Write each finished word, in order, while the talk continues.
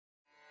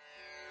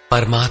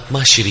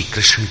परमात्मा श्री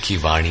कृष्ण की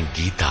वाणी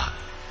गीता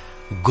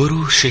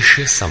गुरु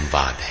शिष्य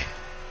संवाद है।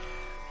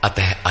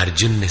 अतः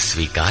अर्जुन ने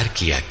स्वीकार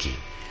किया कि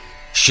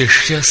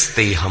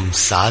शिष्यस्तेहं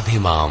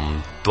साधिमाम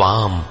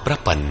त्वाम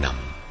प्रपन्नम।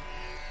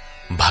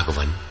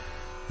 भगवन,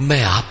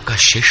 मैं आपका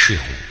शिष्य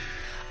हूं,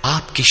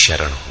 आपकी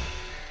शरण हूं।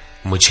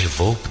 मुझे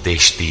वो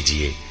उपदेश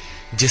दीजिए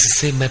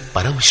जिससे मैं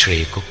परम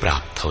श्रेय को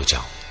प्राप्त हो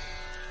जाऊं।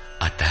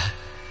 अतः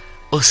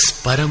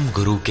उस परम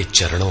गुरु के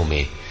चरणों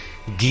में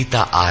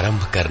गीता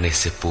आरंभ करने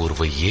से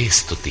पूर्व ये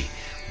स्तुति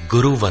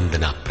गुरु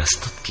वंदना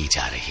प्रस्तुत की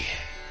जा रही है।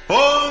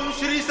 ओम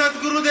श्री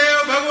सद्गुरुदेव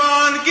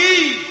भगवान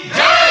की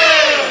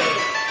जय।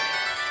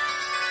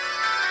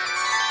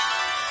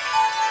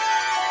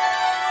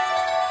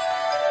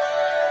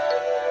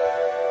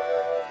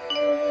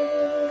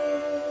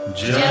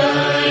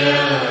 जय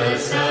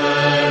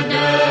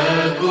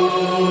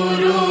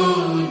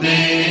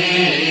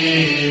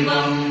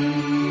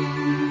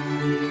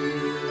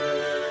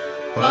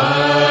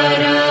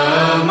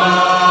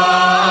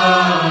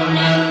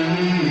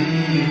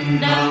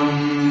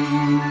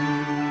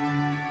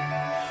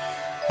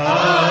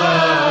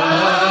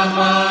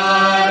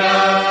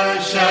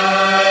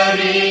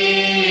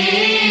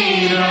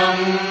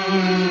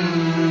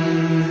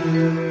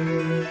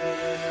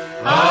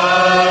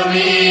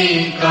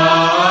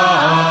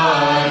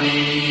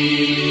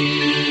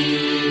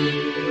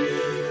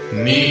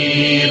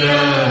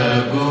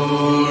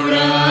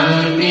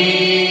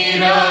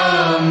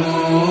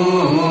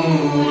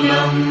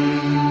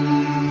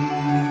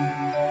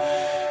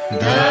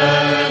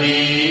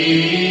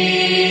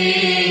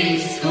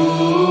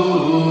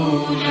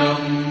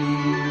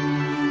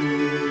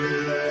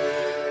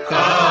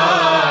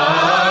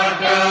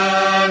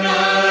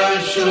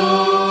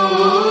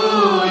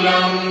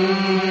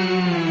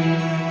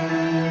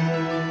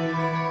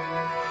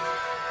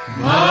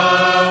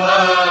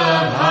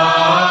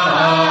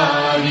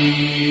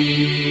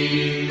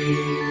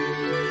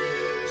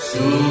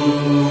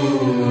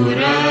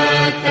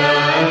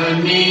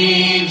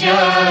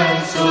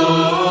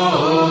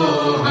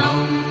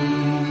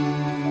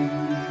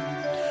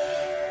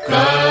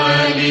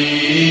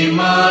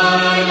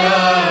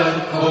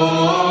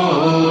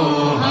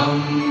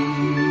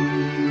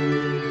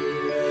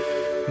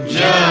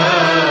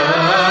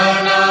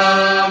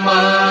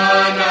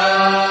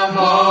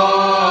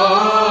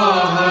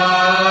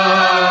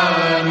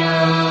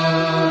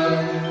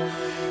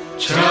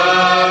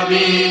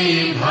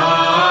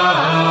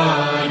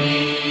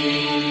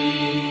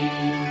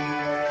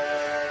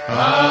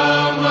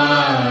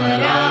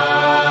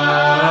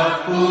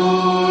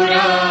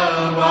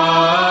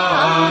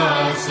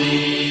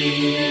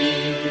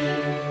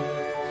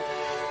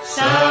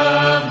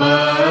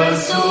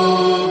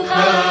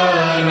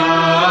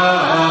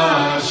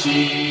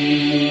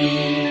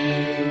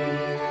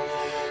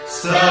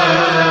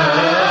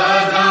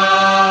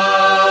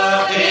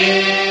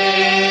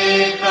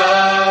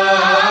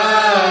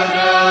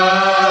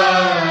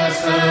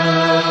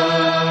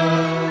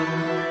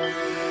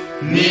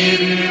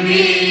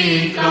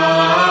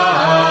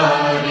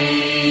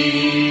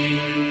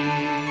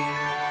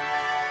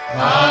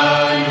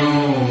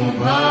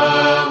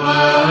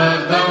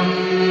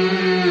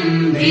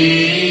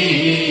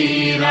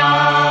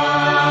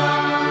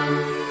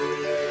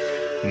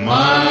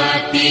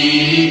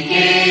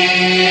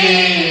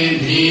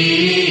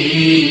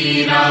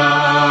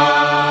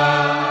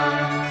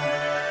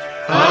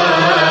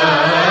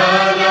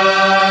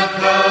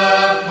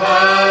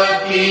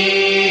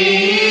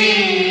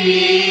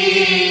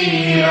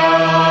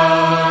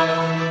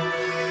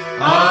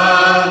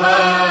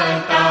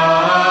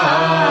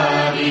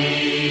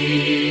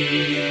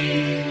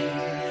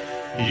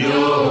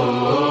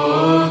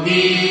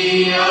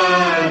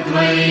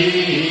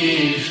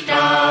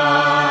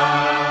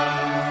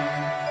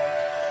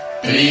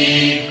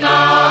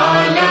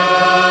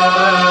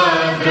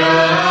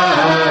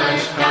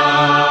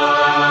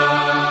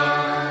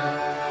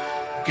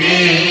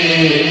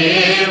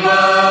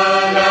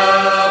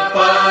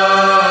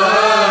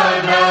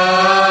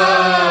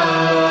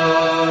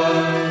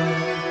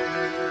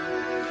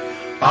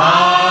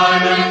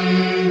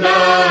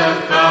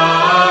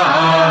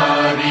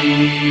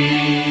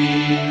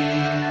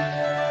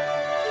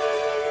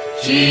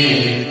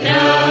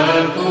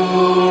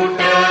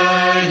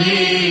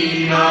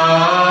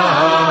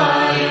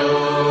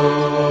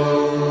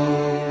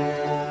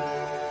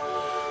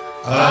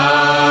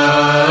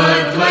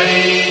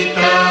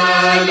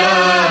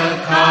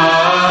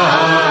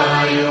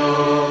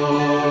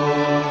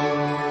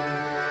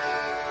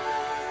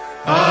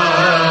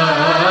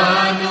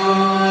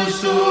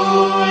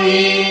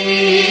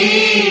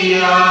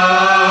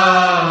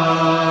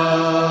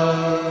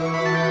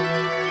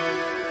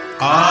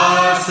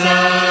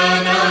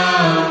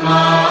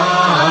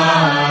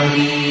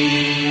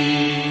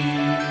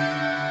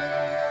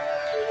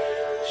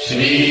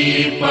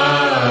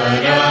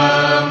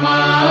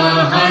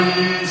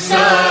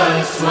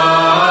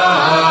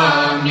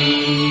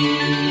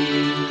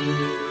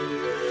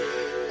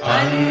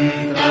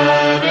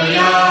अंतर्यामी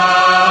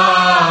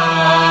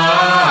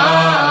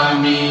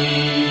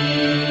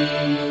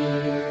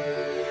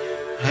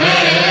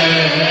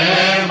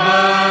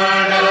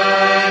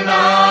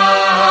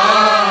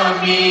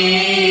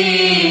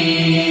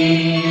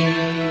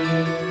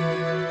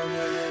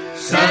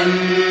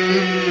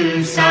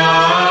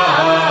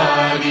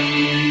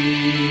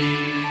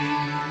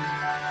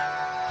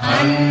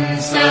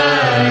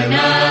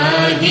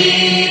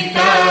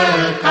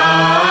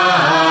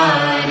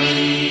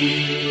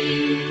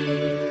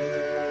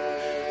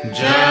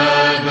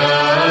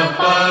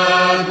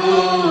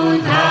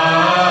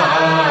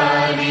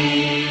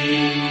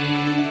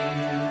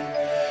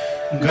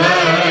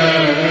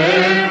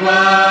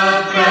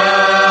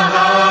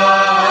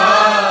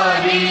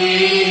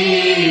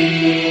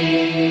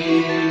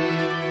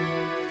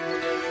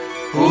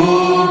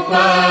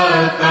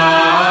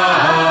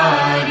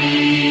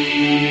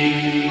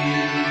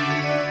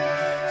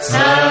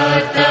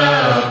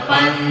सतपंथ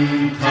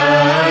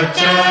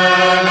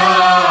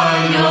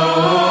चलायो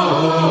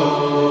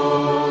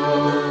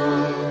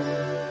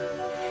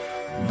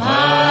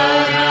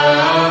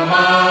भरम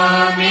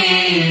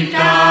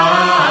मिटायो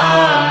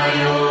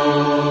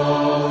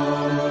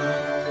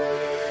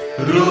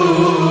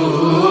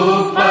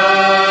रूप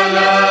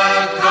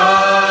लखायो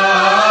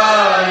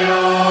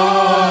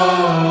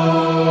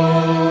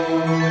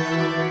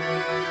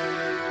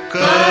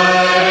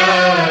करतारी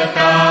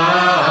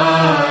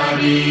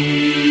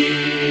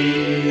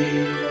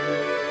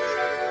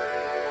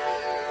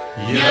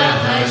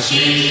यह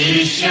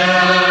शिष्य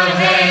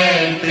है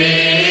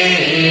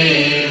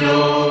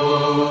तेरो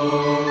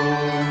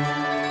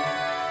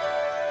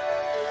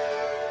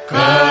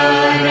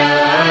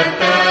करतनी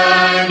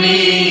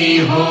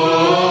हो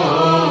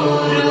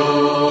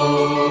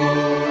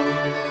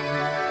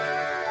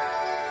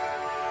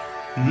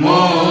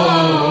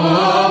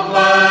मोह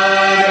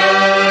पर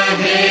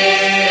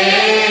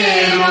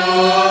हेरो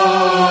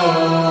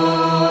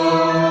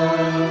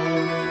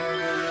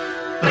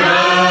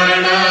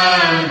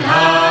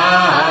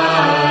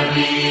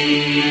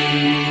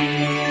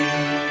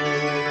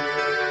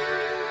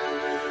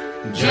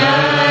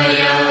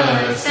जय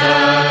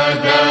सद्गुरुदेवं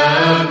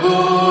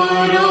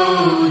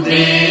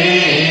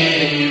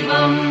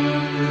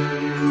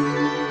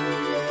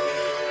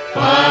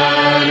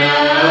परमानन्दम्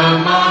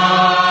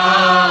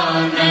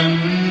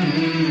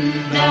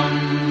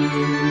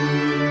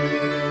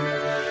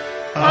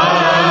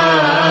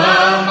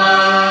अमर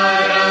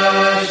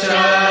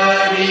शरीरम्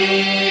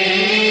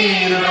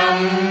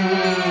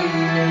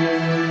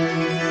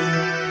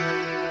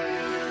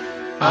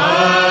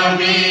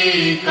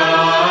अविकारी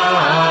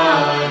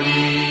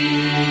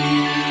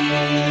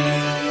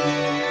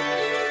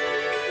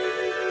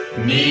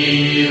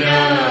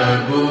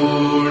निरगुण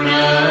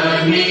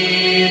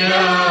निरमूलम्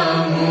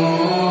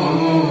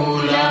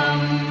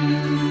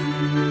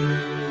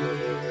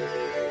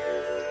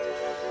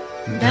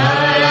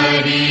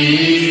धरी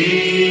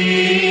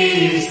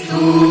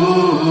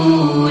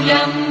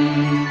स्थूलम्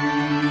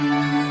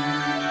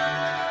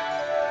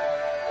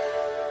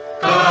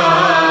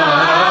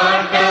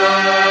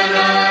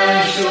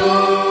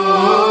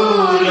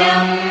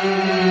काटलशूलम्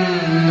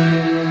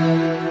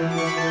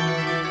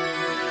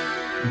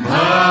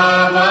भवभारी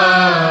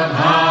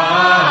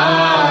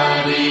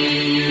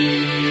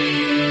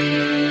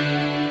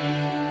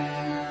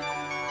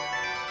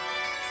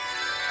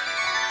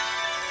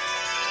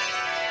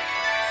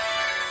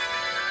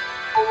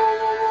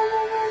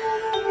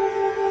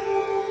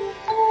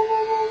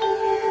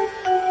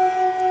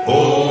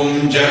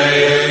ओम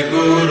जय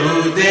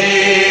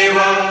गुरुदेव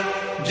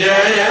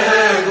जय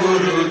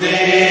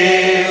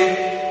गुरुदेव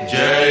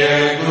जय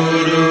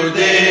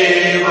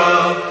गुरुदेव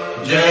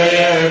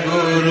जय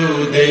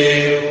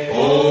गुरुदेव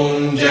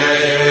ओम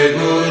जय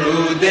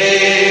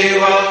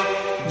गुरुदेव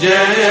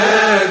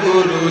जय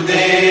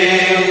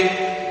गुरुदेव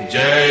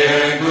जय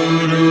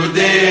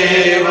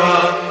गुरुदेव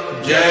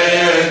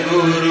जय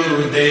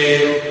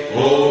गुरुदेव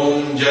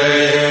ओम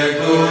जय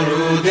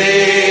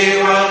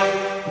गुरुदेव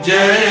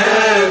जय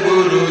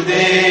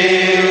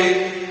गुरुदेव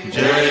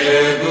जय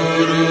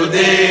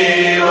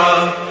गुरुदेव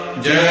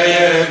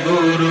जय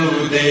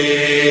गुरुदेव।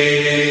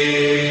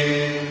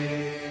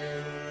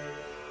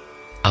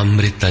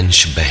 अमृतंश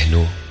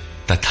बहनों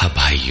तथा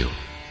भाइयों,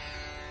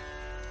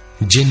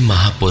 जिन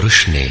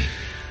महापुरुष ने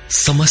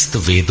समस्त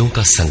वेदों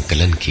का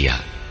संकलन किया,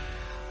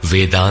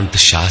 वेदांत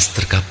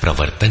शास्त्र का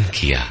प्रवर्तन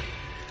किया,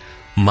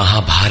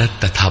 महाभारत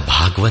तथा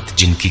भागवत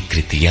जिनकी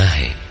कृतियां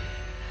हैं,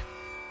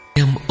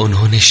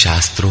 उन्होंने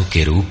शास्त्रों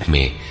के रूप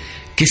में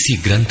किसी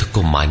ग्रंथ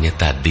को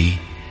मान्यता दी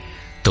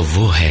तो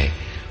वो है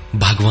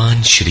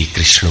भगवान श्री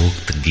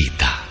कृष्णोक्त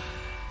गीता।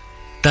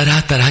 तरह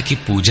तरह की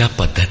पूजा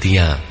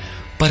पद्धतियां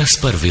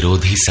परस्पर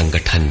विरोधी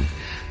संगठन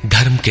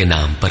धर्म के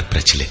नाम पर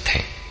प्रचलित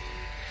हैं,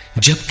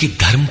 जबकि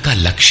धर्म का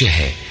लक्ष्य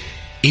है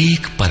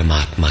एक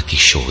परमात्मा की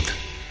शोध।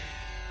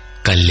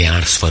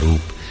 कल्याण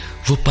स्वरूप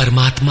वो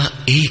परमात्मा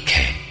एक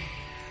है,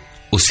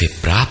 उसे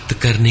प्राप्त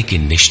करने की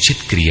निश्चित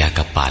क्रिया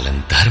का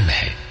पालन धर्म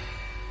है।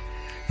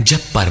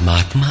 जब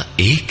परमात्मा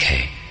एक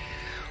है,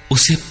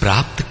 उसे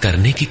प्राप्त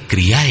करने की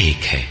क्रिया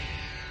एक है,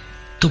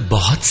 तो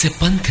बहुत से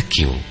पंथ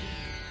क्यों?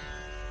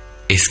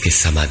 इसके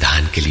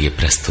समाधान के लिए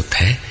प्रस्तुत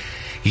है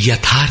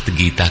यथार्थ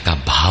गीता का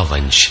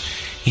भावांश,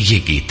 ये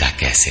गीता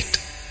कैसेट।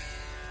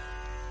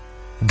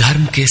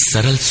 धर्म के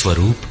सरल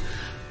स्वरूप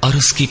और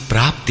उसकी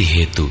प्राप्ति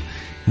हेतु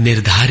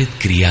निर्धारित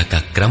क्रिया का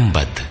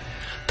क्रमबद्ध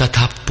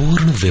तथा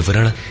पूर्ण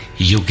विवरण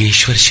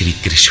योगेश्वर श्री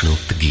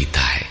कृष्णोक्त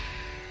गीता है।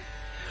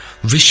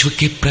 विश्व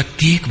के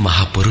प्रत्येक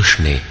महापुरुष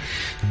ने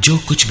जो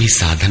कुछ भी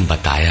साधन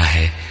बताया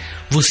है,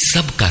 वो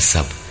सब का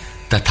सब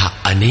तथा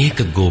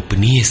अनेक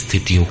गोपनीय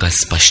स्थितियों का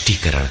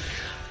स्पष्टीकरण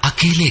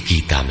अकेले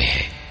गीता में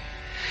है।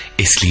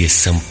 इसलिए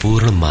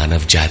संपूर्ण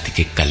मानव जाति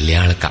के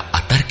कल्याण का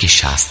अतर्क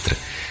शास्त्र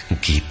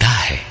गीता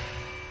है।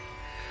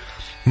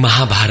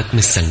 महाभारत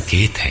में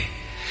संकेत है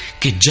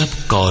कि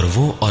जब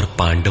कौरवों और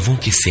पांडवों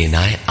की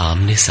सेनाएं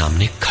आमने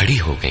सामने खड़ी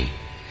हो गईं,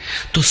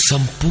 तो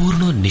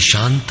संपूर्ण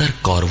निशांतर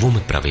कौरवों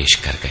में प्रवेश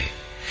कर गए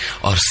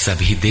और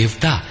सभी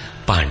देवता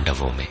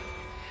पांडवों में।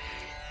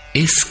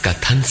 इस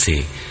कथन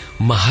से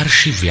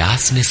महर्षि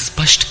व्यास ने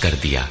स्पष्ट कर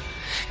दिया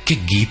कि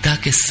गीता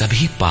के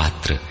सभी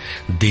पात्र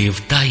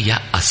देवता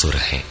या असुर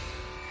हैं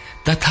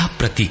तथा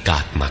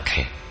प्रतीकात्मक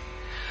हैं।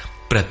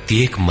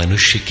 प्रत्येक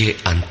मनुष्य के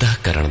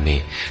अंतःकरण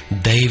में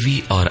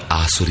दैवी और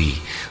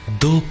आसुरी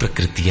दो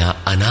प्रकृतियां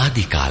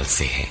अनादिकाल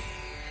से हैं।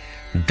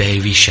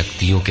 दैवी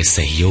शक्तियों के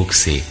सहयोग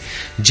से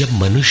जब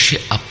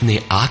मनुष्य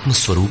अपने आत्म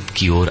स्वरूप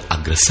की ओर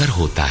अग्रसर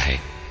होता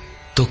है,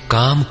 तो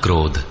काम,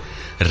 क्रोध,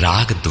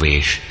 राग,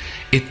 द्वेष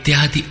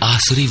इत्यादि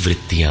आसुरी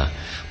वृत्तियां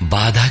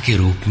बाधा के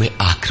रूप में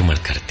आक्रमण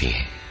करती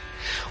हैं।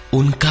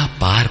 उनका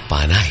पार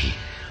पाना ही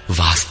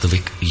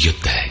वास्तविक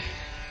युद्ध है।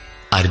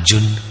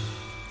 अर्जुन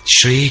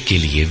श्रेय के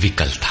लिए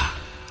विकल था।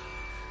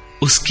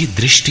 उसकी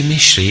दृष्टि में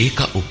श्रेय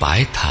का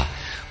उपाय था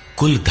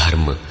कुल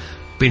धर्म,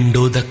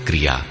 पिंडोदक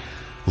क्रिया,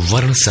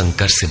 वर्ण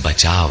संकर से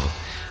बचाव,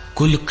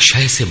 कुल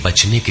क्षय से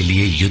बचने के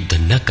लिए युद्ध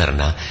न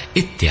करना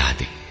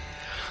इत्यादि।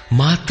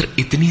 मात्र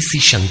इतनी सी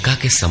शंका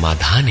के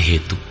समाधान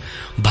हेतु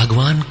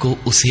भगवान को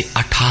उसे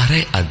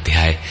 18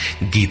 अध्याय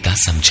गीता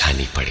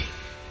समझानी पड़ी।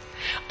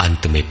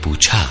 अंत में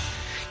पूछा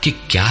कि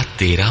क्या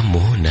तेरा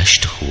मोह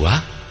नष्ट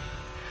हुआ?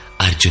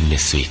 अर्जुन ने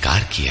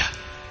स्वीकार किया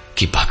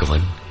कि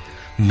भगवान,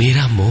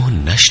 मेरा मोह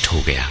नष्ट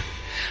हो गया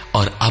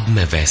और अब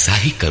मैं वैसा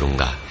ही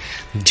करूंगा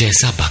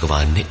जैसा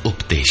भगवान ने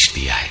उपदेश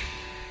दिया है।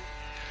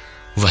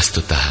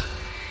 वस्तुतः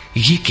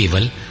ये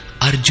केवल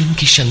अर्जुन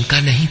की शंका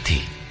नहीं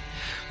थी,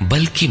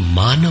 बल्कि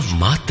मानव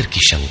मात्र की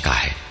शंका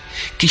है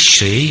कि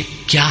श्रेय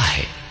क्या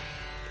है,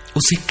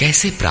 उसे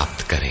कैसे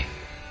प्राप्त करें।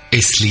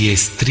 इसलिए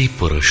स्त्री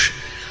पुरुष,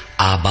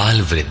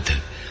 आबाल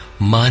वृद्ध,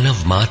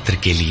 मानव मात्र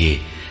के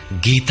लिए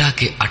गीता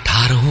के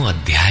 18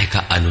 अध्याय का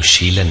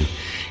अनुशीलन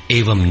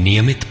एवं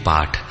नियमित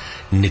पाठ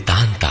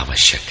नितांत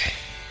आवश्यक है,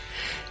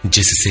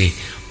 जिससे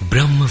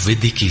ब्रह्म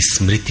विधि की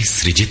स्मृति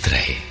सृजित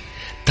रहे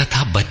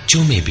तथा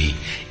बच्चों में भी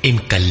इन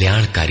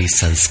कल्याणकारी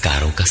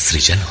संस्कारों का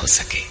सृजन हो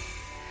सके।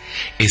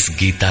 इस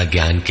गीता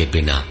ज्ञान के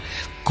बिना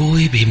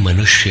कोई भी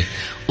मनुष्य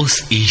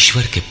उस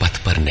ईश्वर के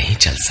पथ पर नहीं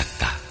चल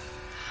सकता।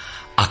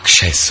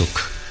 अक्षय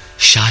सुख,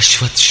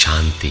 शाश्वत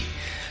शांति,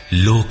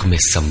 लोक में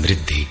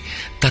समृद्धि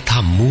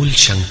तथा मूल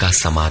शंका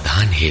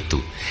समाधान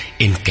हेतु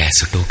इन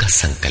कैसेटों का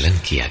संकलन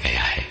किया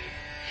गया है।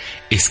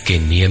 इसके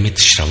नियमित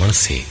श्रवण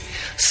से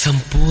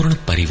संपूर्ण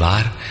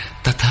परिवार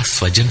तथा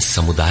स्वजन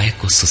समुदाय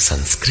को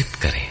सुसंस्कृत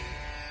करें।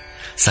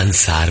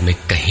 संसार में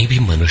कहीं भी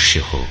मनुष्य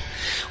हो,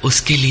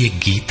 उसके लिए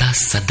गीता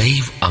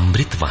सदैव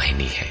अमृत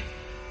वाहिनी है।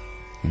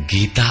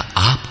 गीता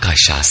आपका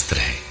शास्त्र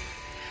है।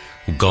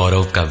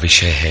 गौरव का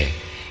विषय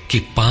है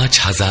कि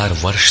 5000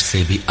 वर्ष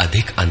से भी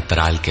अधिक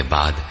अंतराल के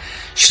बाद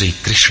श्री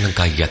कृष्ण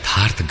का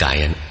यथार्थ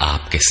गायन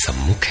आपके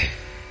सम्मुख है।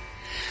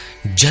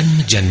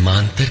 जन्म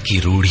जन्मांतर की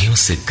रूढ़ियों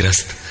से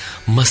ग्रस्त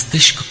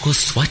मस्तिष्क को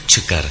स्वच्छ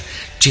कर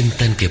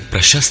चिंतन के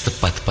प्रशस्त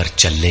पथ पर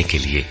चलने के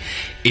लिए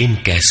इन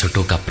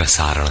कैसेटों का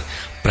प्रसारण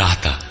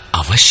प्रातः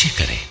अवश्य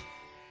करें।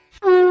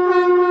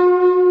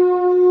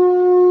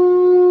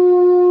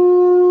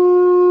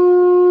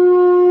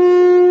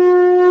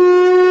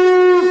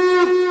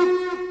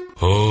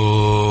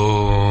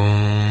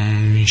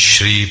 ओम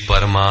श्री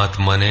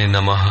परमात्मने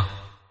नमः।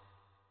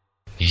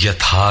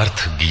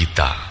 यथार्थ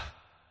गीता,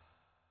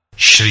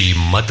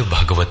 श्रीमद्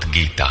भगवत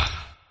गीता,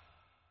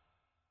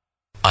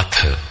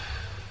 अथ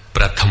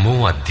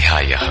प्रथमो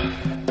अध्यायः।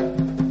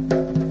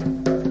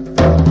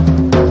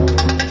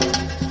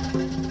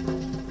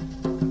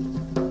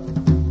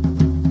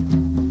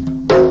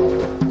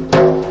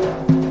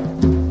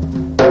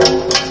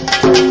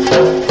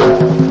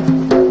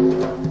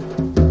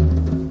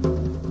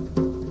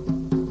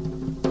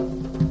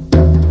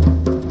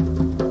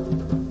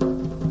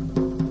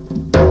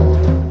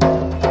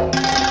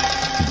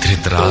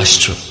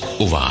 धृतराष्ट्र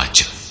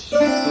उवाच।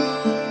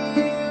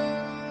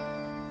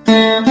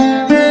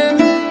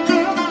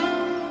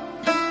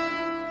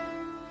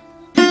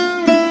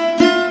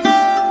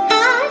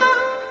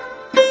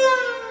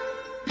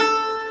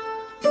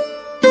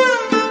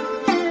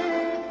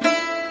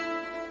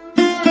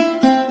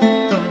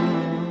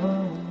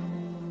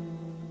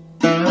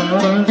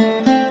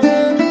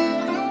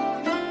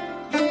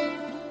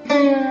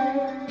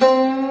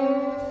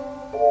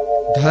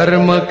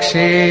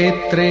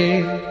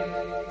 धर्मक्षेत्रे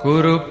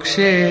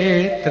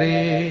कुरुक्षेत्रे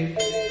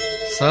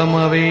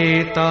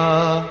समवेता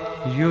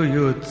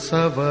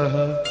युयुत्सवः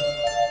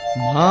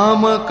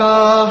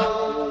मामकाः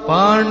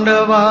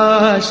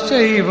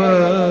पाण्डवाश्चैव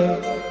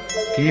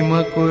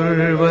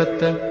किमकुर्वत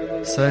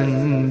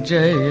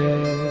संजय।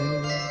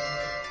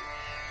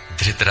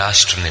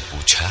 धृतराष्ट्र ने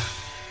पूछा,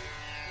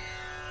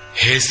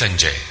 हे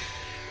संजय,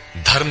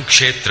 धर्म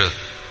क्षेत्र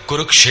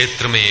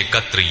कुरुक्षेत्र में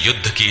एकत्र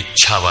युद्ध की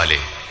इच्छा वाले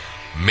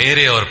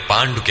मेरे और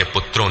पांडु के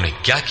पुत्रों ने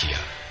क्या किया?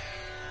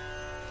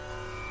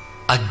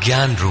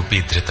 अज्ञान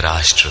रूपी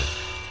धृतराष्ट्र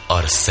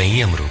और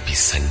संयम रूपी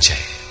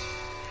संजय।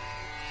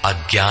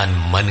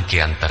 अज्ञान मन के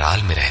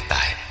अंतराल में रहता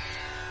है,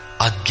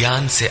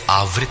 अज्ञान से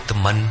आवृत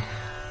मन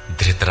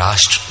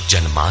धृतराष्ट्र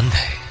जन्मांध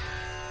है,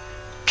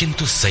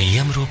 किंतु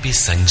संयम रूपी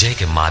संजय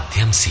के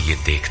माध्यम से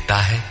यह देखता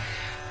है,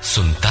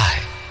 सुनता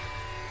है।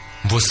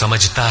 वो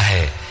समझता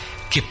है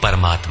कि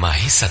परमात्मा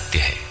ही सत्य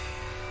है।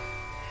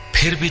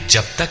 फिर भी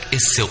जब तक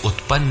इससे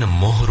उत्पन्न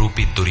मोह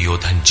रूपी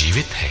दुर्योधन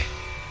जीवित है,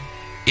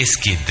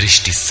 इसकी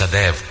दृष्टि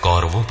सदैव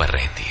कौरवों पर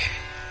रहती है,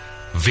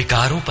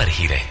 विकारों पर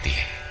ही रहती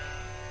है।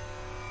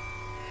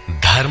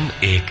 धर्म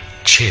एक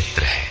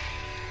क्षेत्र है।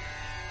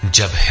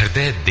 जब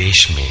हृदय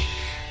देश में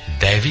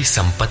दैवी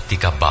संपत्ति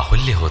का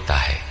बाहुल्य होता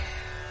है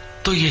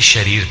तो यह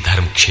शरीर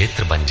धर्म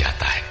क्षेत्र बन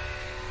जाता है,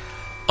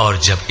 और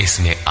जब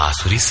इसमें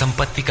आसुरी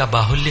संपत्ति का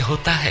बाहुल्य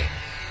होता है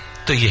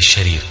तो यह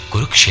शरीर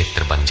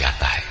कुरुक्षेत्र बन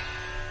जाता है।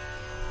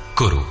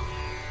 कुरु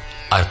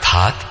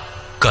अर्थात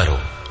करो।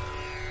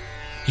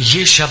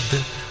 यह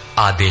शब्द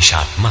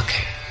आदेशात्मक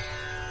है।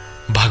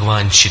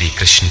 भगवान श्री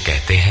कृष्ण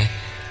कहते हैं,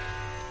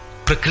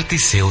 प्रकृति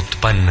से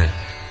उत्पन्न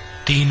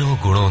तीनों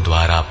गुणों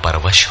द्वारा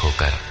परवश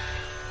होकर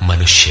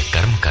मनुष्य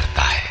कर्म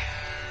करता है।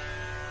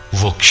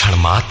 वो क्षण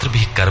मात्र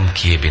भी कर्म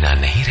किए बिना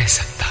नहीं रह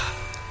सकता,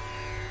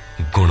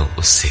 गुण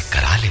उससे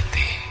करा लेते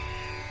हैं।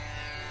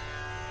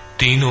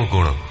 तीनों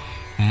गुण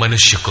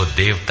मनुष्य को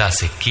देवता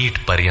से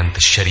कीट पर्यंत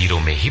शरीरों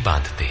में ही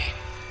बांधते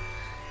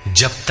हैं।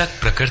 जब तक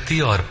प्रकृति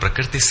और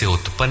प्रकृति से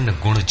उत्पन्न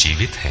गुण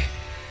जीवित हैं,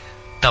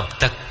 तब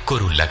तक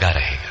कुरु लगा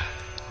रहेगा।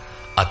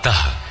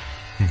 अतः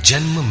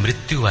जन्म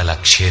मृत्यु वाला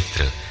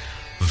क्षेत्र,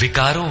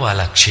 विकारों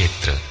वाला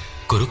क्षेत्र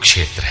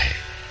कुरुक्षेत्र है,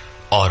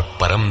 और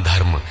परम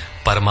धर्म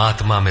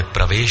परमात्मा में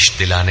प्रवेश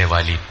दिलाने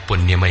वाली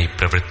पुण्यमयी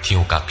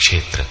प्रवृत्तियों का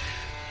क्षेत्र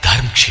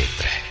धर्म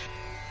क्षेत्र है।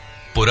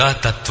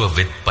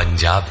 पुरातत्वविद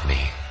पंजाब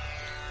में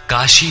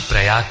काशी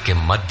प्रयाग के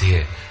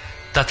मध्य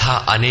तथा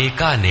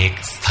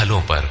अनेकानेक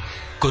स्थलों पर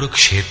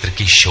कुरुक्षेत्र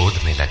की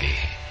शोध में लगे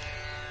हैं,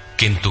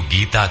 किंतु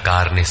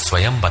गीताकार ने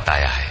स्वयं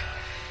बताया है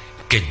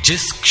कि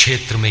जिस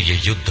क्षेत्र में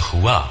यह युद्ध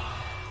हुआ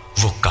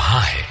वो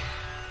कहां है।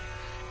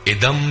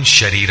 इदम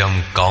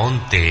शरीरम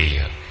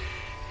कौन्तेय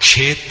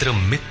क्षेत्र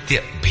मित्य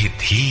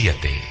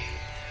भिधीयते।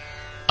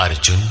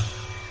 अर्जुन,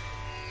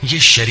 ये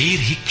शरीर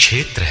ही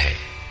क्षेत्र है,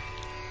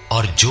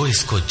 और जो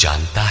इसको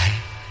जानता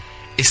है,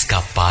 इसका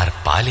पार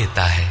पा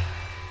लेता है,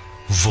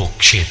 वो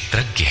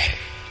क्षेत्रज्ञ है।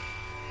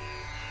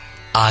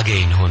 आगे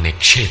इन्होंने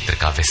क्षेत्र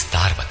का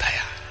विस्तार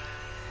बताया,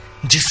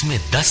 जिसमें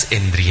 10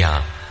 इंद्रियां,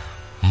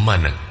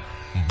 मन,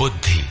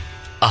 बुद्धि,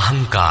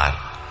 अहंकार,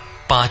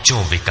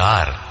 5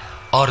 विकार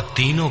और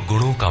 3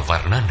 गुणों का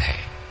वर्णन है।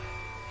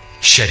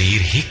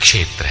 शरीर ही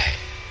क्षेत्र है,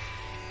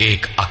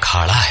 एक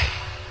अखाड़ा है।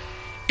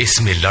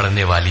 इसमें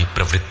लड़ने वाली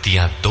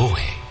प्रवृत्तियां 2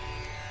 हैं,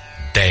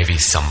 दैवी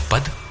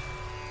संपद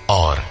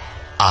और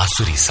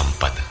आसुरी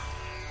संपद।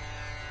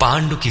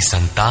 पांडु की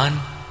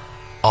संतान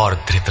और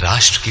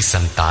धृतराष्ट्र की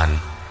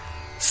संतान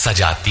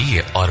सजातीय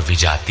और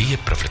विजातीय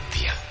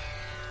प्रवृत्तियां।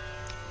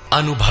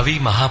 अनुभवी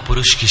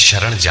महापुरुष की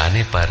शरण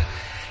जाने पर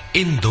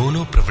इन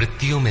दोनों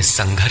प्रवृत्तियों में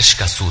संघर्ष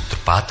का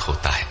सूत्रपात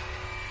होता है।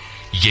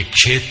 यह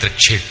क्षेत्र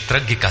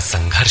क्षेत्रज्ञ का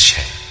संघर्ष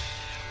है,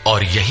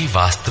 और यही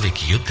वास्तविक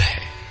युद्ध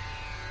है।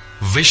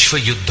 विश्व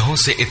युद्धों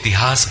से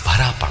इतिहास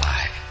भरा पड़ा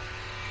है,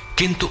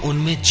 किंतु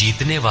उनमें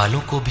जीतने वालों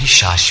को भी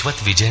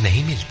शाश्वत विजय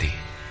नहीं मिलती।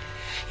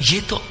 ये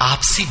तो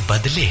आपसी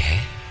बदले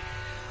हैं।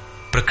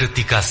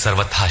 प्रकृति का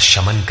सर्वथा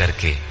शमन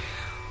करके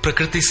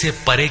प्रकृति से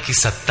परे की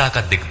सत्ता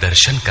का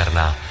दिग्दर्शन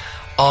करना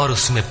और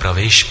उसमें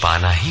प्रवेश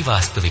पाना ही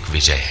वास्तविक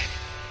विजय है।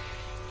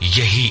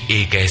 यही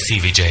एक ऐसी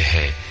विजय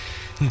है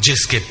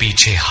जिसके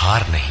पीछे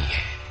हार नहीं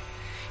है।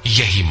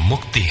 यही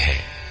मुक्ति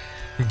है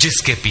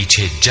जिसके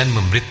पीछे जन्म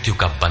मृत्यु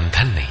का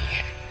बंधन नहीं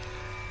है।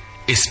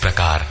 इस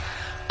प्रकार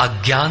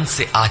अज्ञान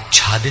से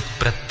आच्छादित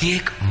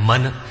प्रत्येक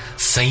मन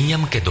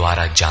संयम के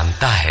द्वारा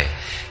जानता है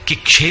कि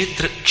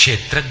क्षेत्र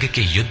क्षेत्रज्ञ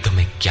के युद्ध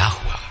में क्या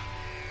हुआ।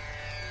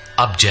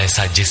 अब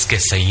जैसा जिसके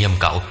संयम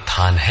का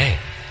उत्थान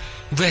है,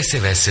 वैसे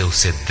वैसे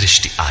उसे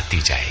दृष्टि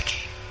आती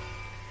जाएगी।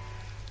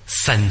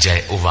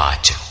 संजय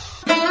उवाच।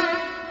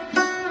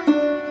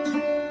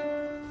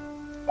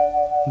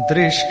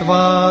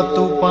 दृष्ट्वा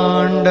तु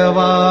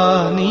पाण्डवानीकम्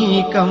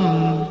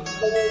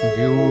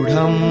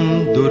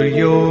व्यूढम्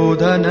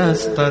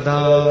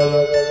दुर्योधनस्तदा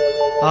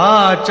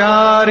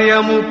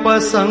आचार्यमुपसंगम्य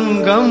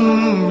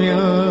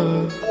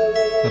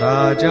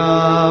राजा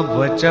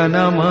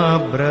वचनमब्रवीत्।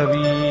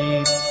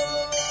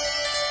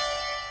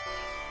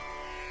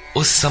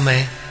 उस समय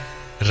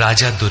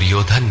राजा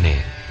दुर्योधन ने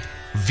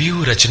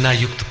व्यूह रचना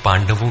युक्त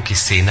पांडवों की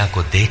सेना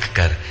को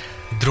देखकर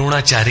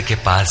द्रोणाचार्य के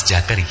पास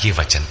जाकर ये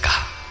वचन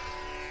कहा।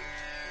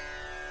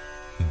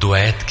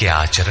 द्वैत के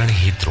आचरण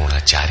ही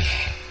द्रोणाचार्य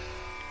हैं।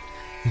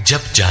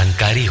 जब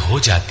जानकारी हो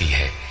जाती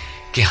है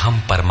कि हम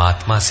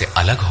परमात्मा से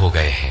अलग हो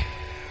गए हैं,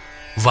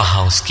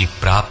 वहां उसकी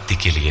प्राप्ति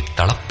के लिए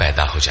तड़प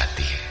पैदा हो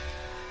जाती है।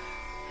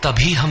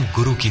 तभी हम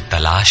गुरु की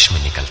तलाश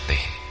में निकलते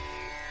हैं।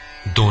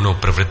 दोनों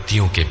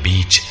प्रवृत्तियों के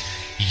बीच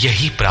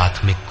यही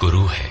प्राथमिक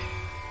गुरु है।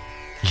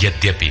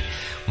 यद्यपि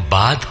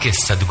बाद के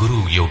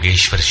सद्गुरु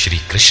योगेश्वर श्री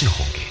कृष्ण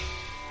होंगे,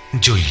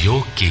 जो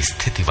योग की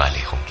स्थिति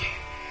वाले होंगे।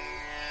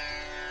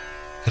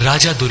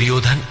 राजा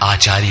दुर्योधन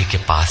आचार्य के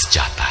पास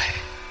जाता है।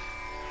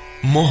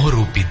 मोह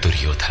रूपी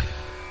दुर्योधन।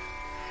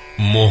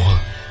 मोह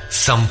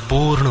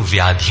संपूर्ण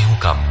व्याधियों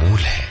का मूल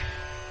है,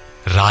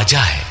 राजा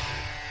है।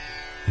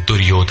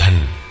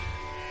 दुर्योधन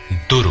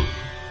दुरु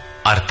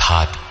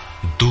अर्थात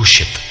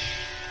दूषित,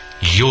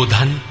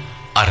 योधन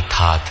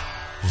अर्थात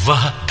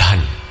वह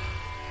धन।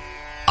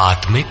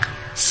 आत्मिक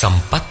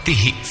संपत्ति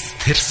ही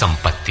स्थिर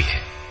संपत्ति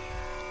है,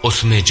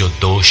 उसमें जो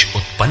दोष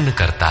उत्पन्न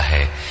करता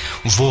है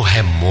वो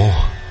है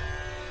मोह।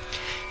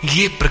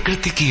 ये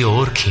प्रकृति की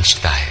ओर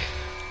खींचता है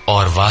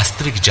और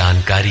वास्तविक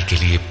जानकारी के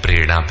लिए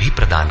प्रेरणा भी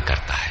प्रदान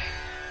करता है।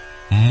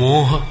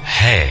 मोह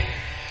है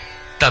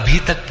तभी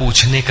तक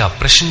पूछने का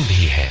प्रश्न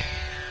भी है,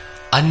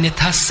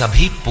 अन्यथा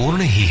सभी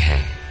पूर्ण ही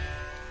हैं।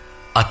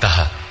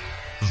 अतः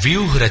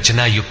व्यूह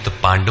रचना युक्त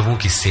पांडवों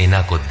की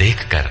सेना को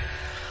देखकर,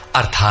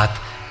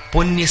 अर्थात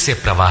पुण्य से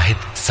प्रवाहित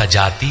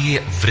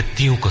सजातीय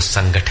वृत्तियों को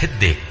संगठित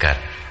देखकर,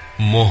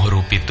 मोह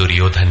रूपी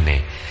दुर्योधन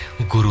ने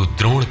गुरु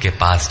द्रोण के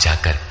पास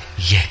जाकर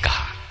यह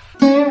कहा,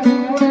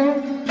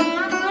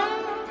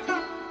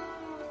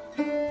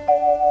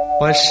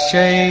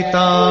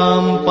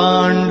 पश्यैतां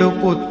पाण्डुपुत्राणाम्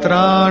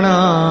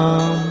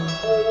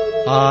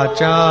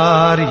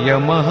आचार्य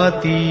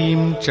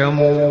महतीं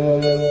चमू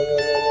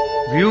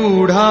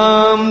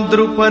व्यूढां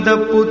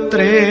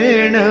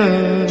द्रुपदपुत्रेण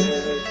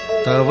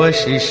तव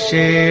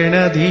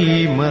शिष्येण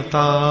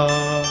धीमता।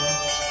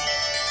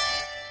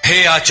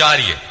 हे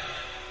आचार्य,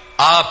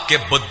 आपके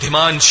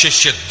बुद्धिमान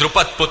शिष्य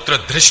द्रुपद पुत्र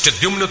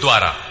धृष्टद्युम्न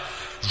द्वारा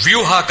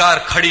व्यूहाकार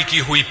खड़ी की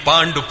हुई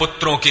पांडु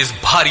पुत्रों की इस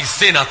भारी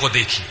सेना को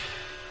देखिए।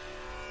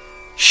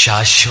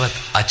 शाश्वत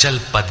अचल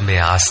पद में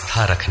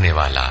आस्था रखने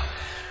वाला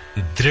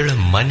दृढ़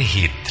मन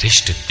ही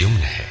धृष्टद्युम्न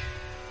है।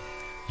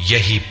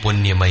 यही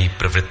पुण्यमयी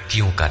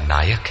प्रवृत्तियों का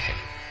नायक है।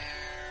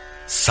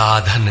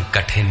 साधन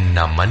कठिन न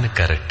मन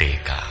कर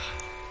टेका।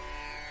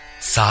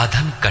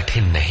 साधन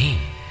कठिन नहीं,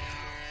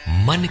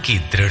 मन की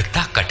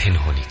दृढ़ता कठिन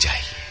होनी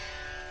चाहिए।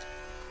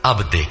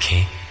 अब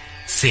देखें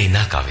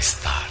सेना का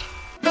विस्तार।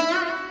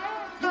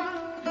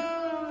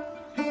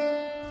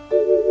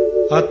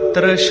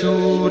 अत्र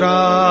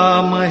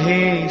शूरा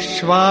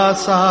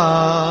महेश्वासा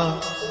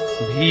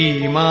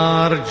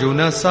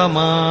भीमार्जुन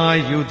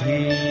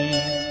समायुधि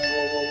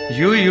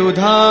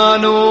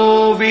युयुधानो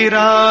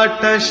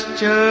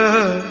विराटश्च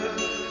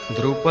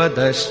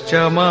द्रुपदश्च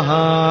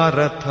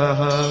महारथः।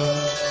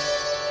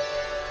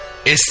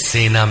 इस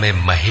सेना में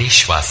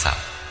महेश्वासा,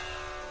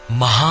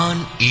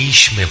 महान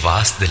ईश में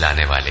वास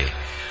दिलाने वाले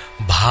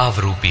भाव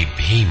रूपी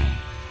भीम,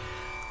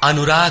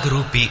 अनुराग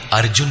रूपी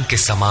अर्जुन के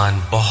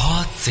समान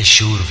बहुत से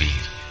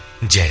शूरवीर,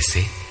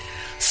 जैसे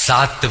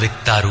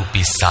सात्विकता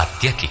रूपी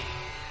सात्यकी,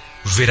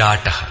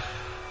 विराटः,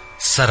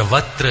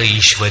 सर्वत्र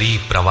ईश्वरी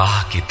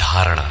प्रवाह की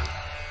धारणा,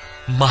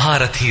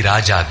 महारथी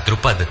राजा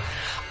द्रुपद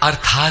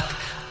अर्थात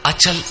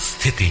अचल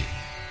स्थिति,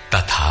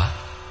 तथा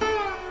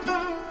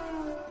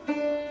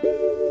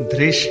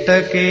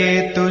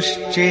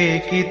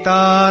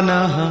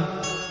धृष्टकेतुश्चेकितानः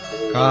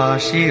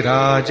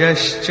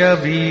काशीराजश्च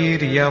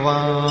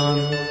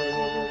वीर्यवान्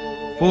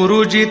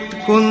पुरुजित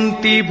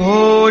कुंती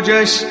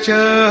भोजश्च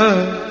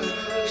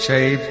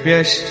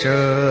शैब्यश्च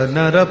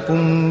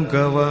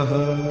नरपुंगवः।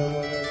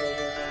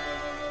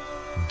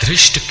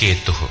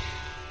 धृष्टकेतु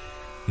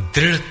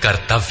दृढ़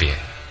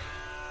कर्तव्य,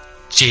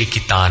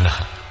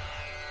 चेकितानः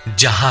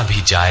जहां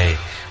भी जाए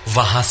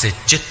वहां से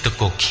चित्त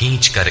को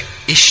खींचकर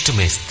इष्ट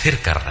में स्थिर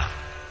करना,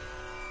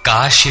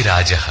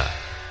 काशीराजः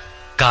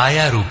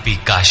काया रूपी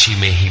काशी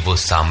में ही वो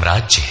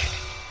साम्राज्य है,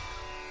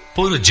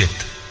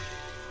 पुरुजित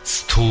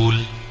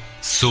स्थूल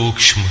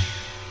सूक्ष्म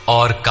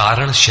और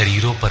कारण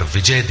शरीरों पर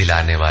विजय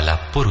दिलाने वाला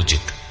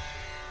पुरुजित,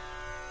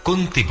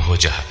 कुंती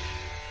भोजः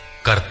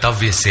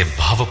कर्तव्य से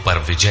भव पर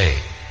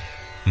विजय,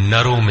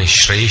 नरों में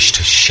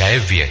श्रेष्ठ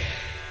शैव्य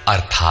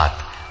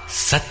अर्थात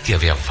सत्य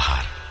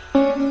व्यवहार।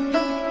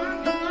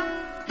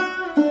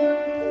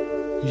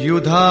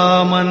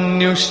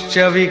 युधामन्युश्च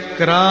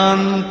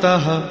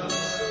विक्रान्तः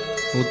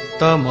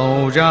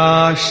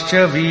उत्तमौजाश्च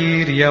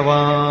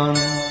वीर्यवान्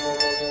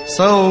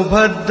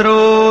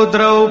सौभद्रो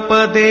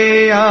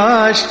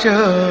द्रौपदेयाश्च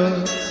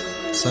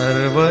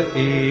सर्व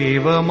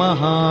एव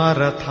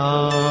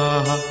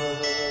महारथाः।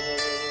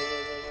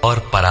 और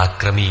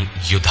पराक्रमी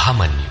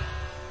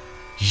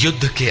युधामन्यु,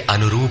 युद्ध के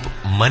अनुरूप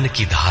मन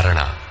की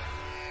धारणा,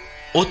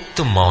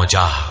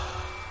 उत्तमौजाः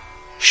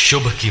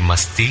शुभ की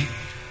मस्ती,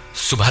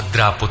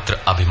 सुभद्रा पुत्र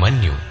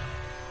अभिमन्यु।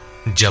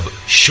 जब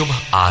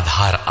शुभ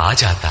आधार आ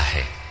जाता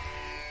है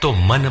तो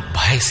मन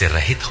भय से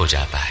रहित हो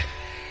जाता है।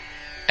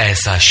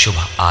 ऐसा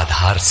शुभ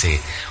आधार से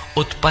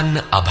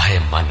उत्पन्न अभय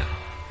मन,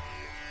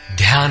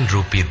 ध्यान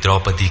रूपी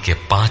द्रौपदी के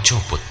पांचों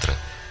पुत्र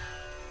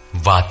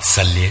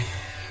वात्सल्य,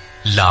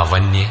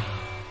 लावण्य,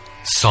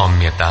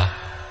 सौम्यता,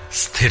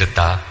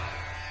 स्थिरता,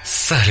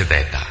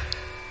 सहृदयता,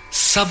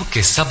 सब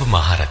के सब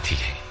महारथी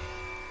हैं।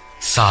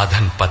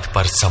 साधन पथ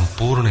पर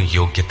संपूर्ण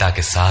योग्यता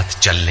के साथ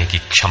चलने की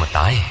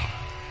क्षमताएं हैं।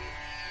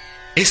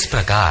 इस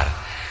प्रकार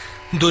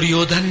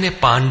दुर्योधन ने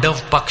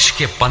पांडव पक्ष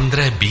के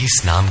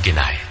 15-20 नाम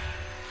गिनाए,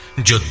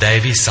 जो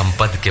दैवी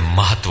संपद के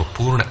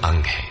महत्वपूर्ण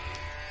अंग हैं।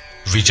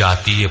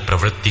 विजातीय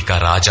प्रवृत्ति का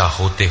राजा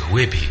होते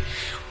हुए भी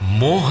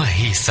मोह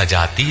ही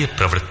सजातीय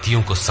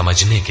प्रवृत्तियों को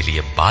समझने के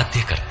लिए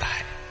बाध्य करता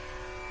है।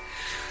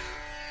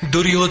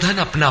 दुर्योधन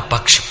अपना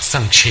पक्ष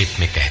संक्षेप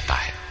में कहता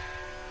है,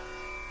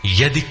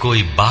 यदि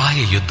कोई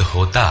बाह्य युद्ध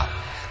होता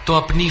तो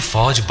अपनी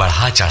फौज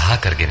बढ़ा चढ़ा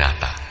कर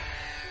गिनाता,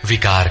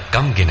 विकार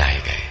कम गिनाए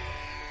गए,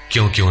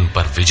 क्योंकि उन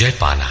पर विजय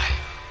पाना है,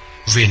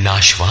 वे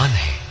नाशवान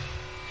हैं।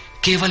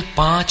 केवल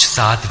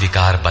 5-7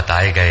 विकार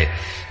बताए गए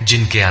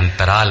जिनके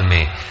अंतराल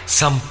में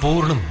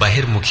संपूर्ण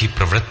बहिर्मुखी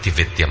प्रवृत्ति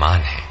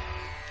विद्यमान है,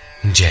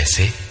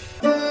 जैसे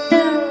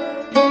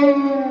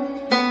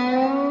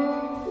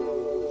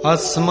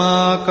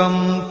अस्माकं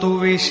तु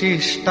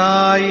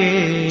विशिष्टाये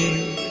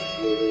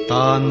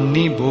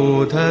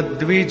तान्निबोध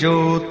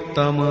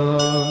द्विजोत्तम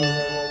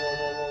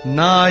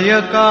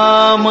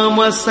नायका मम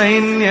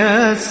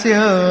सैन्यस्य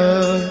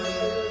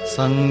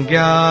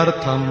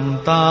संज्ञार्थं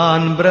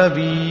तान्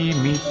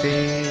ब्रवीमि ते।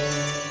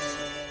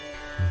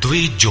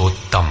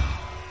 द्विजोत्तम,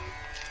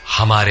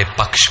 हमारे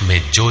पक्ष में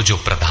जो जो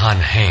प्रधान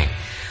हैं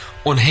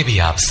उन्हें भी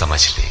आप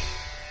समझ लें।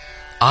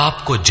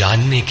 आपको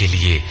जानने के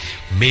लिए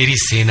मेरी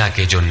सेना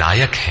के जो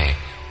नायक हैं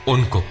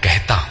उनको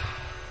कहता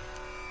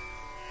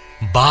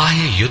हूं।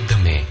 बाह्य युद्ध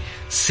में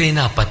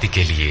सेनापति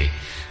के लिए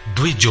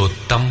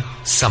द्विजोत्तम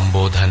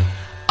संबोधन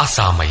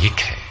असामयिक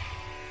है।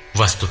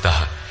 वस्तुतः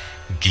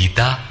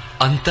गीता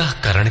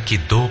अंतःकरण की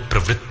 2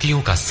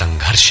 प्रवृत्तियों का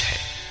संघर्ष है,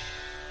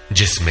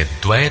 जिसमें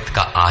द्वैत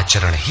का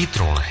आचरण ही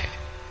द्रोण है।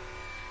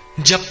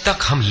 जब तक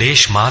हम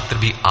लेश मात्र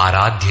भी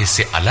आराध्य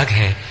से अलग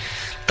हैं,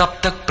 तब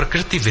तक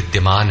प्रकृति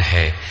विद्यमान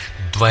है,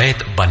 द्वैत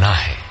बना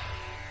है।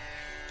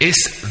 इस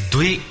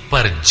द्वि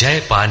पर जय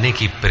पाने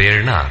की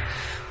प्रेरणा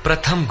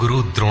प्रथम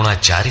गुरु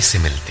द्रोणाचार्य से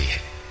मिलती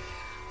है।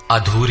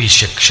 अधूरी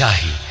शिक्षा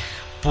ही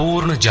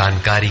पूर्ण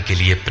जानकारी के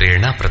लिए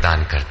प्रेरणा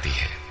प्रदान करती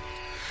है।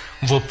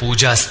 वो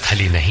पूजा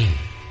स्थली नहीं,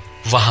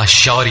 वहां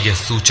शौर्य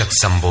सूचक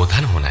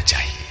संबोधन होना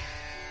चाहिए।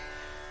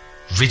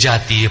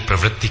 विजातीय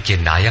प्रवृत्ति के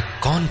नायक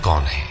कौन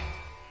कौन हैं?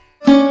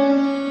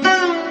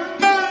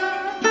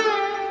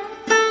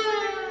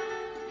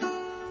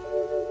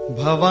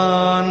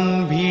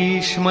 भवान्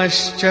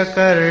भीष्मश्च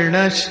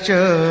कर्णश्च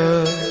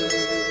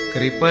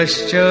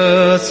कृपश्च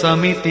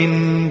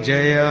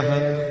समितिञ्जयः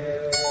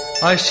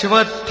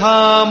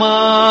अश्वत्थामा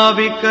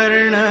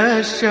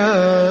विकर्णश्च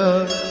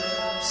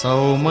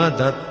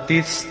सौमदत्तिस्तथैव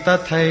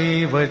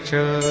च।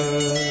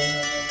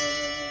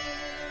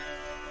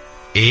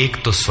 एक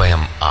तो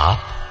स्वयं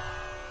आप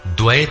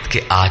द्वैत के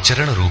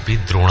आचरण रूपी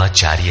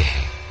द्रोणाचार्य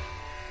हैं।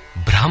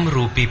 भ्रम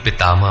रूपी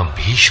पितामह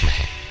भीष्म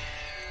है।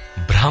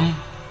 भ्रम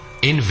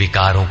इन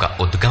विकारों का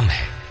उद्गम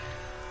है,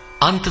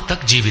 अंत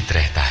तक जीवित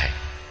रहता है,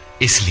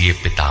 इसलिए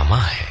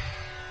पितामह है।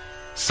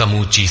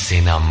 समूची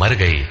सेना मर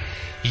गई,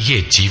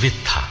 ये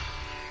जीवित था।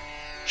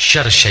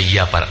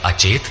 शरशैया पर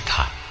अचेत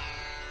था,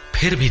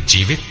 फिर भी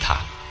जीवित था।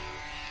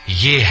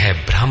 ये है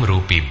भ्रम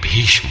रूपी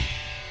भीष्म।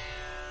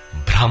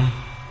 भ्रम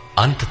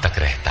अंत तक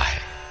रहता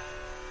है।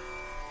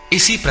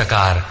 इसी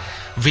प्रकार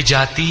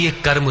विजातीय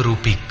कर्म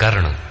रूपी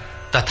कर्ण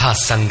तथा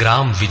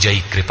संग्राम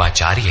विजयी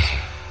कृपाचार्य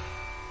हैं।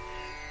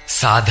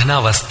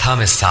 साधनावस्था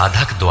में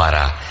साधक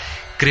द्वारा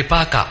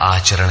कृपा का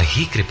आचरण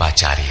ही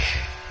कृपाचार्य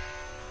है।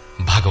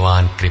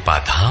 भगवान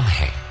कृपाधाम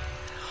है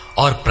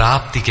और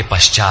प्राप्ति के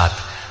पश्चात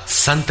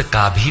संत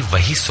का भी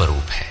वही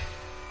स्वरूप है।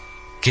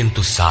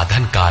 किंतु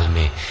साधन काल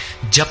में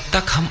जब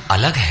तक हम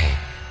अलग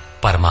हैं,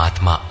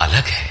 परमात्मा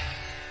अलग है।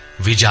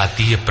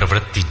 विजातीय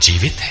प्रवृत्ति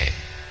जीवित है,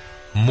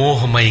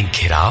 मोहमयी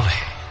घिराव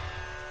है।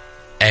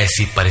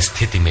 ऐसी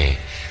परिस्थिति में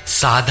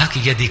साधक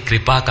यदि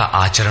कृपा का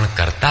आचरण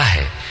करता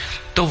है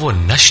तो वो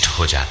नष्ट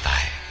हो जाता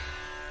है।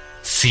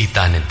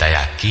 सीता ने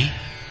दया की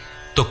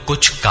तो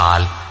कुछ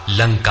काल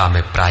लंका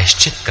में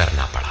प्रायश्चित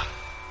करना पड़ा।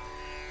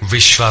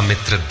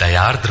 विश्वामित्र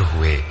दयार्द्र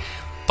हुए,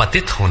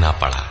 पतित होना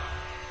पड़ा।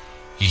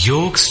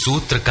 योग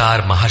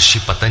सूत्रकार महर्षि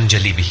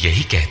पतंजलि भी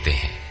यही कहते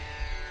हैं,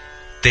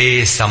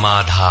 ते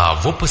समाधा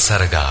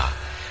वुपसर्गा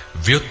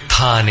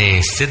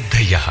व्युत्थाने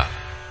सिद्धयः।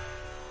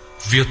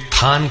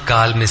 व्युत्थान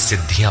काल में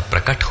सिद्धियां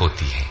प्रकट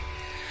होती हैं,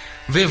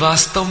 वे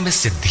वास्तव में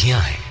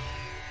सिद्धियां हैं,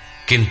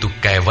 किंतु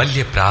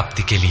कैवल्य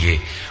प्राप्ति के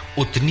लिए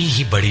उतनी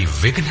ही बड़ी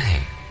विघ्न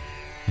है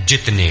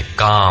जितने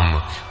काम,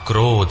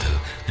 क्रोध,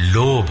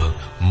 लोभ,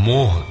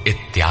 मोह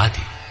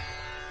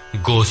इत्यादि।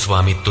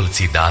 गोस्वामी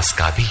तुलसीदास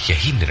का भी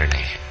यही निर्णय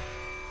है।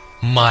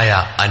 माया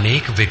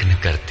अनेक विघ्न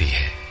करती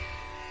है,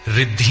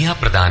 रिद्धियां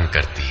प्रदान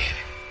करती है,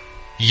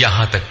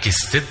 यहां तक कि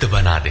सिद्ध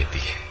बना देती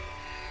है।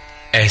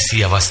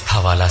 ऐसी अवस्था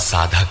वाला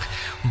साधक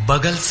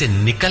बगल से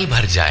निकल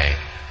भर जाए,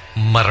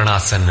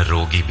 मरणासन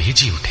रोगी भी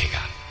जी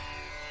उठेगा।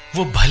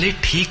 वो भले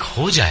ठीक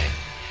हो जाए,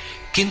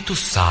 किंतु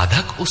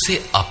साधक उसे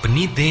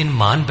अपनी देन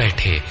मान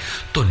बैठे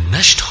तो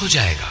नष्ट हो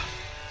जाएगा।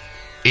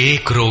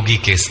 एक रोगी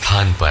के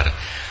स्थान पर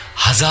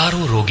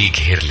हजारों रोगी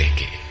घेर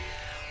लेंगे।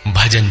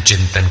 भजन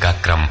चिंतन का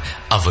क्रम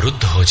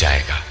अवरुद्ध हो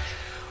जाएगा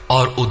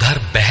और उधर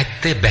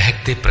बहकते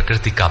बहकते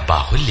प्रकृति का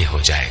बाहुल्य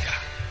हो जाएगा।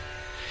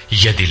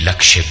 यदि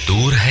लक्ष्य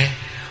दूर है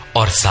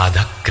और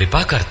साधक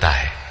कृपा करता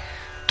है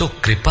तो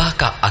कृपा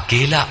का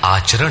अकेला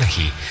आचरण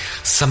ही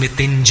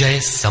समितिंजय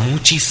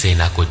समूची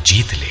सेना को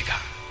जीत लेगा।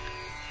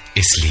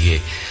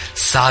 इसलिए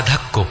साधक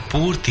को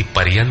पूर्ति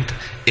पर्यंत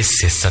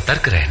इससे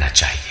सतर्क रहना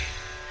चाहिए।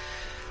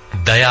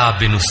 दया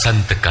बिनु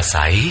संत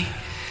कसाई,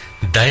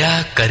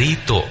 दया करी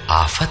तो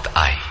आफत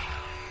आई।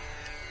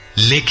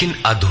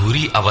 लेकिन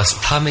अधूरी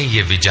अवस्था में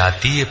यह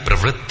विजातीय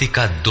प्रवृत्ति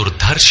का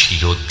दुर्धर्ष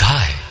योद्धा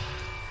है।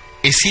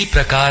 इसी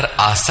प्रकार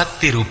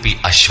आसक्ति रूपी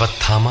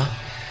अश्वत्थामा,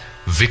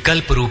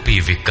 विकल्प रूपी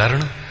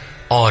विकर्ण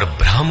और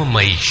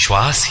भ्रममयी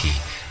श्वास ही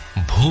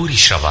भूरि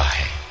श्रवा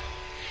है।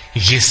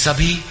 ये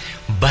सभी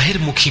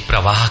बहिर्मुखी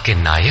प्रवाह के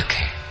नायक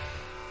हैं।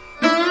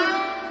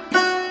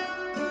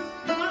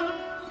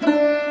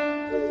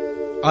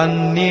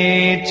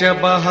 अन्ये च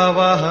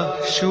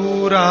बहवः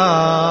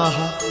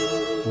शूराः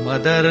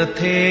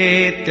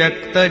मदर्थे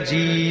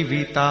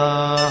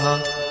त्यक्तजीविताः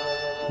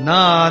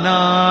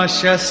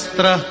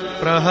नानाशस्त्र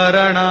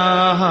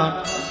प्रहरणाः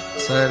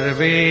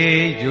सर्वे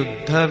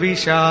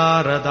युद्धविशारदाः।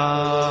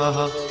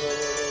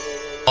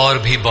 और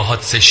भी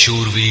बहुत से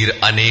शूरवीर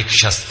अनेक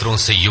शस्त्रों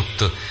से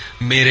युक्त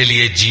मेरे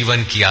लिए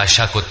जीवन की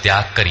आशा को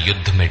त्याग कर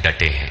युद्ध में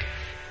डटे हैं।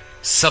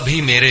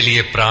 सभी मेरे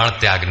लिए प्राण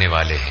त्यागने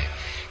वाले हैं,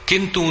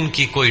 किंतु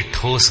उनकी कोई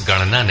ठोस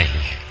गणना नहीं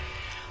है।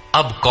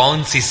 अब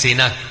कौन सी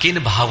सेना किन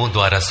भावों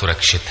द्वारा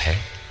सुरक्षित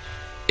है,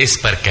 इस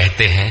पर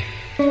कहते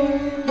हैं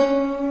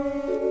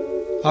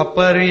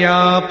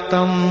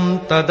अपर्याप्तम्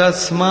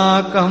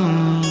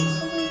तदस्माकम्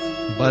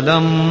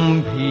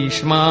बलम्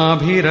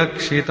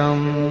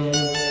भीष्माभिरक्षितम्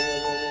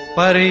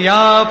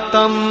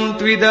पर्याप्तम्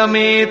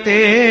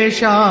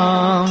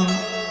त्विदमेतेषाम्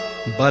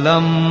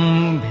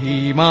बलम्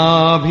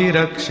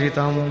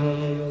भीमाभिरक्षितम्।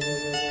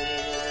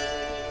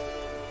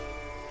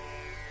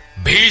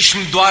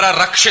 भीष्म द्वारा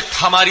रक्षित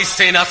हमारी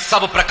सेना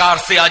सब प्रकार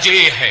से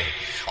अजेय है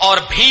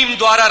और भीम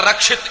द्वारा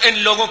रक्षित इन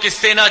लोगों की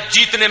सेना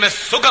जीतने में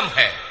सुगम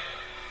है।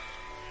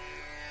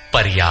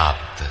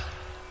 पर्याप्त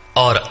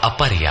और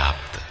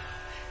अपर्याप्त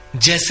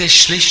जैसे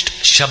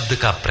श्लिष्ट शब्द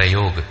का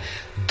प्रयोग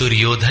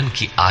दुर्योधन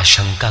की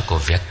आशंका को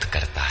व्यक्त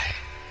करता है।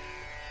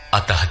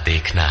 अतः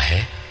देखना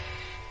है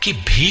कि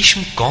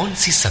भीष्म कौन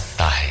सी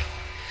सत्ता है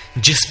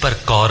जिस पर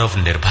कौरव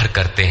निर्भर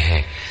करते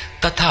हैं,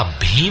 तथा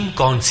भीम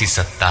कौन सी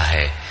सत्ता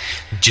है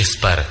जिस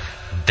पर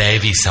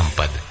दैवी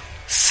संपद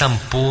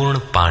संपूर्ण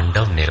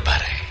पांडव निर्भर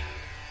है।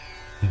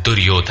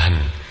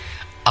 दुर्योधन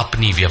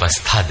अपनी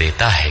व्यवस्था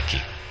देता है कि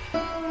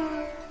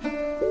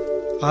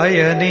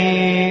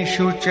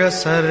अयनेषु च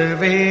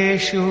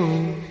सर्वेषु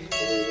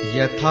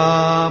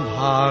यथा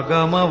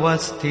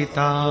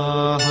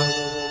भागमवस्थिताः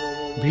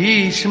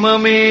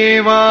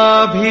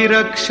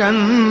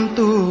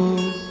भीष्ममेवाभिरक्षन्तु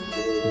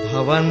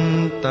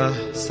भवन्तः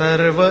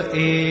सर्व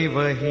एव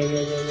हि।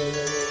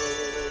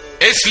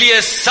 इसलिए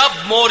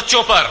सब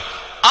मोर्चों पर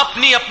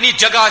अपनी अपनी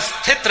जगह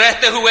स्थित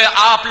रहते हुए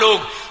आप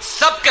लोग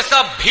सबके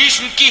सब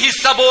भीष्म की ही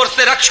सब ओर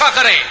से रक्षा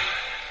करें।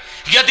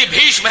 यदि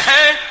भीष्म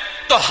है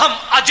तो हम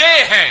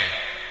अजेय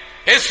हैं,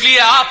 इसलिए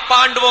आप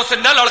पांडवों से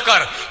न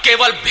लड़कर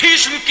केवल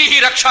भीष्म की ही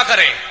रक्षा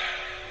करें।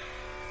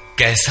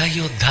 कैसा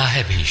योद्धा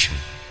है भीष्म,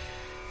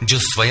 जो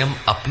स्वयं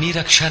अपनी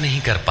रक्षा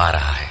नहीं कर पा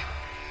रहा है,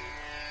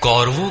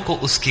 कौरवों को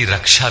उसकी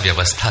रक्षा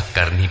व्यवस्था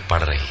करनी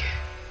पड़ रही है।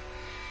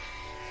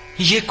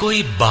 ये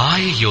कोई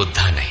बाह्य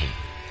योद्धा नहीं,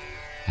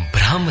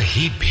 ब्रह्म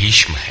ही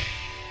भीष्म है।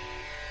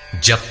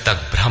 जब तक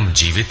ब्रह्म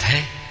जीवित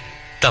है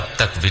तब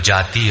तक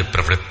विजातीय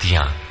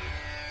प्रवृत्तियां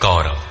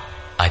कौरव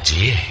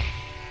अजेय हैं।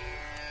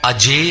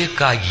 अजेय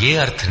का ये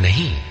अर्थ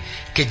नहीं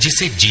कि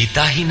जिसे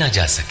जीता ही ना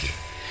जा सके,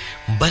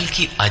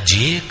 बल्कि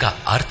अजेय का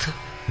अर्थ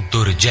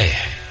दुर्जय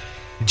है,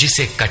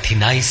 जिसे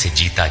कठिनाई से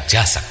जीता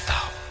जा सकता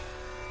हो।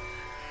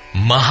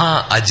 महा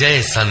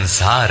अजय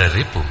संसार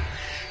रिपु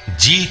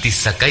जीत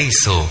सकई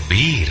सो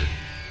वीर।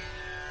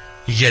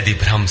 यदि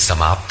भ्रम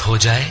समाप्त हो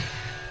जाए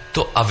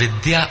तो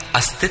अविद्या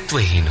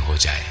अस्तित्वहीन हो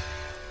जाए।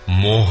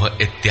 मोह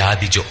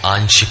इत्यादि जो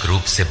आंशिक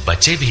रूप से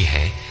बचे भी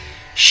हैं,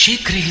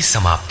 शीघ्र ही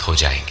समाप्त हो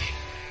जाएंगे।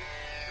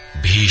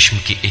 भीष्म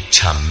की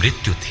इच्छा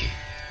मृत्यु थी।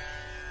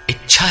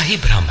 इच्छा ही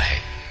भ्रम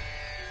है।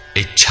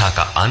 इच्छा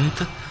का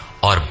अंत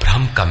और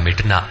भ्रम का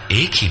मिटना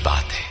एक ही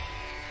बात है।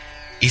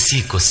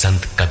 इसी को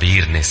संत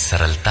कबीर ने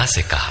सरलता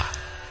से कहा,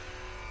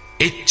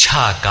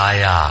 इच्छा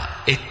काया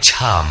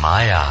इच्छा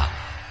माया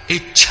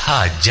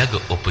इच्छा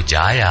जग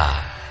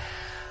उपजाया।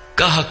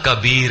 कह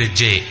कबीर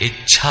जे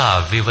इच्छा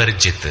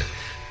विवर्जित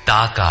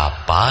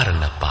ताका पार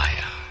न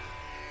पाया।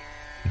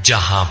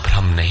 जहां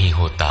भ्रम नहीं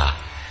होता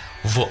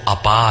वो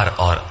अपार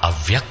और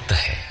अव्यक्त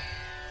है।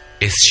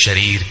 इस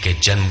शरीर के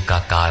जन्म का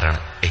कारण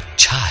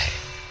इच्छा है।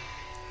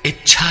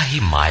 इच्छा ही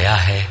माया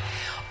है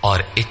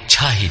और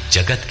इच्छा ही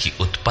जगत की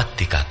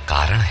उत्पत्ति का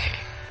कारण है।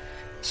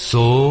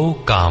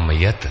 सो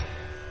कामयत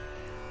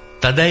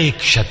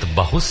तदैक्षत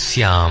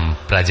बहुश्याम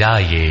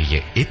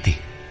प्रजायेय इति।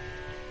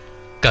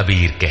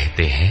 कबीर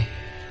कहते हैं,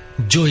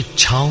 जो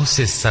इच्छाओं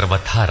से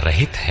सर्वथा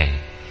रहित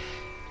हैं,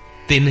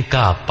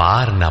 तिनका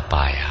पार न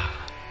पाया।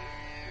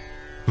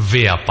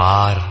 वे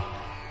अपार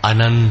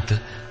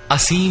अनंत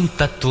असीम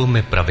तत्व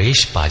में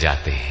प्रवेश पा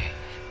जाते हैं।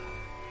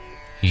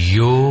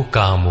 यो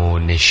कामो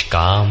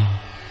निष्काम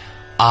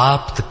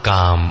आप्त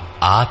काम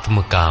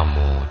आत्म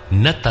कामो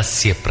न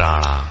तस्य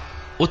प्राणा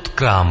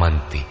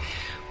उत्क्रामंति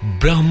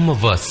ब्रह्म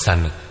व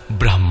सन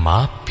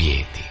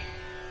ब्रह्माप्येति।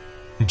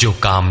 जो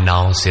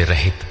कामनाओं से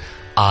रहित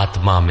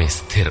आत्मा में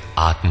स्थिर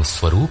आत्म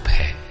स्वरूप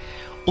है,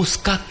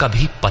 उसका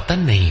कभी पतन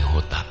नहीं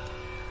होता।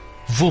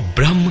 वो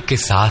ब्रह्म के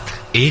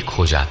साथ एक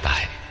हो जाता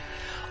है।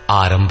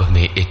 आरंभ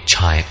में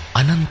इच्छाएं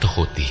अनंत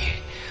होती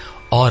हैं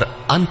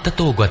और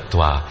अंततो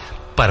गत्वा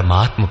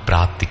परमात्म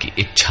प्राप्ति की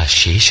इच्छा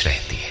शेष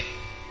रहती है।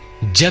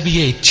 जब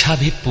ये इच्छा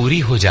भी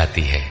पूरी हो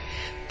जाती है,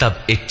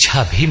 तब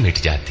इच्छा भी मिट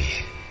जाती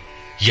है।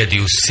 यदि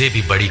उससे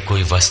भी बड़ी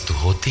कोई वस्तु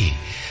होती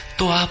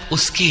तो आप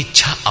उसकी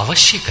इच्छा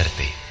अवश्य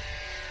करते।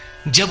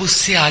 जब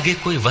उससे आगे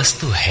कोई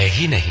वस्तु है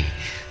ही नहीं,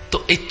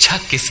 तो इच्छा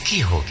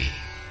किसकी होगी?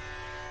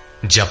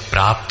 जब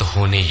प्राप्त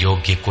होने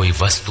योग्य कोई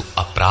वस्तु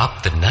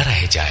अप्राप्त न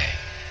रह जाए,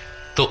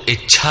 तो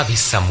इच्छा भी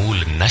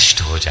समूल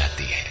नष्ट हो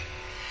जाती है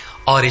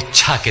और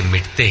इच्छा के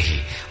मिटते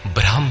ही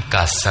ब्रह्म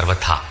का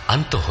सर्वथा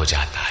अंत हो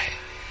जाता है।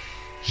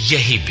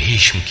 यही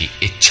भीष्म की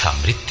इच्छा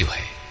मृत्यु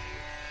है।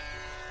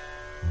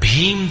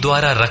 भीम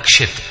द्वारा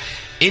रक्षित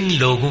इन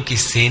लोगों की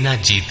सेना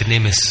जीतने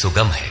में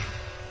सुगम है।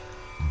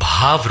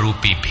 भाव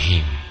रूपी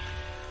भीम,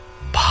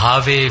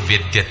 भावे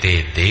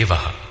विद्यते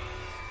देवः।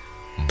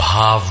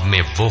 भाव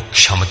में वो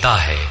क्षमता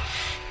है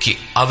कि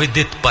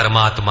अविदित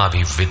परमात्मा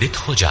भी विदित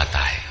हो जाता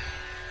है।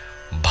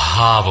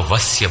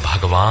 भाववस्य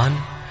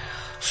भगवान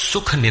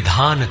सुख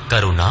निधान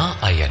करुणा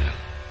अयन।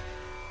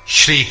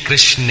 श्री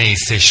कृष्ण ने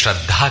इसे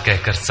श्रद्धा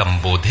कहकर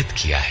संबोधित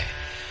किया है।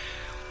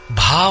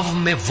 भाव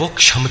में वो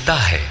क्षमता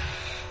है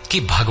कि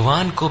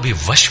भगवान को भी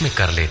वश में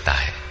कर लेता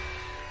है।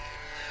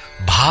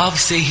 भाव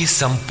से ही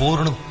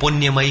संपूर्ण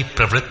पुण्यमयी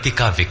प्रवृत्ति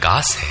का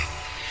विकास है।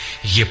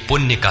 ये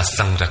पुण्य का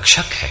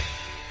संरक्षक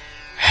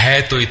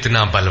है तो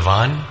इतना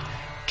बलवान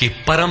कि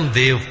परम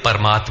देव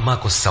परमात्मा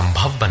को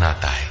संभव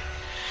बनाता है,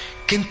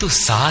 किंतु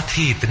साथ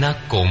ही इतना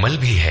कोमल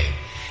भी है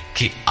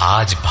कि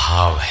आज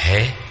भाव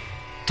है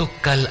तो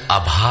कल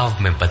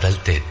अभाव में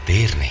बदलते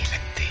देर नहीं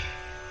लगती।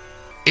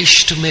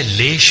 इष्ट में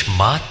लेश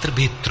मात्र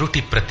भी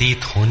त्रुटि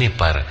प्रतीत होने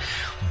पर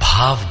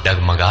भाव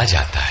डगमगा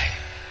जाता है।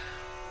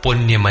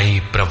 पुण्यमयी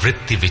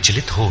प्रवृत्ति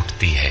विचलित हो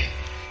उठती है,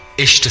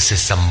 इष्ट से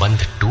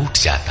संबंध टूट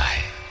जाता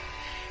है।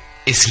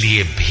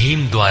 इसलिए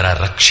भीम द्वारा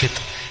रक्षित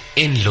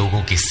इन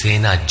लोगों की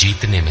सेना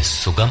जीतने में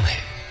सुगम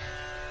है।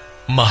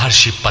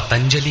 महर्षि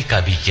पतंजलि का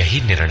भी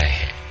यही निर्णय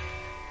है।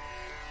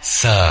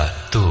 स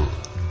तु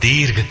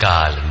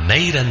दीर्घकाल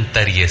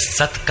नैरंतर्य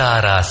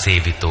सत्कारा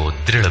सेवितो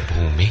दृढ़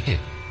भूमि।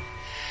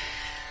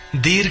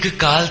 दीर्घ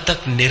काल तक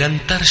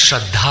निरंतर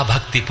श्रद्धा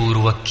भक्ति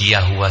पूर्वक किया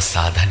हुआ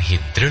साधन ही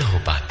दृढ़ हो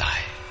पाता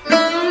है।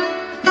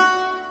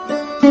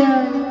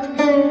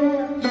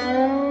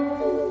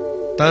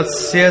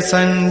 तस्य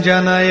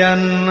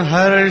संजनयन्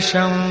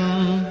हर्षं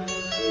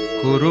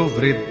कुरु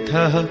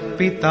वृद्धः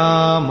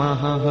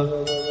पितामहः।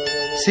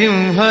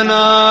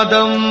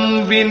 सिंहनादं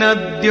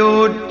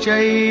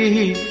विनद्योच्चैः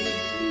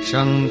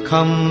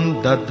शंखं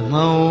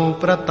दध्मौ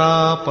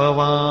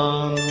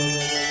प्रतापवान्।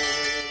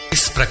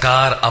 इस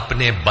प्रकार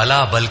अपने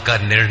बलाबल का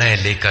निर्णय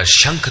लेकर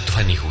शंख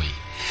ध्वनि हुई।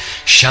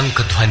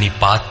 शंख ध्वनि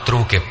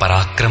पात्रों के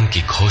पराक्रम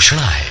की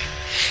घोषणा है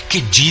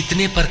कि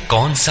जीतने पर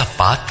कौन सा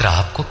पात्र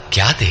आपको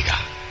क्या देगा।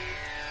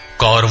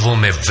 कौरवों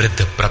में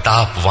वृद्ध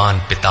प्रतापवान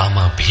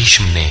पितामह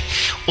भीष्म ने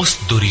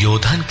उस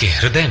दुर्योधन के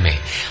हृदय में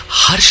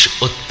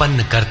हर्ष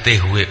उत्पन्न करते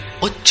हुए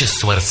उच्च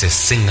स्वर से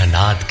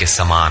सिंहनाद के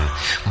समान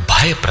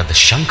भयप्रद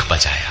शंख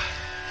बजाया।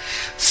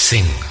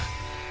 सिंह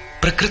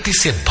प्रकृति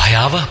से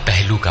भयावह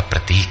पहलू का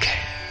प्रतीक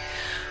है।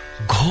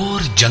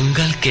 घोर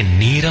जंगल के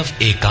नीरव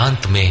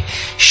एकांत में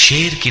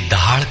शेर की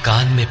दहाड़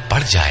कान में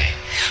पड़ जाए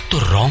तो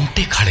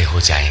रोंगटे खड़े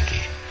हो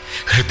जाएंगे,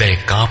 हृदय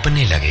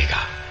कांपने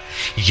लगेगा।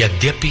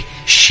 यद्यपि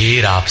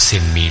शेर आपसे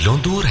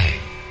मीलों दूर है।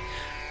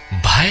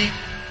 भय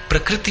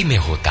प्रकृति में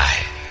होता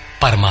है,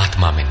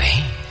 परमात्मा में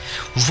नहीं।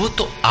 वो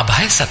तो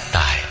अभय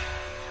सत्ता है।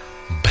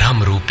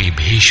 ब्रह्म रूपी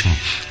भीष्म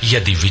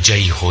यदि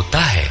विजयी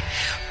होता है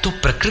तो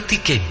प्रकृति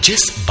के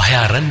जिस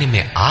भयारण्य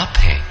में आप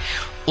हैं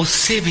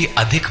उससे भी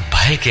अधिक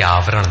भय के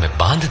आवरण में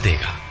बांध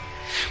देगा।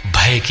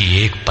 भय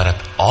की एक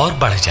परत और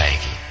बढ़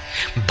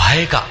जाएगी,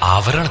 भय का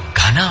आवरण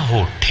घना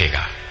हो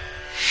उठेगा।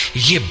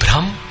 ये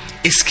भ्रम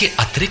इसके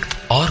अतिरिक्त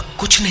और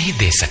कुछ नहीं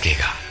दे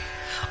सकेगा।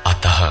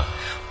 अतः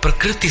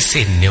प्रकृति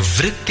से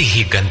निवृत्ति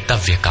ही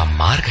गंतव्य का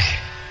मार्ग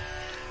है।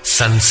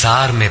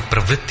 संसार में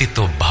प्रवृत्ति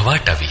तो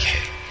भवाटवी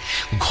है,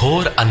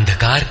 घोर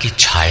अंधकार की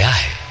छाया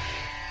है।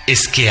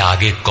 इसके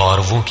आगे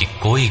कौरवों की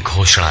कोई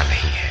घोषणा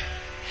नहीं है।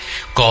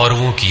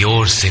 कौरवों की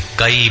ओर से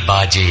कई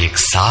बाजे एक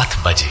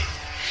साथ बजे,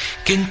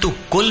 किंतु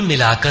कुल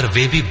मिलाकर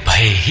वे भी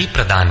भय ही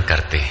प्रदान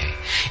करते हैं,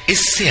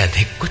 इससे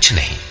अधिक कुछ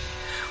नहीं।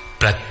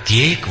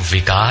 प्रत्येक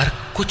विकार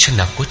कुछ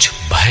न कुछ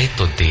भय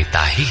तो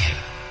देता ही है।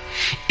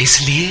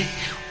 इसलिए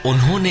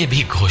उन्होंने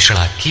भी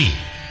घोषणा की,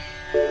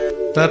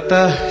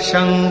 ततः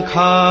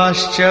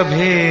शंखाश्च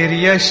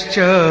भैर्यश्च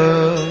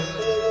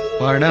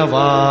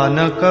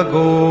पणवानक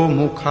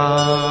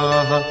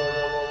गोमुखाः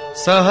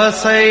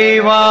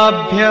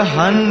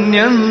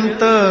सहसैवाभ्यहन्यन्त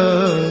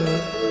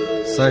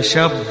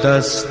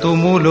सशब्दस्तु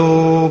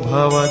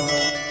मूलोऽभवत्।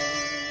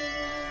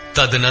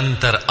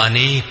 तदनंतर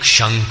अनेक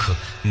शंख,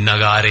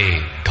 नगारे,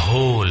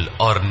 ढोल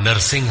और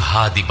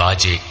नरसिंहादि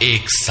बाजे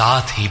एक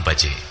साथ ही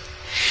बजे।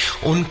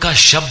 उनका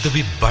शब्द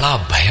भी बड़ा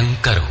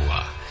भयंकर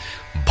हुआ।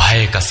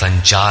 भय का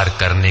संचार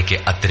करने के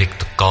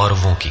अतिरिक्त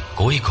कौरवों की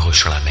कोई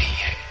घोषणा नहीं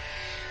है।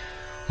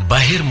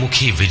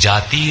 बहिर्मुखी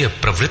विजातीय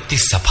प्रवृत्ति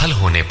सफल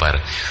होने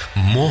पर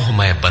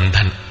मोहमय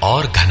बंधन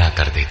और घना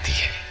कर देती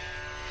है।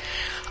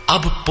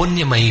 अब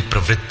पुण्यमयी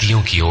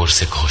प्रवृत्तियों की ओर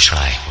से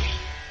घोषणाएं हुई,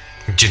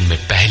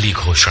 जिनमें पहली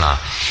घोषणा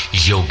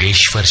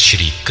योगेश्वर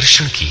श्री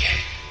कृष्ण की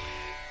है।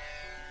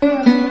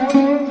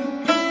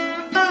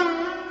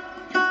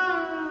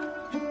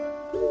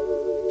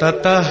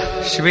 ततः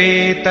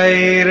श्वेतैर्हयैर्युक्ते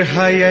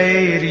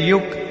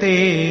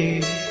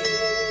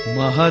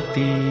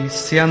महती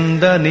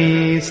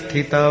स्यन्दने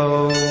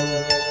स्थितौ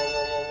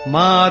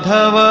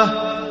माधव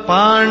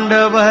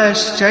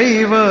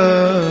पाण्डवश्चैव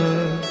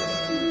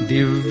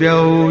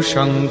दिव्यौ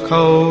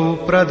शंखौ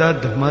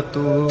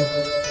प्रदध्मतु।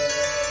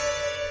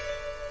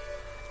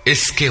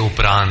 इसके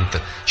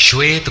उपरांत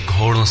श्वेत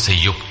घोड़ों से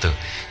युक्त,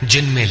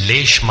 जिनमें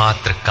लेश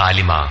मात्र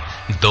कालिमा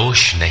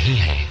दोष नहीं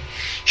है,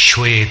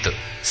 श्वेत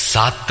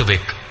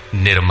सात्विक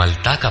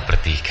निर्मलता का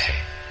प्रतीक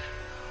है।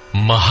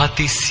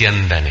 महति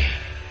स्यन्दने,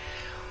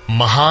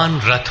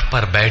 महान रथ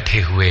पर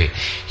बैठे हुए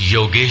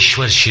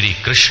योगेश्वर श्री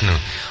कृष्ण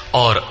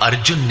और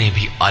अर्जुन ने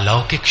भी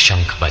अलौकिक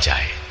शंख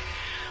बजाए।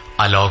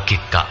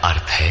 अलौकिक का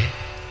अर्थ है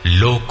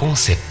लोकों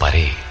से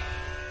परे।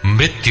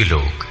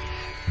 मृत्युलोक,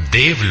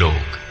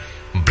 देवलोक,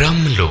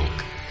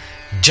 ब्रह्मलोक,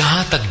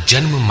 जहां तक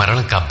जन्म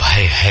मरण का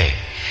भय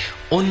है,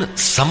 उन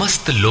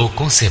समस्त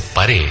लोकों से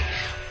परे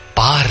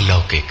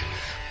पारलौकिक,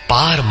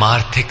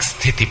 पारमार्थिक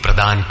स्थिति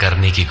प्रदान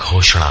करने की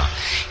घोषणा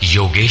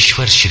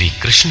योगेश्वर श्री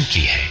कृष्ण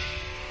की है।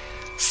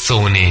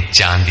 सोने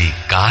चांदी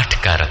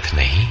काठ का रथ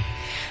नहीं,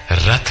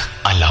 रथ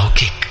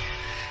अलौकिक,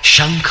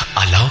 शंख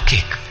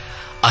अलौकिक,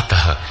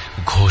 अतः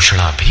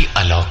घोषणा भी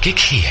अलौकिक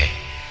ही है।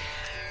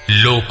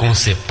 लोकों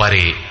से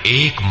परे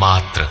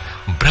एकमात्र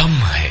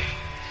ब्रह्म है,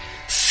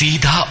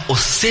 सीधा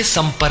उससे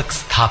संपर्क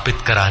स्थापित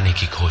कराने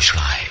की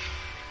घोषणा है।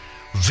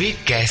 वे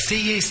कैसे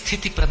ये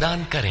स्थिति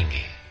प्रदान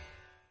करेंगे?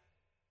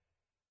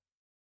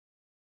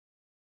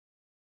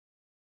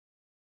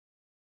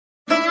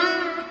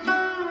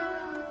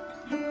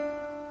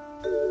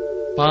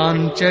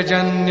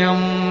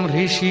 पांचजन्यं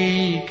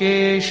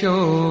ऋषिकेशो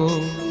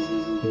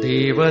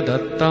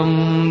देवदत्तं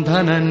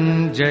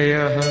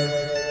धनञ्जयः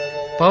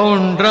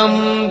पौंड्रं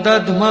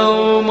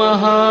दध्मौ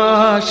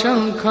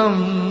महाशंखं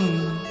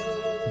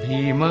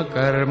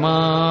भीमकर्मावृकोदरः।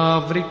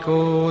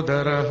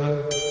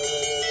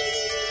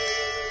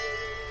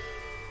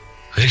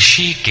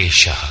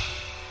 ऋषिकेशः,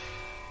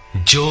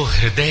 जो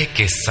हृदय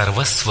के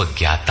सर्वस्व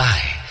ज्ञाता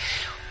है,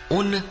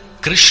 उन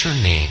कृष्ण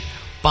ने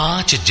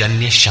 5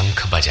 जन्य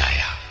शंख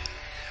बजाया।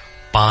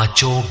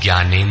 पांचों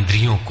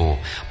ज्ञानेंद्रियों को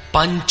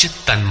पंच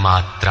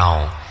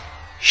तन्मात्राओं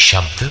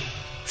शब्द,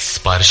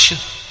 स्पर्श,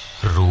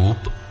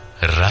 रूप,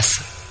 रस,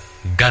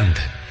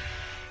 गंध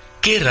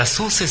के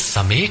रसों से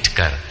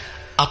समेटकर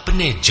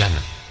अपने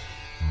जन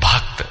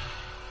भक्त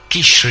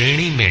की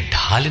श्रेणी में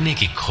ढालने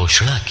की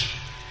घोषणा की।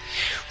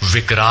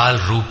 विकराल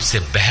रूप से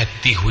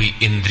बहकती हुई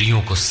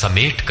इंद्रियों को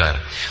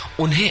समेटकर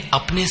उन्हें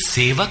अपने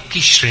सेवक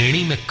की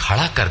श्रेणी में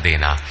खड़ा कर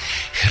देना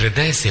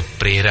हृदय से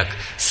प्रेरक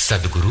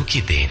सद्गुरु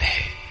की देन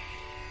है।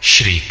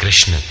 श्री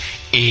कृष्ण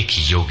एक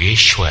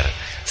योगेश्वर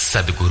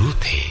सद्गुरु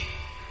थे।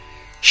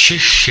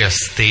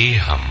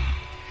 शिष्यस्तेहम्,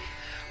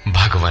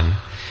 भगवन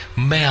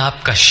मैं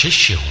आपका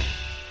शिष्य हूं।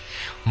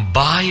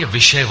 बाह्य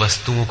विषय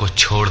वस्तुओं को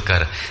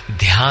छोड़कर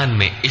ध्यान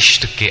में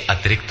इष्ट के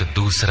अतिरिक्त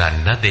दूसरा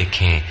न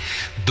देखें,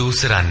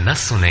 दूसरा न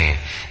सुने,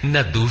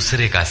 न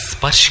दूसरे का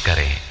स्पर्श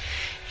करें।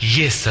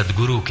 ये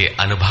सद्गुरु के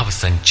अनुभव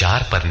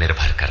संचार पर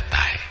निर्भर करता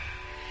है।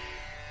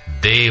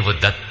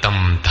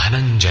 देवदत्तम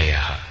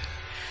धनंजयः,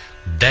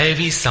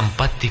 दैवी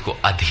संपत्ति को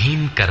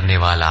अधीन करने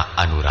वाला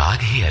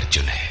अनुराग ही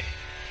अर्जुन है।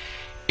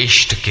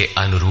 इष्ट के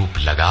अनुरूप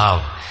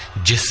लगाव,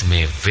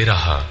 जिसमें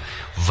विरह,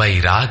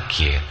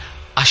 वैराग्य,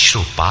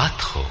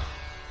 अश्रुपात हो।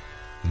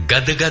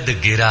 गदगद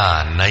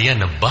गिरा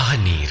नयन बह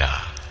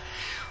नीरा,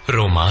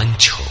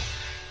 रोमांच हो।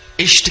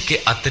 इष्ट के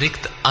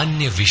अतिरिक्त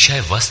अन्य विषय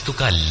वस्तु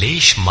का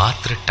लेश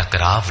मात्र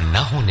टकराव न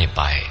होने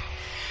पाए,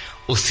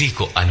 उसी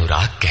को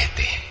अनुराग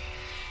कहते हैं।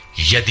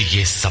 यदि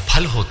ये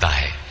सफल होता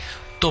है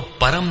तो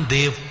परम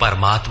देव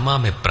परमात्मा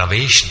में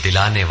प्रवेश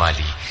दिलाने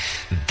वाली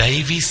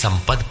दैवी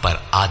संपद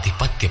पर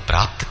आधिपत्य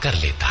प्राप्त कर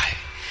लेता है।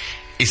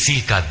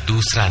 इसी का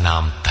दूसरा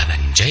नाम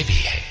धनंजय भी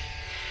है।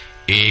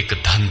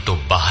 एक धन तो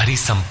बाहरी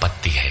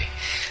संपत्ति है,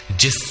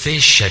 जिससे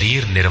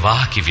शरीर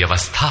निर्वाह की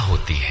व्यवस्था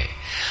होती है।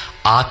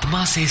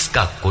 आत्मा से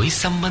इसका कोई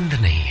संबंध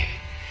नहीं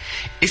है।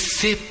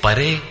 इससे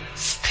परे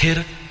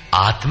स्थिर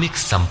आत्मिक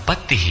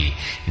संपत्ति ही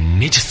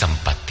निज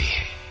संपत्ति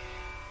है।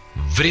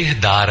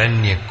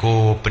 बृहदारण्य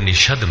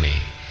कोपनिषद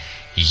में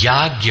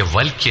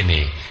याज्ञवल्क्य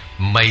ने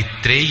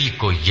मैत्रेयी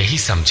को यही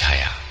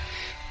समझाया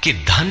कि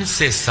धन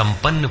से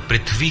संपन्न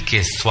पृथ्वी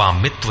के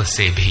स्वामित्व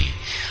से भी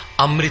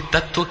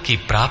अमृतत्व की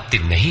प्राप्ति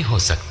नहीं हो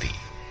सकती।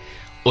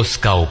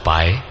 उसका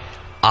उपाय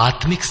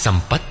आत्मिक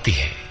संपत्ति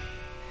है।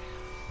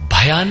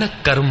 भयानक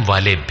कर्म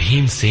वाले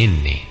भीमसेन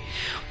ने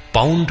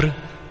पौंड्र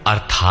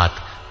अर्थात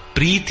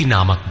प्रीति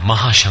नामक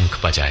महाशंख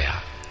बजाया।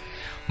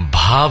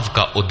 भाव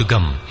का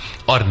उद्गम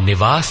और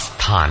निवास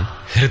स्थान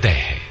हृदय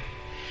है,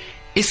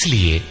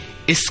 इसलिए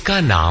इसका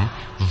नाम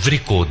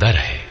वृकोदर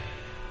है।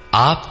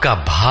 आपका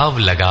भाव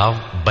लगाव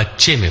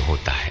बच्चे में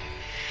होता है,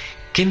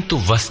 किंतु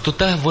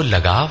वस्तुतः वो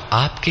लगाव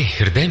आपके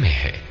हृदय में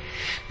है,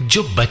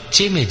 जो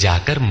बच्चे में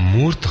जाकर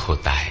मूर्त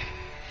होता है।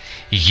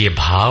 ये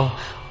भाव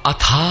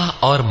अथाह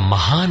और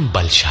महान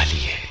बलशाली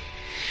है।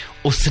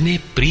 उसने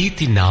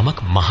प्रीति नामक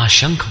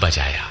महाशंख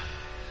बजाया।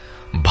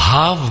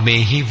 भाव में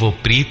ही वो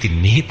प्रीति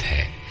निहित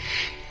है,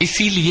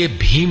 इसीलिए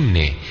भीम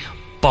ने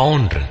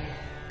पौंड्र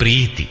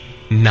प्रीति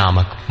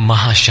नामक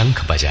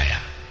महाशंख बजाया।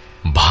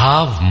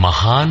 भाव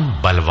महान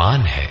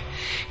बलवान है,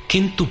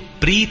 किंतु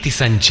प्रीति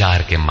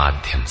संचार के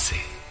माध्यम से।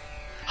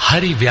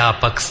 हरि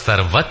व्यापक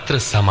सर्वत्र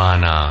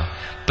समाना,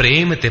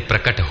 प्रेम ते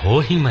प्रकट हो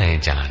ही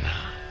मैं जाना।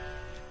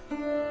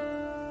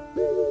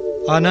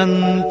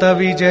 अनंत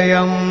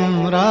विजयम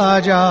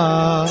राजा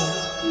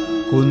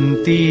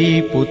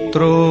कुंती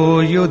पुत्रो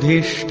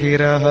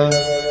युधिष्ठिरः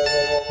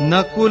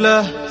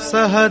नकुलः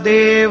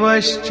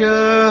सहदेवश्च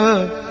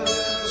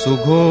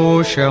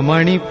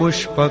सुघोषमणिपुष्पकौ।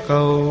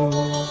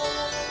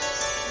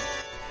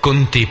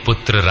 कुंती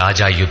पुत्र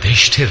राजा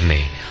युधिष्ठिर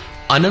ने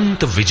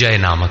अनंत विजय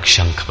नामक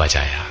शंख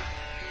बजाया।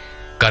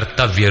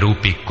 कर्तव्य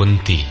रूपी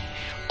कुंती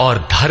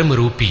और धर्म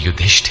रूपी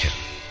युधिष्ठिर।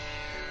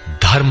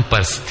 धर्म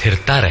पर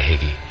स्थिरता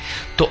रहेगी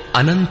तो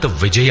अनंत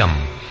विजयम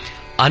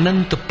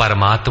अनंत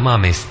परमात्मा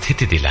में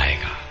स्थिति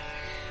दिलाएगा।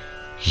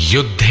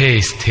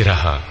 युद्धे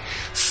स्थिरः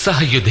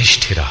सह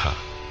युधिष्ठिरः।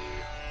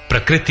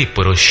 प्रकृति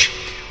पुरुष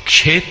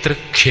क्षेत्र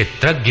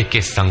क्षेत्रज्ञ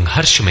के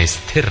संघर्ष में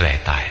स्थिर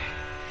रहता है,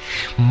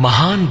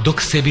 महान दुख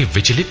से भी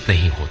विचलित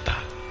नहीं होता।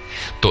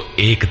 तो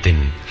एक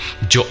दिन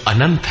जो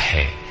अनंत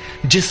है,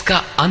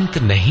 जिसका अंत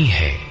नहीं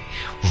है,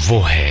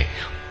 वो है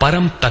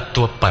परम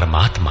तत्व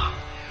परमात्मा,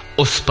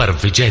 उस पर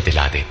विजय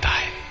दिला देता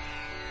है।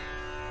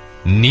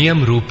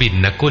 नियम रूपी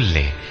नकुल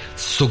ने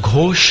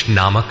सुघोष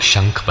नामक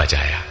शंख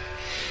बजाया।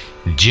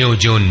 ज्यों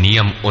ज्यों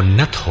नियम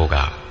उन्नत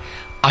होगा,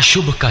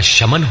 अशुभ का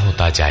शमन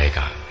होता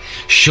जाएगा,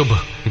 शुभ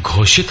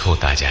घोषित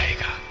होता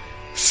जाएगा।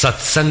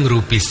 सत्संग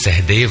रूपी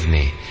सहदेव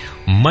ने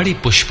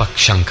मणिपुष्पक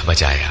शंख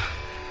बजाया।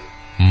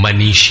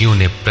 मनीषियों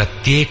ने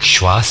प्रत्येक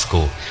श्वास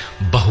को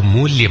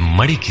बहुमूल्य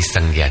मणि की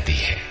संज्ञा दी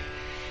है।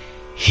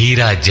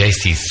 हीरा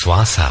जैसी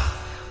श्वासा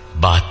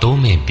बातों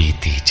में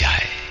बीती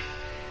जाए।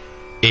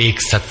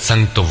 एक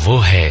सत्संग तो वो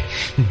है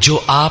जो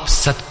आप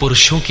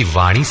सत्पुरुषों की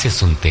वाणी से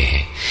सुनते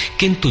हैं,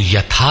 किंतु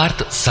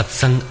यथार्थ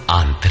सत्संग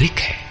आंतरिक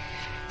है।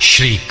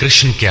 श्री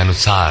कृष्ण के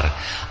अनुसार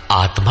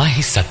आत्मा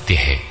ही सत्य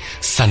है,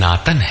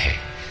 सनातन है।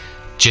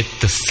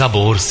 चित्त सब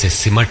ओर से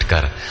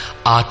सिमटकर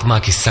आत्मा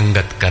की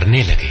संगत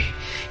करने लगे,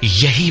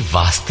 यही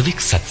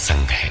वास्तविक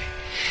सत्संग है।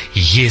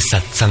 ये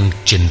सत्संग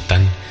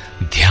चिंतन,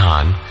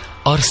 ध्यान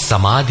और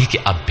समाधि के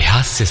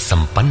अभ्यास से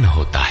संपन्न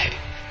होता है।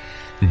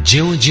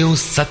 ज्यों ज्यों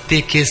सत्य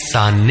के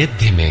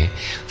सान्निध्य में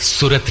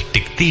सुरत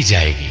टिकती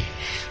जाएगी,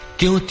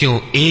 त्यों त्यों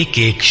एक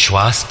एक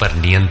श्वास पर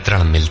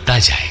नियंत्रण मिलता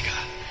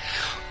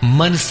जाएगा।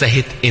 मन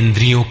सहित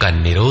इंद्रियों का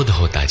निरोध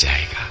होता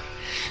जाएगा।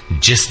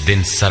 जिस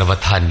दिन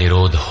सर्वथा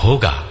निरोध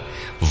होगा,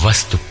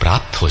 वस्तु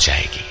प्राप्त हो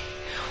जाएगी।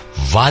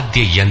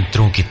 वाद्य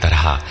यंत्रों की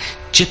तरह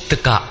चित्त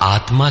का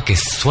आत्मा के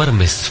स्वर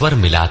में स्वर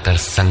मिलाकर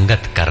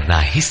संगत करना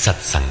ही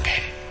सत्संग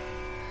है।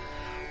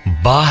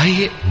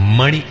 बाह्य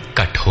मणि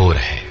कठोर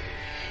है,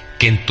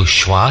 किंतु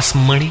श्वास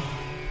मणि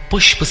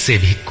पुष्प से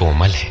भी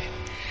कोमल है।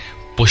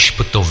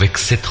 पुष्प तो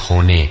विकसित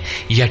होने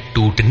या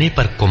टूटने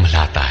पर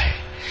कुम्हलाता है,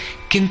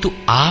 किंतु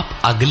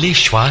आप अगले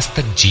श्वास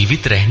तक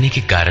जीवित रहने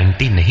की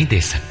गारंटी नहीं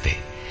दे सकते।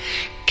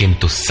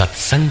 किंतु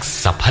सत्संग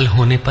सफल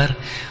होने पर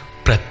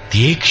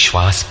प्रत्येक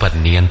श्वास पर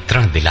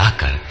नियंत्रण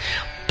दिलाकर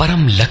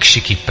परम लक्ष्य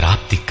की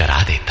प्राप्ति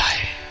करा देता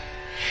है।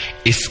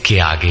 इसके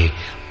आगे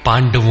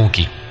पांडवों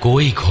की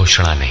कोई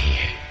घोषणा नहीं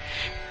है,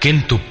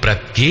 किंतु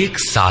प्रत्येक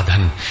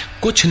साधन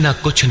कुछ न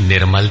कुछ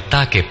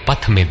निर्मलता के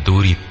पथ में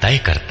दूरी तय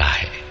करता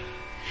है।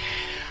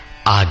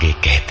 आगे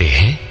कहते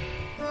हैं,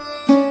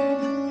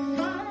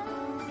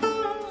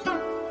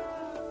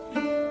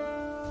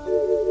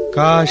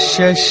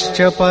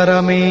 काश्यश्च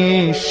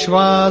परमेश्वासः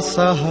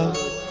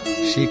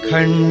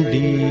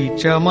शिखण्डी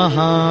च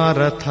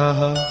महारथः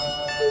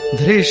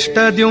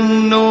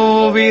धृष्टद्युम्नो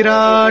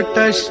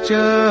विराटश्च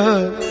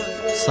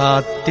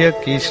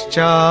सात्यकिश्चापराजितः।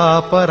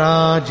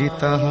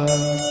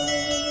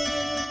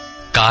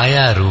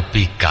 काया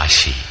रूपी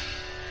काशी।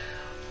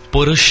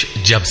 पुरुष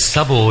जब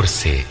सब ओर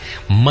से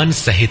मन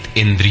सहित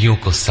इंद्रियों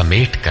को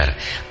समेटकर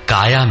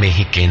काया में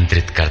ही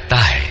केंद्रित करता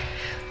है,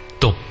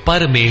 तो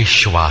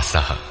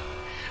परमेश्वासः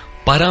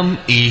परम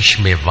ईश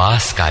में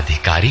वास का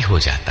अधिकारी हो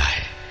जाता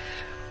है।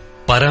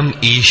 परम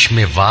ईश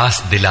में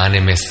वास दिलाने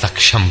में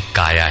सक्षम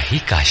काया ही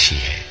काशी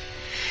है।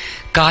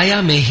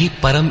 काया में ही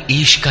परम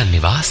ईश का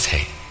निवास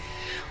है।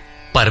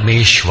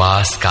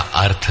 परमेश्वास का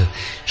अर्थ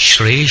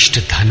श्रेष्ठ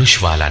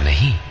धनुष वाला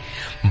नहीं,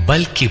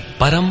 बल्कि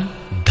परम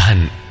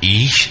धन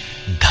ईश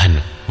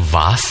धन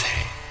वास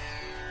है।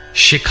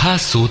 शिखा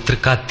सूत्र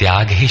का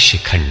त्याग ही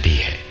शिखंडी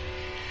है।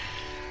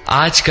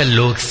 आजकल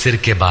लोग सिर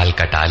के बाल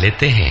कटा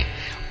लेते हैं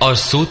और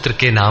सूत्र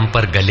के नाम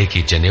पर गले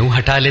की जनेऊ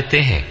हटा लेते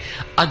हैं,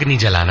 अग्नि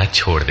जलाना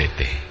छोड़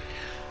देते हैं।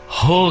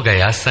 हो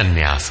गया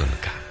सन्यास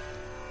उनका।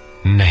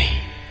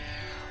 नहीं,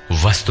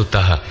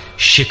 वस्तुतः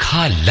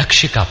शिखा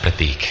लक्ष्य का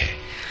प्रतीक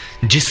है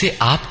जिसे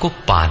आपको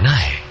पाना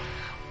है,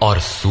 और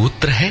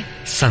सूत्र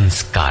है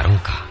संस्कारों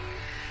का।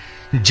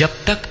 जब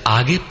तक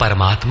आगे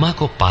परमात्मा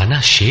को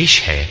पाना शेष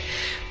है,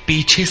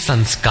 पीछे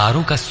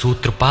संस्कारों का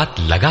सूत्रपात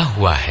लगा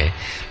हुआ है,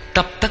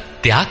 तब तक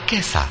त्याग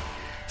कैसा,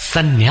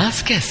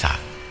 सन्यास कैसा?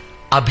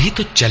 अभी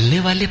तो चलने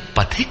वाले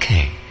पथिक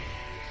हैं।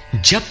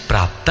 जब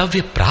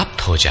प्राप्तव्य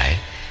प्राप्त हो जाए,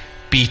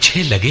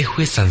 पीछे लगे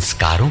हुए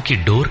संस्कारों की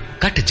डोर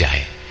कट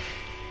जाए,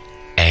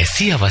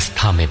 ऐसी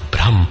अवस्था में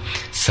ब्रह्म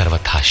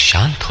सर्वथा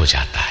शांत हो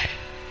जाता है।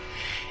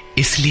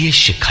 इसलिए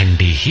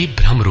शिखंडी ही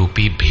ब्रह्म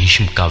रूपी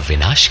भीष्म का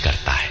विनाश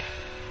करता है।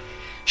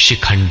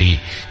 शिखंडी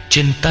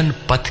चिंतन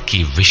पथ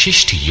की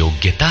विशिष्ट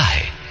योग्यता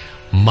है,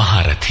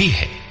 महारथी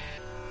है।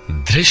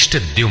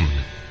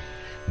 धृष्टद्युम्न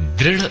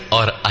दृढ़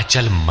और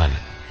अचल मन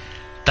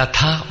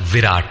तथा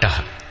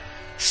विराटः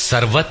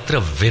सर्वत्र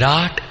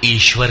विराट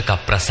ईश्वर का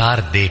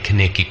प्रसार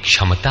देखने की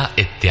क्षमता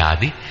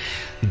इत्यादि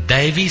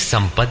दैवी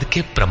संपद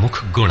के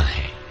प्रमुख गुण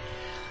हैं।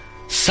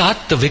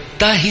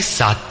 सात्विकता ही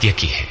सात्य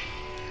की है।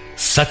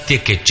 सत्य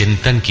के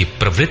चिंतन की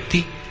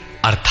प्रवृत्ति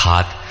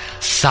अर्थात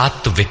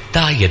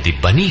सात्विकता यदि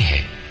बनी है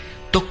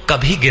तो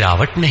कभी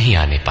गिरावट नहीं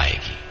आने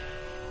पाएगी,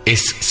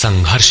 इस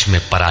संघर्ष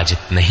में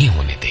पराजित नहीं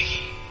होने देगी।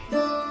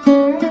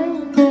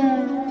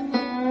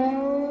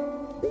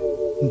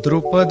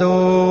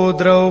 द्रुपदो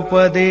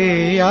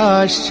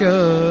द्रौपदेयाश्च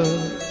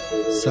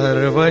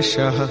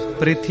सर्वशः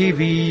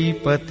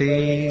पृथिवीपते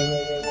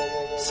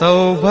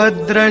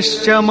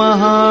सौभद्रश्च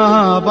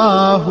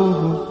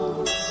महाबाहुः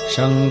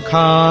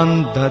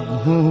शंखान्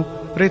दद्मुः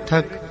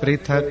पृथक्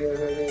पृथक्।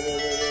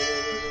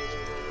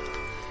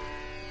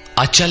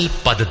 अचल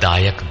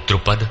पददायक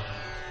द्रुपद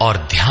और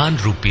ध्यान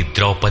रूपी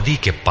द्रौपदी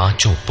के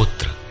पांचों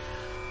पुत्र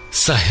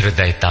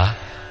सहृदयता,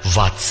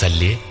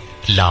 वात्सल्य,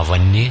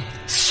 लावण्य,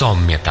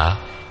 सौम्यता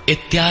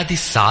इत्यादि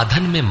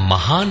साधन में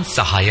महान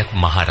सहायक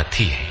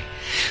महारथी हैं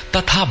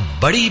तथा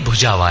बड़ी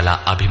भुजा वाला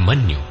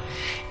अभिमन्यु,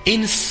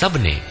 इन सब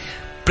ने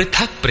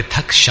पृथक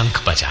पृथक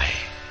शंख बजाए।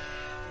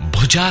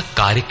 भुजा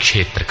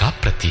कार्यक्षेत्र का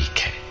प्रतीक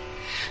है।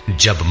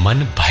 जब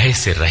मन भय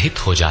से रहित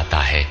हो जाता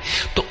है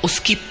तो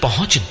उसकी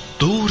पहुंच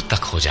दूर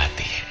तक हो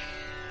जाती है।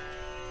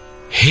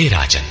 हे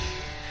राजन,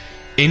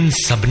 इन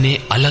सब ने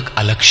अलग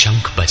अलग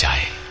शंख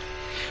बजाए,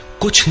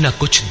 कुछ न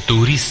कुछ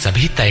दूरी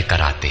सभी तय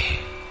कराते हैं।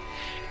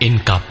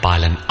 इनका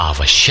पालन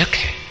आवश्यक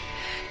है,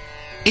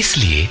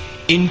 इसलिए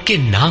इनके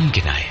नाम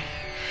गिनाए।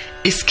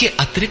 इसके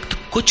अतिरिक्त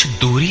कुछ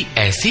दूरी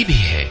ऐसी भी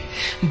है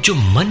जो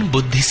मन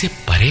बुद्धि से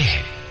परे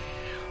है।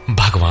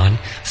 भगवान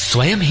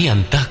स्वयं ही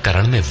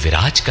अंतःकरण में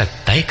विराज कर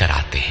तय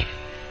कराते हैं।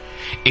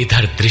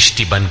 इधर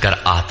दृष्टि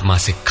बनकर आत्मा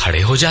से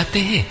खड़े हो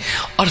जाते हैं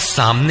और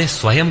सामने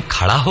स्वयं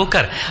खड़ा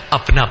होकर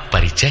अपना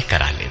परिचय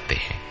करा लेते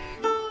हैं।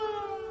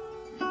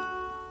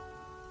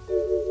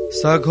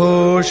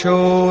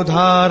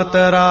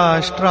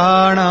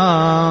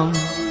 सघोषोधार्तराष्ट्राणाम्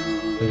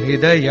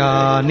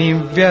हृदयानि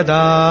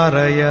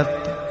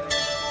व्यदारयत्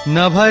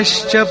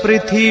नभश्च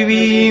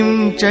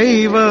पृथिवीं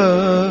चैव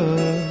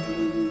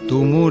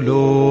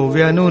तुमुलो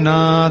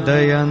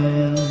व्यनुनादयन्।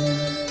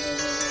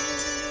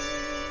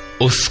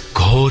 उस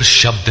घोर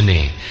शब्द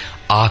ने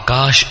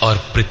आकाश और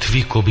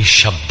पृथ्वी को भी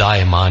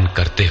शब्दायमान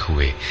करते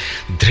हुए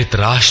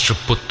धृतराष्ट्र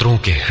पुत्रों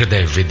के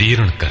हृदय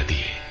विदीर्ण कर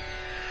दिए।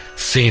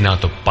 सेना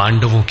तो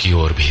पांडवों की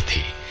ओर भी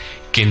थी,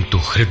 किंतु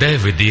हृदय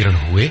विदीर्ण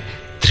हुए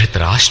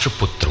धृतराष्ट्र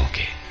पुत्रों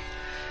के।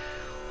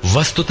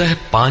 वस्तुतः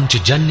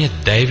पांचजन्य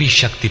दैवी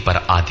शक्ति पर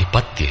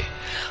आधिपत्य,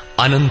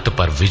 अनंत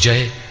पर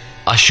विजय,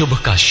 अशुभ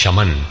का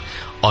शमन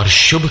और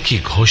शुभ की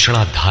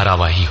घोषणा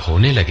धारावाही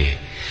होने लगे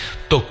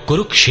तो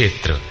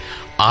कुरुक्षेत्र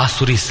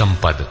आसुरी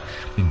संपद,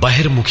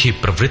 बहिर्मुखी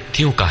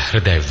प्रवृत्तियों का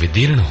हृदय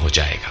विदीर्ण हो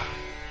जाएगा।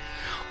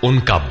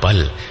 उनका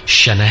बल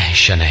शनैः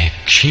शनैः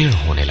क्षीण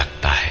होने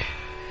लगता है।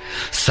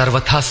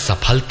 सर्वथा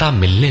सफलता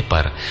मिलने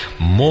पर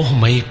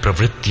मोहमयी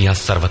प्रवृत्तियां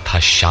सर्वथा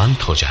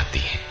शांत हो जाती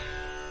हैं।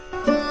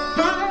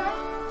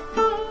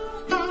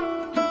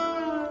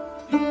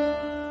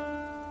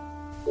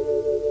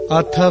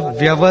 अथ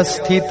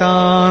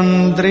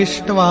व्यवस्थितान्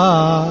दृष्ट्वा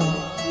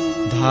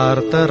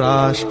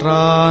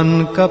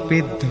धार्तराष्ट्रान्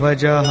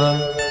कपिध्वजः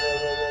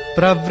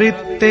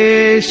प्रवृत्ते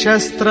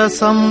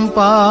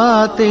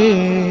शस्त्रसम्पाते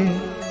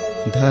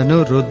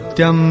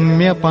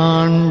धनुरुद्यम्य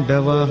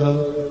पाण्डवः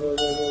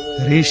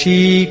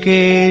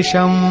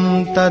ऋषिकेशं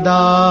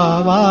तदा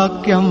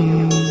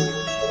वाक्यम्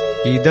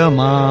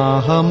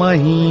इदमाह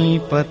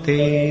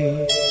महीपते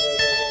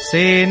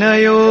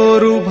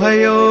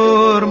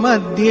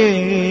सेनयोरुभयोर्मध्ये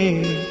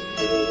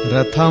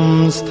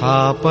रथं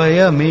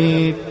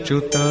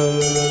स्थापयमेच्युत।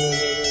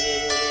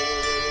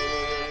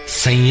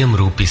 संयम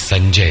रूपी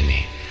संजय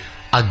ने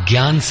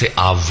अज्ञान से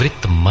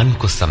आवृत मन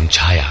को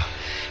समझाया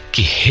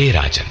कि हे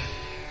राजन,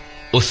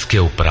 उसके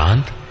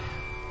उपरांत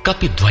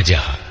कपिध्वज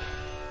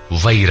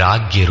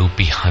वैराग्य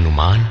रूपी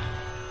हनुमान,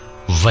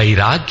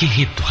 वैराग्य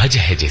ही ध्वज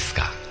है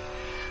जिसका।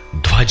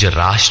 ध्वज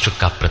राष्ट्र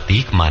का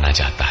प्रतीक माना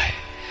जाता है।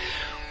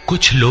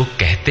 कुछ लोग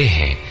कहते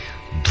हैं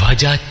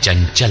ध्वजा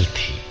चंचल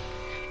थी,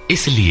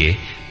 इसलिए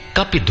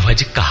कपि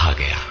ध्वज कहा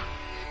गया,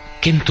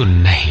 किंतु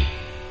नहीं,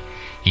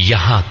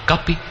 यहां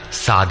कपि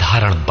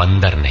साधारण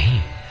बंदर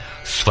नहीं,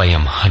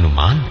 स्वयं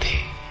हनुमान थे,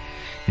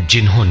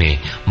 जिन्होंने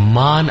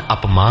मान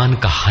अपमान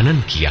का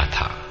हनन किया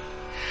था।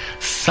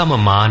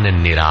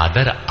 सममान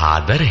निरादर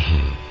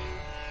आदरहीन।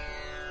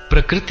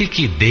 प्रकृति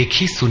की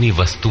देखी सुनी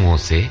वस्तुओं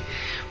से,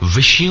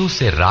 विषयों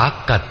से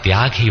राग का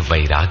त्याग ही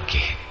वैराग्य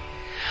है।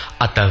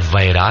 अतः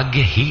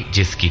वैराग्य ही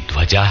जिसकी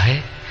ध्वजा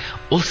है,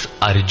 उस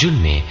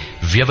अर्जुन ने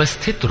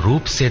व्यवस्थित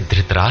रूप से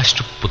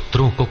धृतराष्ट्र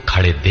पुत्रों को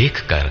खड़े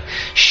देखकर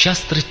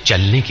शस्त्र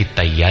चलने की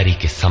तैयारी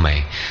के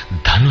समय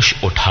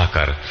धनुष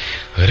उठाकर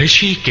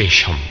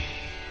ऋषिकेशम,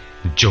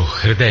 जो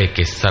हृदय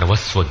के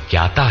सर्वस्व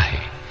ज्ञाता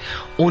है,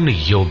 उन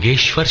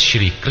योगेश्वर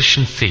श्री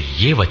कृष्ण से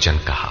ये वचन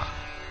कहा,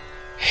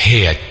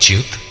 हे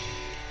अच्युत,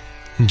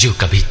 जो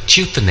कभी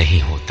च्युत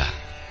नहीं होता,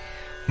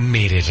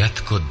 मेरे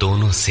रथ को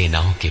दोनों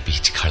सेनाओं के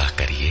बीच खड़ा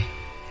करिए।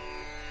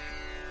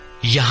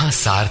 यहां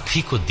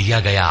सारथी को दिया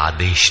गया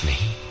आदेश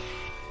नहीं,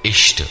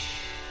 इष्ट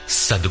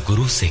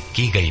सदगुरु से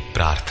की गई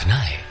प्रार्थना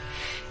है,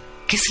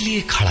 किस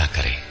लिए खड़ा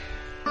करें?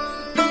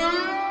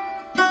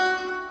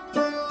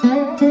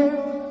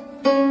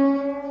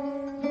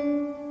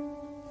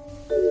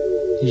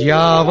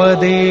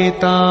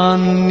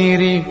 यावदेतान्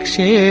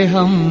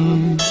निरीक्षेऽहं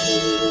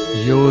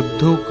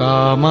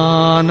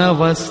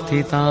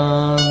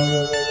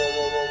योद्धुकामानवस्थितान्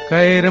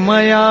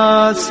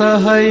कैर्मया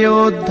सह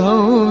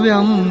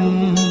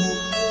योद्धव्यम्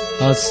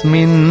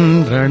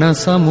अस्मिन्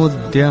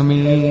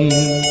रणसमुद्यमे।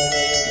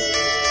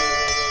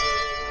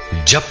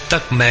 जब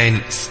तक मैं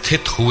इन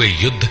स्थित हुए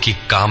युद्ध की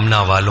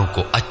कामना वालों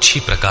को अच्छी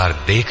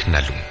प्रकार देख न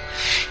लूं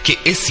कि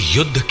इस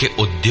युद्ध के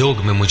उद्योग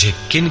में मुझे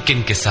किन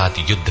किन के साथ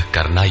युद्ध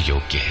करना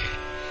योग्य है,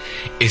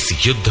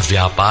 इस युद्ध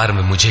व्यापार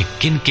में मुझे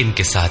किन किन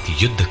के साथ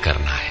युद्ध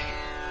करना है।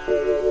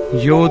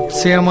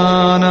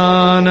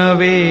 योत्स्यमानान्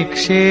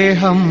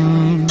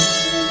वेक्षेऽहम्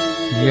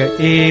य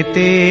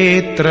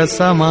एतेऽत्र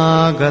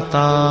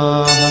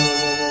समागताः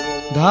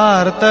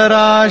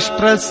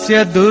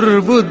धार्तराष्ट्रस्य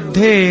दुर्बुद्धेर्युद्धे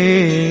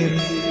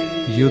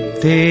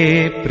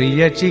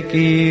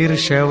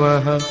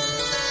प्रियचिकीर्षवः।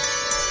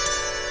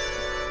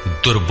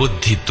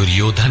 दुर्बुद्धि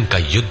दुर्योधन का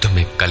युद्ध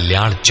में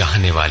कल्याण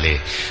चाहने वाले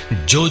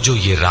जो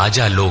ये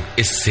राजा लोग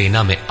इस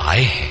सेना में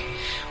आए हैं,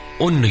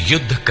 उन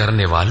युद्ध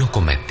करने वालों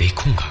को मैं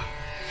देखूंगा,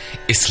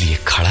 इसलिए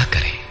खड़ा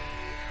करें।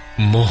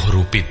 मोह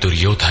रूपी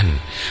दुर्योधन,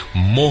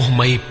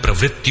 मोहमयी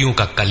प्रवृत्तियों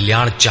का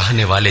कल्याण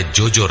चाहने वाले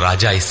जो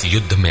राजा इस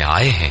युद्ध में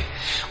आए हैं,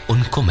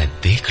 उनको मैं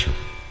देख लूं।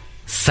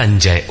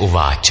 संजय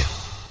उवाच।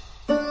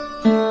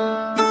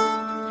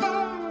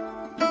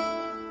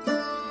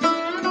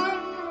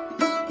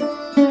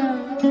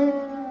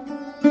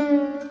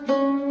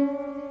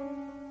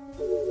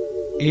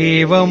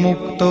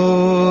 एवमुक्तो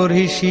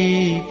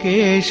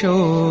ऋषिकेशो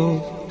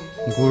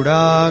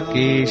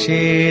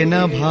गुडाकेशेन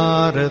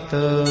भारत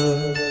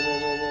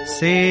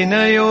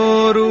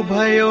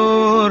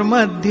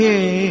सेनयोरुभयोर्मध्ये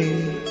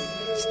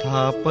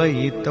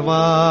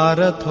स्थापयित्वा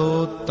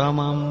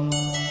रथोत्तमम्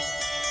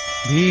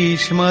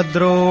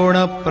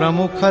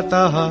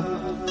भीष्मद्रोणप्रमुखतः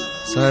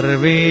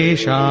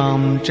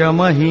सर्वेषां च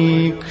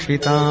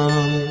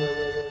महीक्षिताम्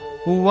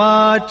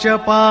उवाच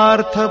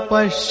पार्थ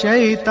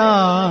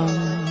पश्यैतान्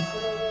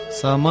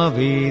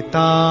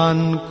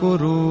समवेतान्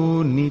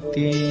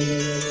कुरुनीति।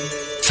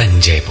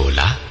 संजय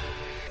बोला,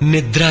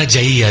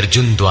 निद्राजयी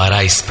अर्जुन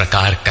द्वारा इस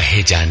प्रकार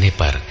कहे जाने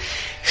पर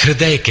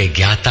हृदय के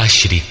ज्ञाता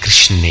श्री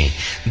कृष्ण ने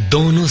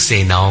दोनों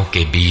सेनाओं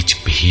के बीच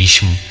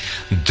भीष्म,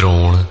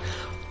 द्रोण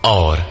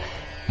और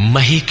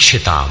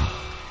महीक्षिताम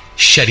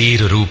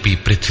शरीर रूपी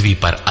पृथ्वी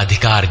पर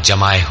अधिकार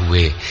जमाए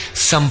हुए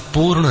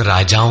संपूर्ण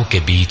राजाओं के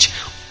बीच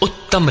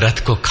उत्तम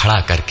रथ को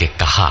खड़ा करके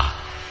कहा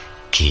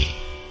कि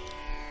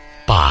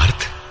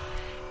पार्थ,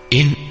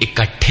 इन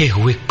इकट्ठे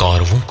हुए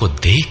कौरवों को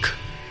देख,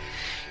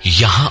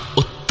 यहां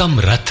उत्तम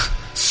रथ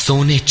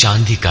सोने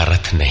चांदी का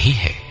रथ नहीं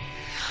है।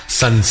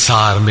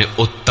 संसार में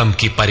उत्तम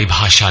की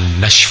परिभाषा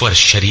नश्वर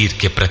शरीर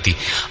के प्रति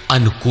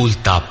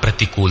अनुकूलता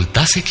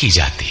प्रतिकूलता से की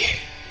जाती है।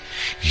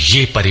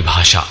 ये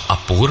परिभाषा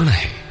अपूर्ण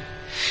है।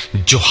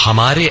 जो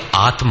हमारे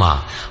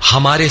आत्मा,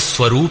 हमारे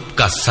स्वरूप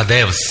का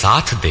सदैव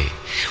साथ दे,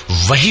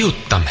 वही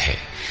उत्तम है,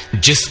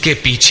 जिसके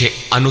पीछे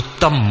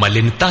अनुत्तम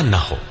मलिनता न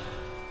हो।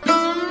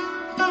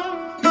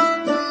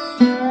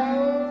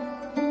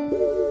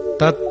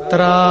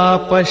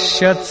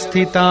 तत्रापश्यत्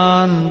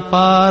स्थितान्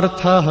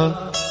पार्थः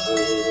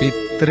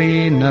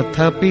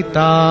पितॄनथ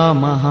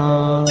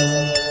पितामहान्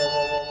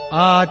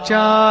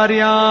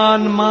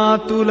आचार्यान्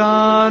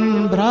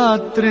मातुलान्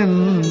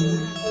भ्रातॄन्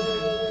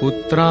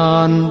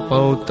पुत्रान्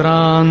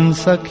पौत्रान्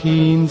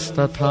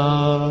सखींस्तथा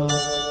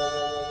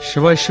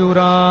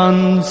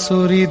श्वशुरान्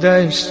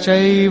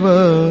सुहृदश्चैव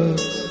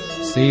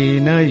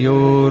सेनयोरुभयोरपि।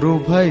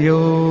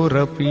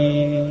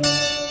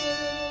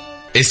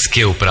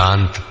 इसके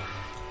उपरांत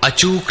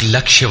अचूक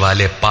लक्ष्य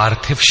वाले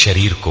पार्थिव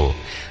शरीर को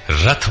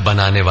रथ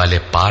बनाने वाले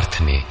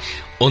पार्थ ने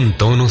उन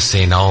दोनों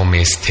सेनाओं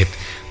में स्थित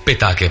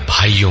पिता के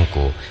भाइयों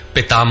को,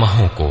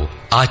 पितामहों को,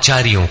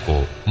 आचार्यों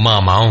को,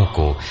 मामाओं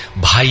को,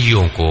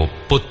 भाइयों को,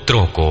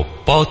 पुत्रों को,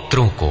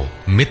 पौत्रों को,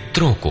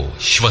 मित्रों को,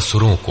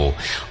 श्वसुरों को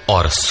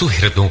और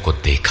सुहृदों को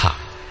देखा।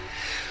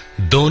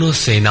 दोनों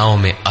सेनाओं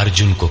में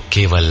अर्जुन को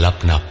केवल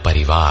अपना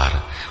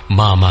परिवार,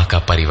 मामा का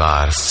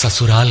परिवार,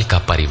 ससुराल का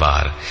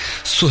परिवार,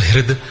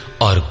 सुहृद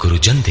और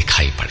गुरुजन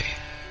दिखाई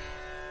पड़े।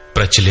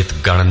 प्रचलित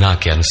गणना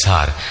के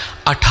अनुसार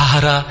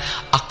 18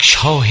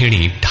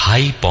 अक्षौहिणी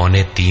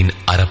 2.5-3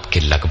 अरब के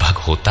लगभग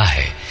होता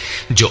है,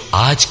 जो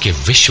आज के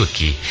विश्व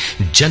की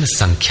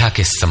जनसंख्या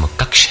के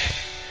समकक्ष है।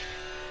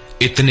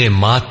 इतने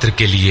मात्र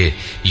के लिए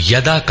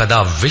यदा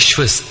कदा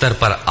विश्व स्तर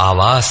पर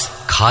आवास,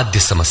 खाद्य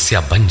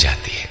समस्या बन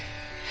जाती है।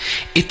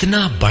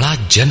 इतना बड़ा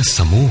जन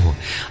समूह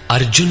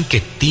अर्जुन के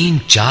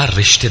 3-4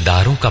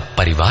 रिश्तेदारों का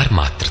परिवार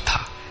मात्र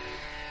था।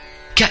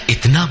 क्या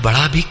इतना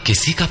बड़ा भी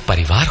किसी का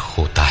परिवार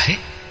होता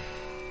है?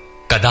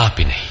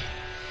 कदापि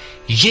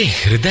नहीं। ये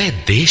हृदय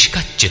देश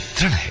का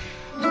चित्रण है।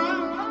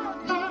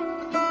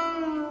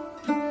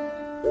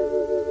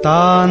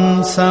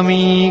 तान्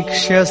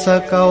समीक्ष्य स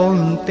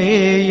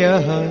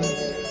कौन्तेयः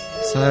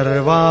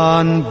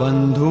सर्वान्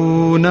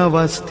बन्धूनवस्थितान्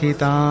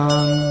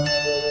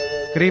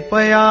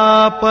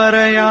कृपया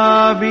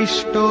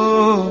परयाविष्टो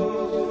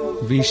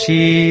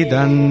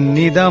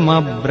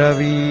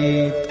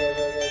विषीदन्निदमब्रवीत्।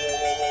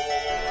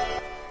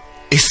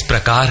 इस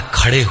प्रकार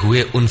खड़े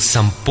हुए उन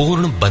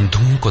संपूर्ण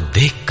बंधुओं को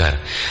देखकर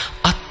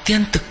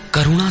अत्यंत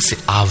करुणा से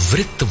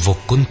आवृत वो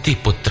कुंती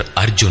पुत्र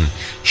अर्जुन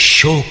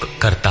शोक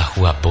करता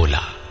हुआ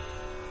बोला।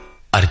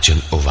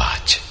 अर्जुन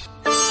उवाच।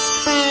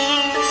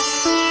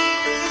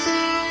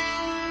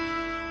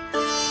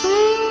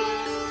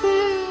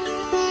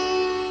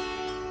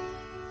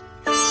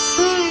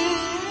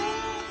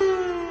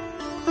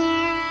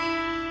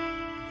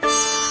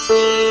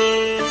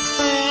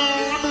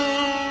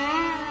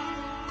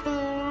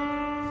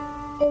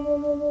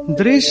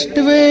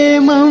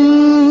 दृष्ट्वेमं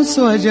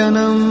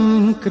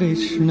स्वजनं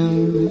कृष्ण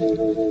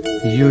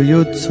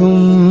युयुत्सुं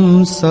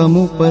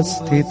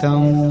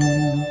समुपस्थितम्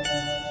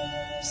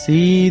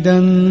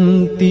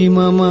सीदन्ति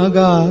मम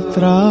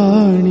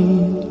गात्राणि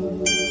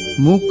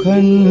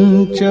मुखं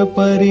च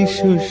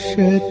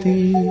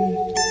परिशुष्यति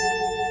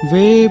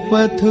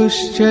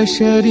वेपथुश्च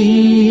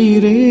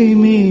शरीरे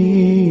मे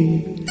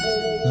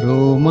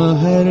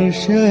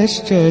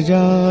रोमहर्षश्च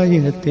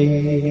जायते।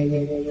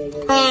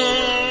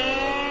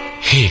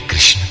 हे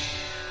कृष्ण,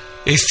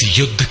 इस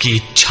युद्ध की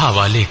इच्छा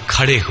वाले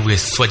खड़े हुए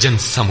स्वजन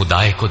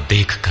समुदाय को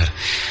देखकर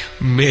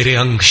मेरे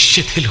अंग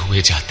शिथिल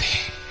हुए जाते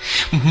हैं,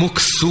 मुख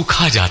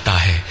सूखा जाता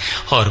है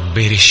और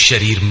मेरे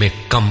शरीर में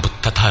कंप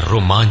तथा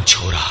रोमांच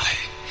हो रहा है।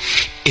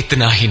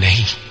 इतना ही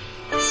नहीं,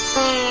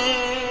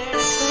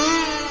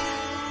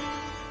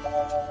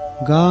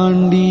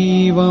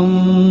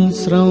 गांडीवं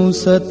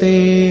स्रंसते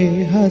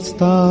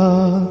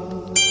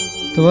हस्तात्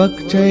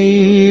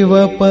त्वक्चैव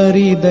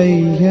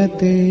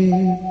परिदह्यते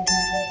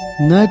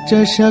न च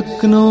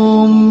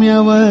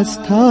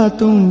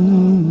शक्नोम्यवस्थातुं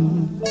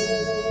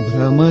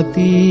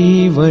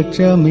भ्रमतीव च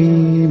मे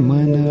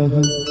मनः।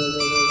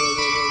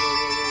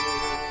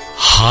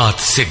 हाथ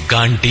से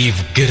गांडीव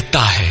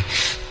गिरता है,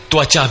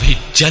 त्वचा भी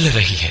जल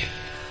रही है।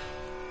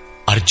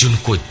 अर्जुन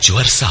को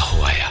ज्वर सा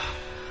हो आया,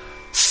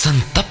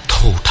 संतप्त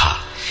हो उठा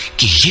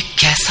कि ये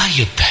कैसा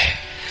युद्ध है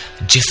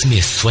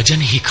जिसमें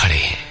स्वजन ही खड़े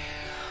हैं।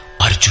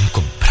 अर्जुन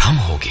को भ्रम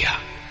हो गया।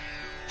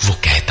 वो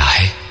कहता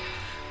है,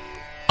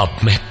 अब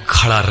मैं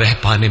खड़ा रह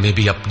पाने में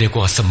भी अपने को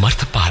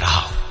असमर्थ पा रहा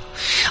हूं।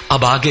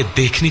 अब आगे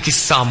देखने की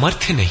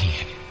सामर्थ्य नहीं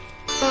है।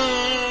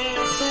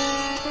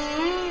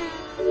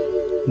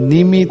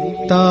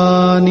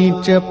 निमित्तानि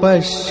च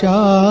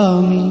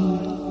पश्यामि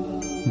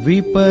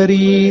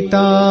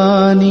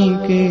विपरीतानि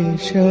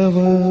केशव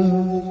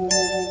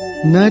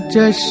न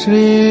च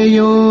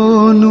श्रेयोनुपश्यामि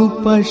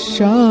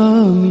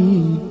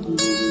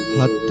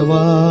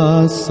हत्वा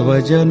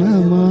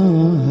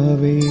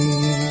स्वजनमाहवे।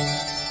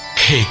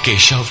 हे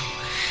केशव,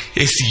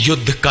 इस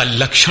युद्ध का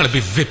लक्षण भी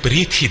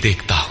विपरीत ही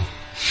देखता हूं।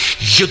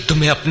 युद्ध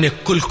में अपने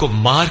कुल को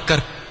मारकर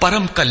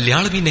परम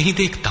कल्याण भी नहीं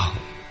देखता हूं।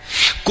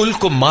 कुल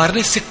को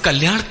मारने से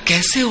कल्याण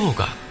कैसे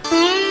होगा?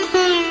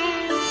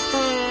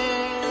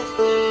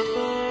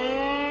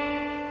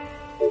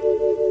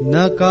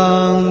 न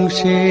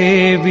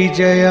कांक्षे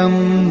विजयं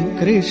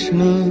कृष्ण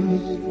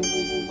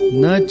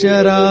न च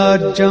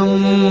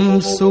राज्यं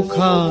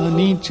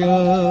सुखानि च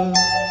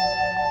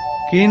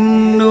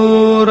किन्नो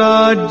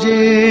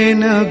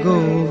राज्येन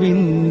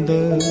गोविन्द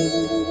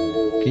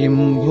किं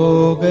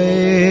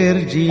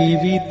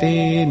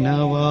भोगैर्जीवितेन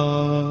वा।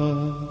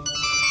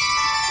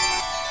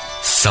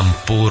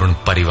 संपूर्ण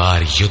परिवार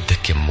युद्ध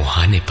के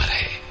मुहाने पर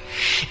है।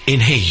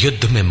 इन्हें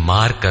युद्ध में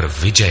मारकर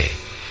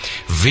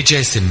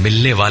विजय से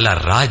मिलने वाला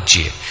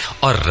राज्य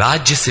और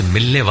राज्य से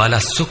मिलने वाला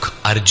सुख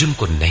अर्जुन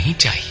को नहीं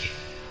चाहिए।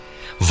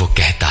 वो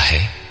कहता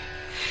है,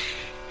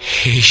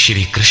 हे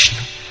श्री कृष्ण,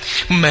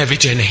 मैं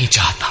विजय नहीं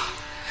चाहता,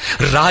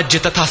 राज्य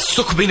तथा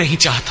सुख भी नहीं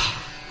चाहता।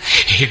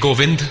 हे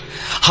गोविंद,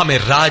 हमें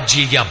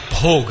राज्य या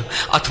भोग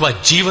अथवा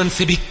जीवन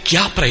से भी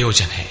क्या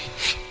प्रयोजन है?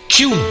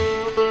 क्यों?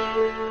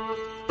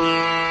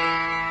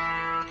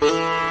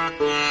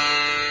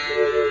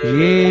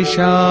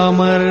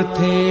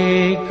 येषामर्थे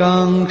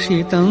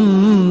काङ्क्षितं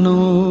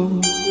नो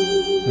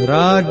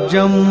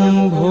राज्यं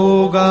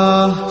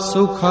भोगाः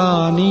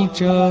सुखानि च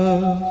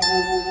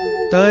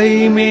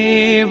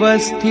तैमेव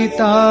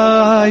स्थिता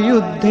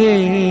युद्धे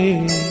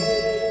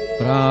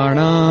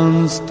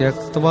प्राणान्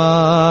त्यक्त्वा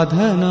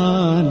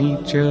धनानि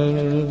च।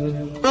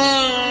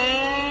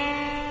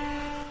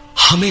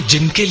 हमें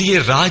जिनके लिए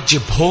राज्य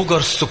भोग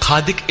और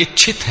सुखादिक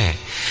इच्छित हैं,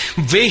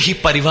 वे ही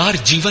परिवार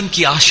जीवन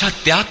की आशा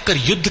त्याग कर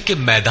युद्ध के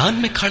मैदान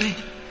में खड़े हैं।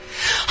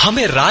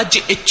 हमें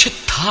राज्य इच्छित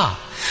था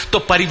तो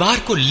परिवार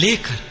को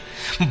लेकर,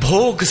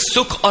 भोग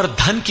सुख और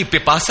धन की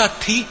पिपासा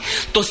थी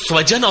तो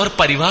स्वजन और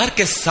परिवार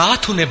के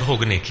साथ उन्हें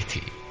भोगने की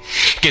थी।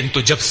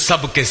 किंतु जब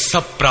सब के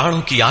सब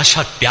प्राणों की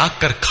आशा त्याग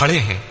कर खड़े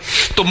हैं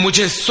तो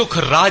मुझे सुख,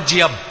 राज्य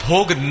या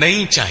भोग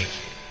नहीं चाहिए।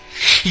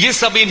 ये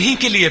सब इन्हीं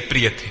के लिए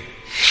प्रिय थे।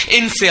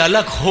 इनसे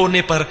अलग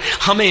होने पर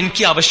हमें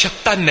इनकी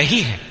आवश्यकता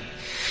नहीं है।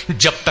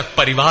 जब तक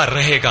परिवार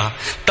रहेगा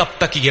तब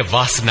तक ये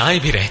वासनाएं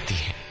भी रहती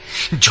हैं।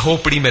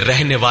 झोपड़ी में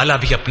रहने वाला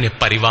भी अपने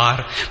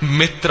परिवार,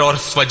 मित्र और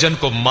स्वजन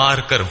को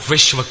मारकर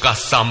विश्व का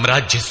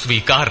साम्राज्य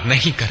स्वीकार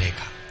नहीं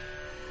करेगा।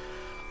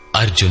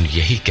 अर्जुन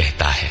यही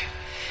कहता है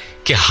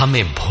कि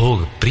हमें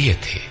भोग प्रिय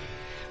थे,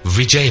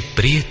 विजय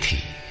प्रिय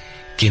थी,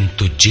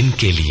 किंतु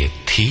जिनके लिए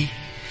थी,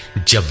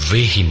 जब वे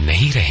ही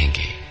नहीं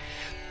रहेंगे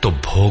तो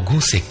भोगों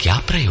से क्या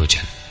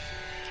प्रयोजन?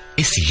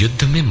 इस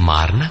युद्ध में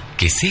मारना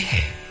किसे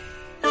है?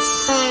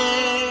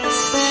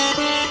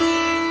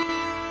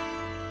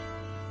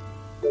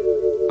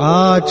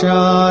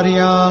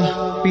 आचार्याः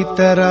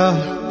पितरः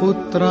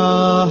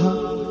पुत्राः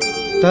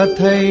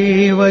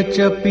तथैव च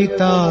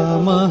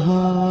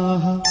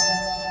पितामहाः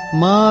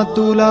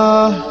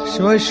मातुलाः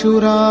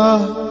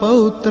श्वशुराः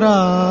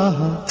पौत्राः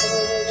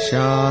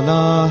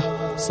शालाः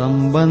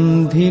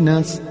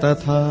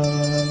संबंधिनस्तथा।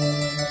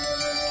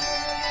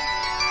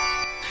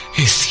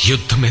 इस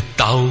युद्ध में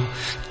ताऊ,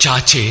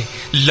 चाचे,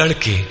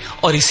 लड़के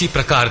और इसी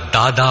प्रकार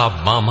दादा,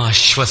 मामा,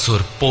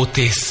 श्वसुर,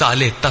 पोते,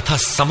 साले तथा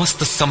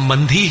समस्त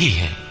संबंधी ही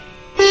हैं।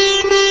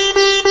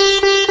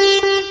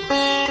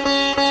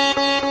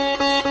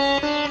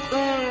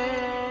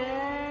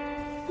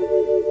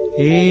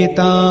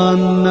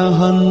 एतान्न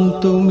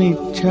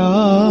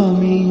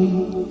हन्तुमिच्छामि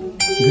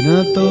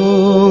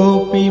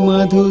घ्नतोऽपि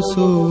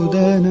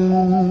मधुसूदन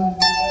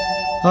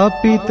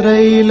अपि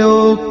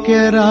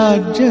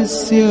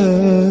त्रैलोक्यराज्यस्य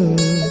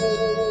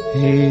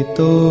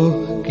हेतो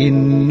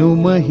किन्नु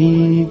मही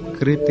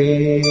कृते।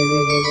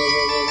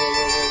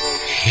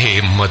 हे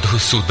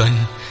मधुसूदन,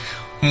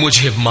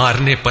 मुझे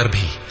मारने पर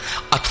भी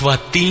अथवा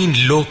 3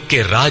 लोक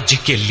के राज्य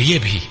के लिए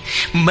भी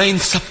मैं इन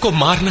सबको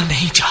मारना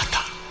नहीं चाहता।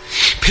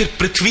 फिर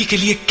पृथ्वी के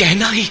लिए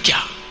कहना ही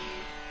क्या?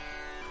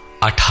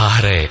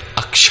 18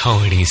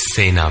 अक्षौहिणी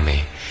सेना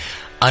में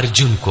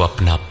अर्जुन को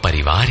अपना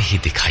परिवार ही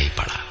दिखाई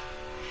पड़ा।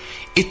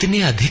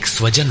 इतने अधिक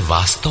स्वजन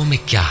वास्तव में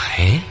क्या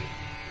हैं?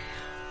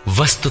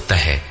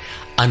 वस्तुतः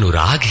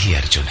अनुराग ही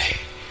अर्जुन है।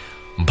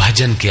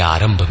 भजन के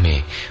आरंभ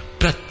में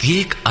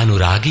प्रत्येक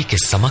अनुरागी के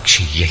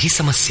समक्ष यही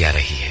समस्या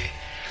रही है।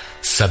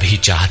 सभी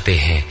चाहते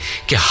हैं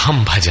कि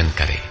हम भजन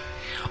करें,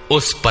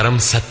 उस परम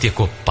सत्य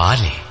को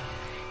पालें,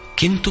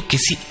 किंतु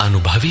किसी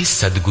अनुभवी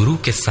सद्गुरु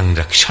के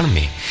संरक्षण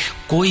में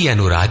कोई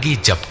अनुरागी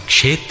जब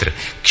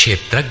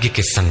क्षेत्रज्ञ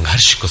के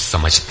संघर्ष को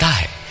समझता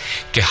है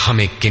कि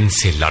हमें किन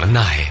से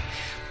लड़ना है,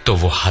 तो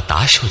वो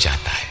हताश हो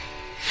जाता है।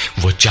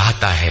 वो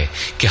चाहता है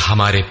कि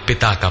हमारे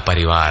पिता का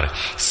परिवार,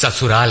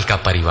 ससुराल का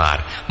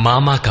परिवार,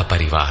 मामा का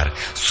परिवार,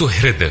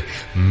 सुहृद,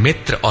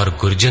 मित्र और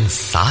गुरजन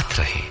साथ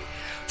रहे,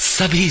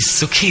 सभी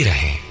सुखी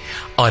रहें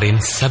और इन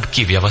सब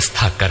की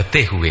व्यवस्था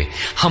करते हुए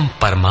हम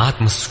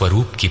परमात्म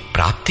स्वरूप की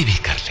प्राप्ति भी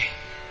कर लें।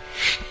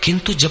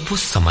 किंतु जब वो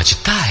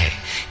समझता है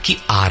कि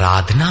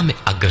आराधना में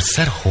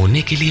अग्रसर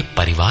होने के लिए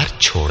परिवार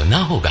छोड़ना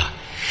होगा,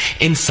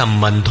 इन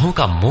संबंधों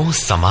का मोह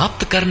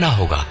समाप्त करना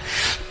होगा,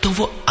 तो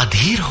वो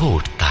अधीर हो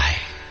उठता है।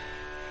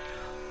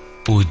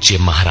 पूज्य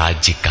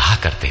महाराज जी कहा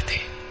करते थे,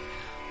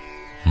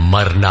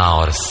 मरना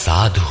और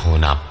साधु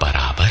होना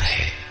बराबर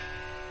है।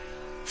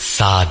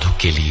 साधु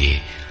के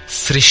लिए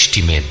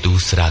सृष्टि में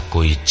दूसरा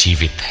कोई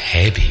जीवित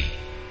है भी,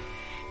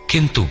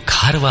 किंतु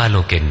घर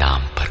वालों के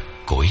नाम पर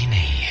कोई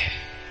नहीं है।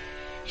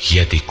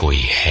 यदि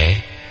कोई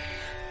है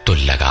तो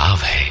लगाव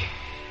है,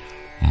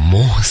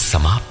 मोह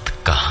समाप्त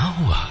कहां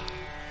हुआ?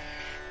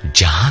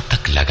 जहां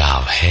तक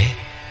लगाव है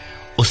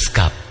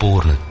उसका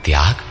पूर्ण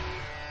त्याग,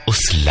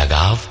 उस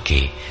लगाव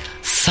के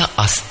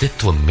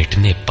अस्तित्व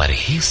मिटने पर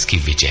ही उसकी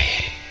विजय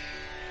है।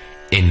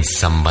 इन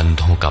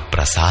संबंधों का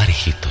प्रसार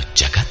ही तो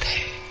जगत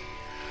है,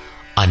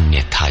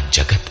 अन्यथा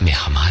जगत में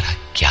हमारा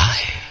क्या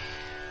है?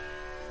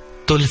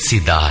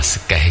 तुलसीदास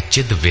कहे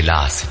चिद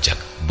विलास जग,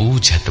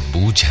 बूझत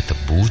बूझत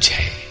बूझ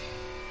है।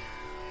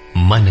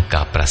 मन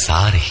का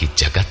प्रसार ही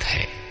जगत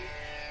है।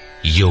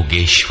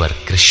 योगेश्वर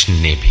कृष्ण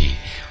ने भी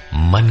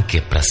मन के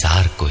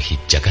प्रसार को ही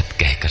जगत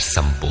कहकर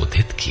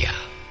संबोधित किया।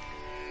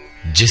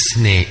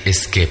 जिसने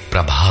इसके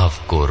प्रभाव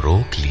को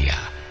रोक लिया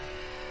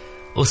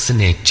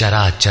उसने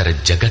चराचर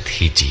जगत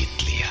ही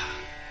जीत लिया।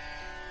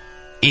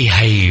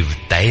 इहैव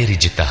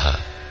तैर्जितः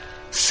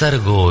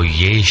सर्गो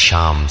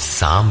येषां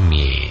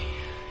साम्ये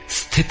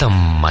स्थितम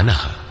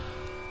मनः।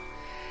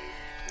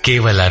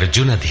 केवल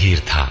अर्जुन अधीर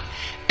था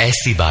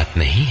ऐसी बात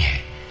नहीं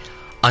है।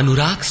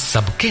 अनुराग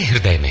सबके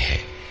हृदय में है।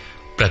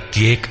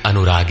 प्रत्येक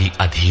अनुरागी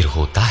अधीर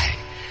होता है,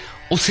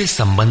 उसे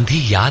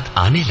संबंधी याद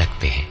आने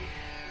लगते हैं।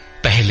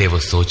 पहले वो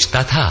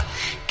सोचता था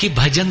कि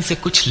भजन से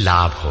कुछ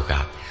लाभ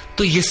होगा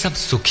तो ये सब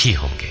सुखी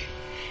होंगे,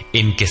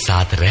 इनके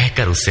साथ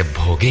रहकर उसे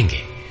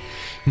भोगेंगे।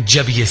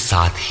 जब ये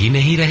साथ ही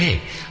नहीं रहे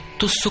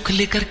तो सुख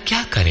लेकर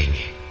क्या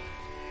करेंगे।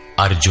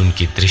 अर्जुन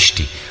की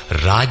दृष्टि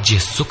राज्य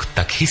सुख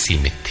तक ही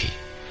सीमित थी।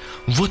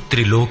 वो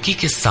त्रिलोकी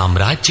के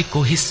साम्राज्य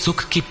को ही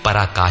सुख की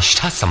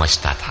पराकाष्ठा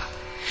समझता था।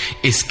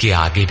 इसके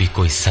आगे भी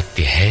कोई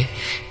सत्य है,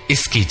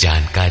 इसकी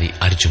जानकारी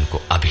अर्जुन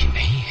को अभी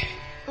नहीं है।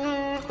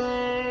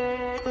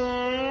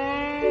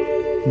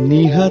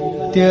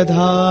 निहत्य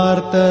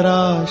धार्तराष्ट्रान्नः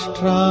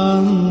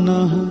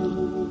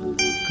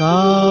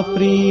का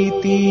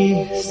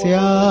प्रीति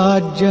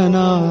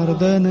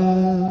स्याज्जनार्दन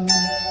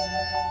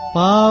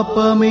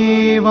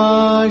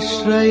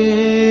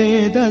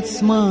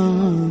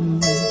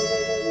पापमेवाश्रयेदस्मान्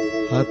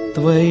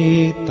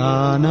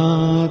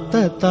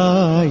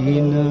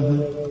हत्वैतानाततायिनः।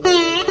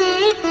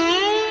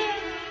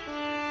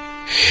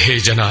 हे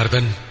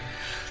जनार्दन,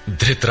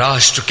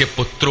 धृतराष्ट्र के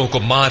पुत्रों को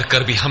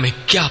मारकर भी हमें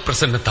क्या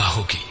प्रसन्नता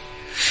होगी।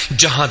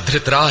 जहां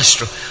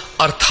धृतराष्ट्र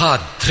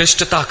अर्थात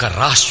धृष्टता का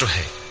राष्ट्र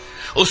है,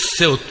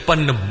 उससे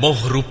उत्पन्न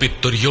मोह रूपी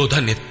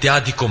दुर्योधन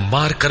इत्यादि को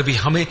मारकर भी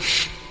हमें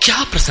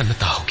क्या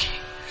प्रसन्नता होगी।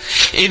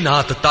 इन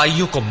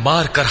आतताइयों को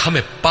मारकर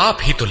हमें पाप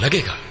ही तो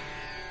लगेगा।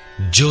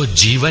 जो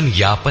जीवन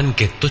यापन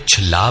के तुच्छ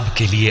लाभ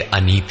के लिए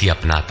अनीति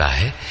अपनाता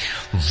है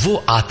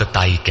वो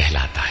आतताई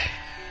कहलाता है,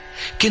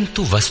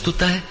 किंतु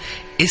वस्तुतः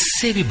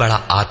इससे भी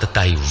बड़ा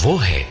आतताई वो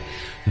है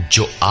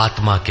जो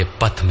आत्मा के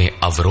पथ में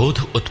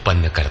अवरोध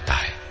उत्पन्न करता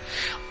है।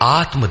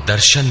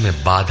 आत्मदर्शन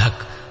में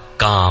बाधक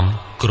काम,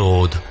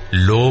 क्रोध,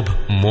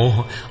 लोभ,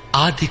 मोह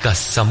आदि का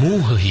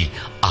समूह ही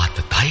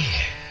आतताई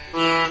है।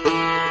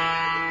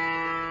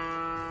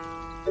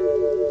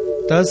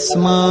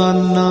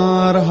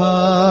 तस्मान्नार्हा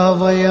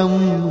वयं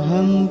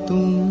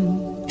हन्तुं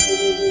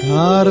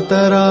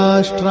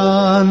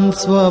धार्तराष्ट्रान्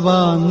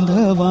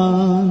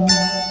स्वबान्धवान्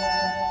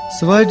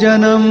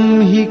स्वजनं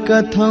हि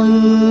कथं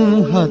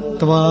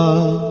हत्वा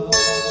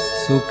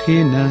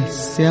सुखिनः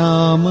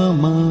स्याम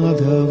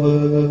माधव।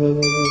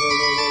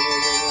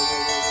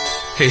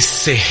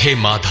 इससे हे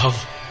माधव,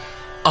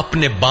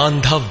 अपने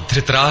बांधव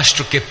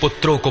धृतराष्ट्र के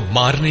पुत्रों को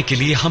मारने के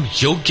लिए हम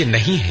योग्य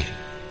नहीं हैं।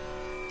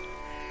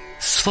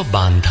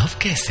 स्वबांधव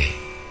कैसे?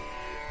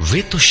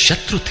 वे तो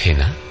शत्रु थे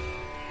ना।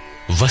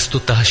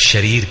 वस्तुतः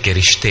शरीर के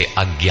रिश्ते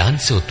अज्ञान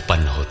से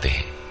उत्पन्न होते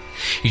हैं।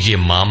 ये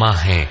मामा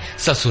है,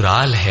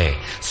 ससुराल है,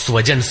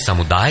 स्वजन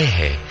समुदाय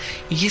है,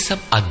 ये सब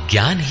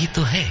अज्ञान ही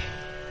तो है।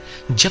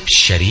 जब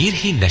शरीर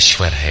ही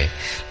नश्वर है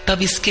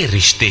तब इसके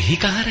रिश्ते ही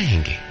कहां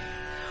रहेंगे।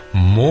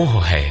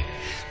 मोह है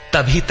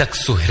तभी तक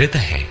सुहृद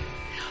है,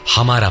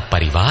 हमारा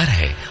परिवार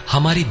है,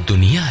 हमारी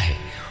दुनिया है।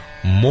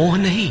 मोह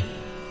नहीं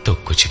तो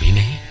कुछ भी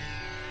नहीं।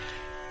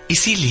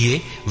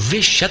 इसीलिए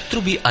वे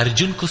शत्रु भी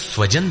अर्जुन को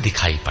स्वजन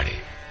दिखाई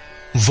पड़े।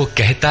 वो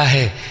कहता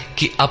है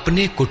कि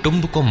अपने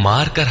कुटुंब को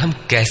मारकर हम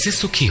कैसे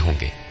सुखी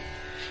होंगे।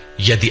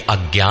 यदि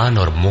अज्ञान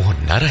और मोह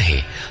न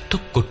रहे तो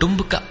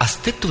कुटुंब का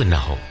अस्तित्व न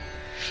हो।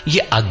 ये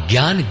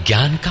अज्ञान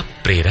ज्ञान का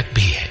प्रेरक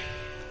भी है।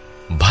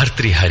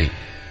 भर्तृहरि,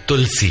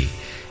 तुलसी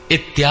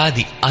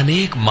इत्यादि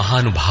अनेक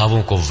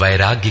महानुभावों को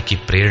वैराग्य की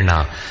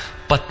प्रेरणा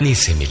पत्नी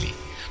से मिली,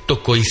 तो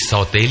कोई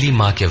सौतेली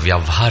मां के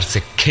व्यवहार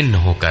से खिन्न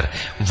होकर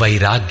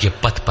वैराग्य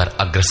पथ पर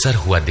अग्रसर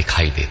हुआ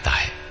दिखाई देता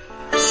है।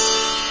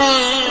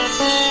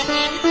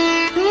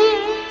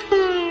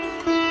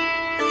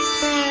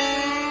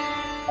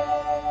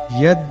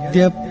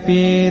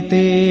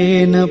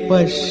 यद्यप्येतेन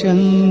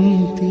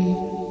पश्यन्ति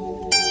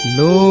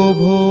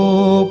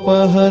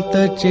लोभोपहत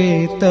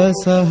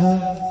चेतसः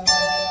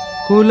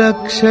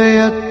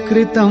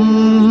कुलक्षयकृतं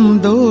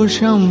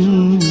दोषं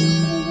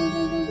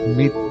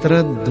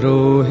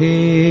मित्रद्रोहे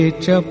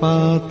च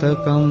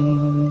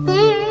पातकम्।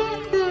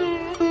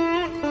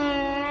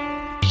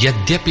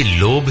 यद्यपि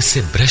लोभ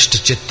से भ्रष्ट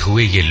चित्त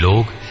हुए ये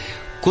लोग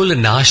कुल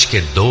नाश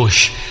के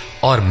दोष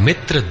और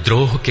मित्र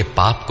द्रोह के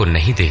पाप को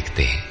नहीं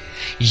देखते हैं,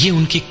 ये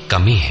उनकी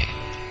कमी है।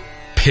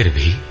 फिर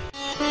भी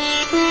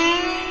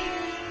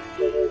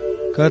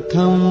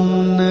कथं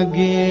न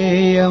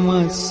ज्ञेयमस्माभिः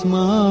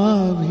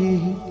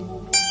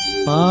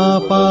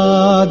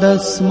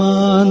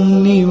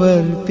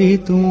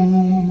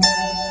पापादस्मान्निवर्तितुं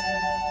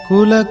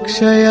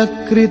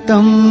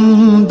कुलक्षयकृतं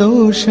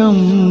दोषं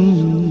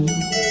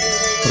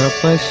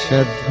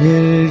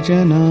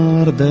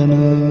प्रपश्यद्भिर्जनार्दन।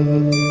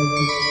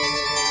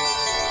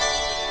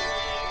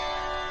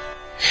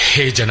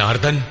 हे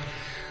जनार्दन,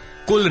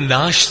 कुल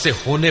नाश से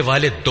होने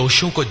वाले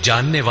दोषों को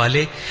जानने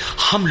वाले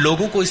हम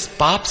लोगों को इस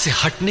पाप से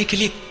हटने के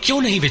लिए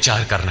क्यों नहीं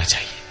विचार करना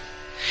चाहिए।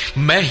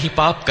 मैं ही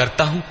पाप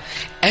करता हूं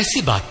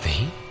ऐसी बात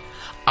नहीं।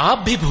 आप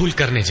भी भूल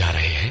करने जा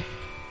रहे हैं?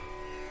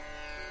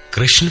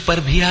 कृष्ण पर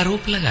भी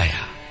आरोप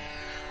लगाया।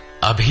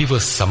 अभी वो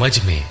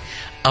समझ में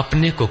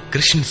अपने को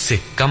कृष्ण से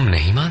कम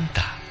नहीं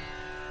मानता।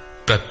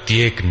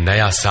 प्रत्येक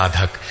नया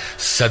साधक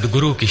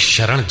सद्गुरु की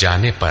शरण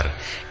जाने पर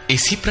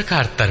इसी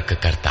प्रकार तर्क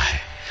करता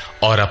है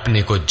और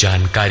अपने को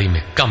जानकारी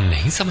में कम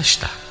नहीं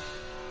समझता।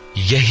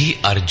 यही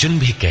अर्जुन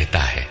भी कहता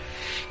है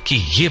कि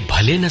ये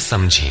भले न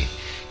समझें,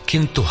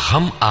 किंतु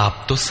हम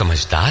आप तो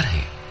समझदार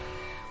हैं।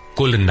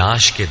 कुल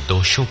नाश के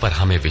दोषों पर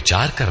हमें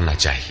विचार करना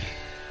चाहिए।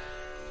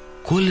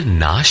 कुल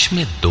नाश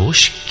में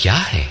दोष क्या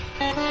है?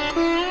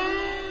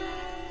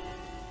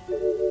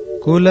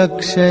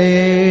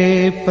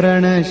 कुलक्षये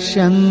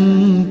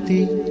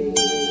प्रणश्यन्ति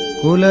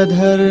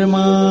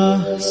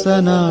कुलधर्माः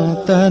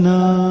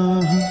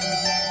सनातनाः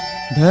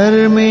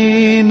धर्मे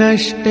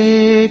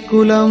नष्टे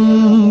कुलं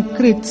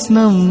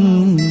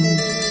कृत्स्नम्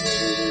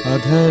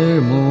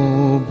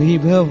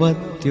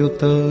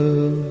अधर्मोऽभिभवत्युत।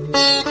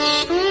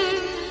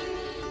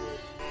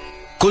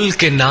 कुल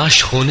के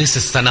नाश होने से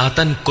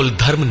सनातन कुल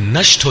धर्म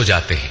नष्ट हो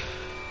जाते हैं।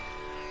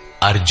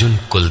 अर्जुन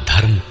कुल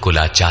धर्म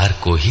कुलाचार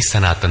को ही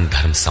सनातन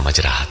धर्म समझ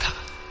रहा था।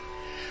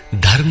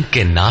 धर्म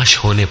के नाश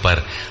होने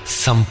पर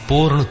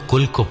संपूर्ण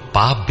कुल को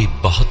पाप भी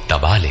बहुत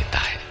दबा लेता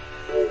है।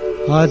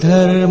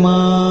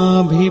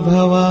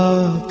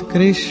 अधर्माभिभवात्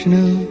कृष्ण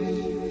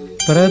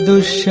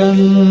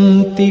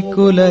प्रदुष्यन्ति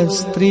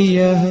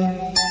कुलस्त्रियः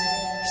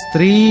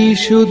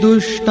स्त्रीषु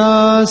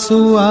दुष्टासु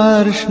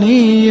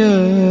वार्ष्णेय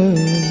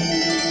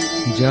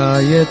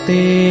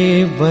जायते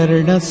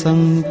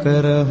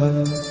वर्णसंकरः।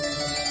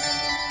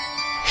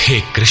 हे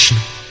कृष्ण,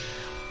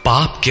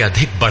 पाप के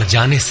अधिक बढ़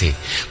जाने से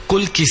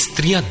कुल की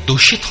स्त्रियां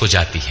दूषित हो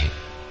जाती हैं।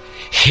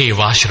 हे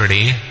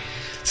वार्ष्णेय,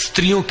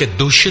 स्त्रियों के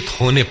दूषित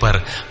होने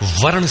पर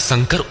वर्ण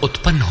संकर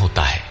उत्पन्न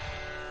होता है।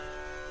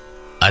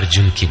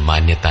 अर्जुन की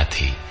मान्यता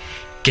थी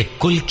कि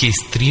कुल की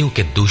स्त्रियों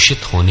के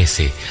दूषित होने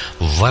से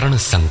वर्ण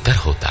संकर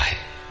होता है,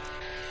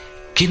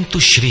 किंतु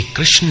श्री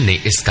कृष्ण ने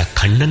इसका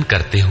खंडन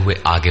करते हुए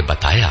आगे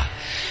बताया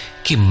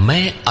कि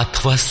मैं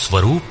अथवा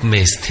स्वरूप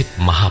में स्थित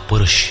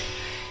महापुरुष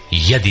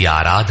यदि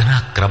आराधना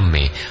क्रम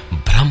में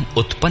भ्रम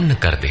उत्पन्न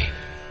कर दे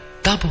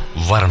तब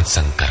वर्ण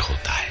संकर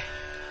होता है।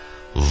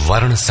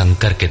 वर्ण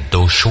संकर के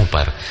दोषों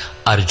पर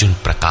अर्जुन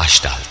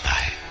प्रकाश डालता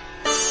है।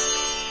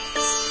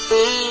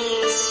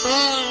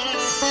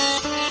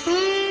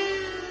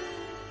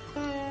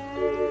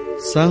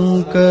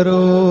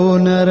 संकरो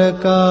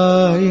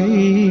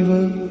नरकायैव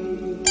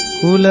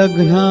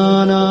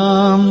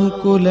कुलघ्नानां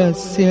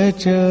कुलस्य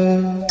च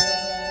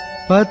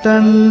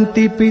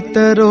पतन्ति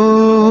पितरो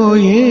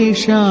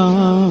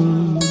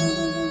येषां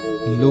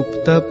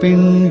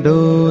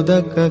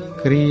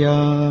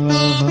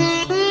लुप्तपिण्डोदकक्रियाः।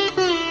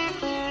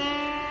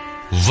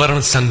 वर्ण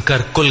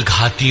संकर कुल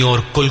घातियों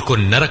और कुल को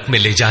नरक में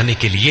ले जाने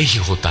के लिए ही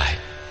होता है।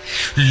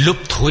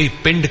 लुप्त हुई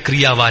पिंड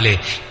क्रिया वाले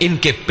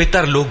इनके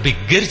पितर लोग भी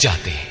गिर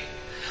जाते हैं।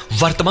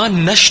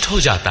 वर्तमान नष्ट हो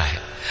जाता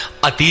है,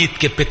 अतीत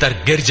के पितर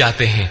गिर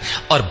जाते हैं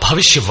और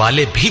भविष्य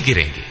वाले भी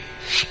गिरेंगे।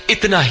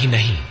 इतना ही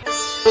नहीं,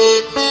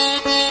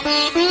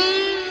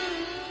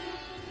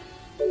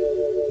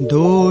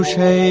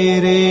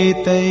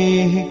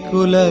 दोषैरेतैः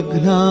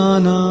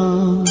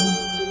कुलघ्नानां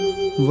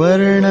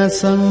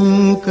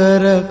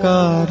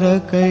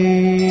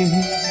वर्णसंकरकारकैः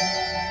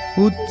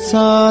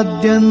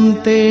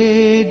उत्साद्यन्ते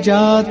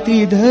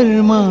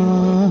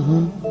जातिधर्माः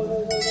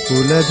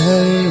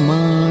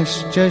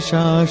कुलधर्माश्च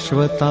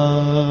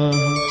शाश्वताः।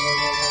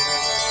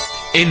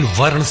 इन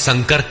वर्ण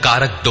संकर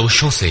कारक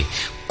दोषों से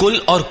कुल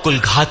और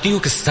कुलघातियों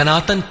के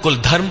सनातन कुल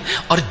धर्म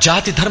और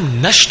जाति धर्म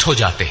नष्ट हो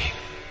जाते हैं।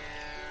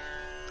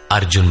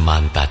 अर्जुन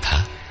मानता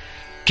था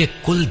कि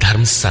कुल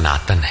धर्म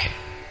सनातन है,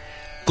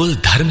 कुल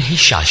धर्म ही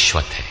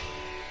शाश्वत है,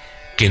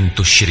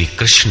 किंतु श्री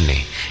कृष्ण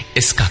ने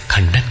इसका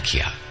खंडन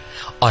किया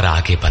और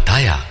आगे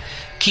बताया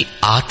कि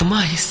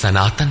आत्मा ही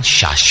सनातन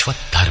शाश्वत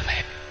धर्म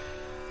है।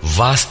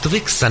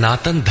 वास्तविक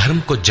सनातन धर्म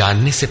को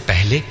जानने से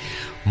पहले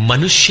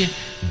मनुष्य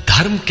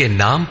धर्म के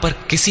नाम पर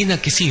किसी न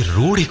किसी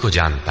रूढ़ि को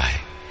जानता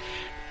है।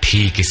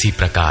 ठीक इसी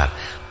प्रकार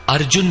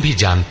अर्जुन भी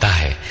जानता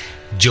है,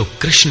 जो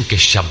कृष्ण के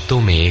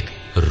शब्दों में एक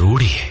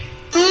रूढ़ि है।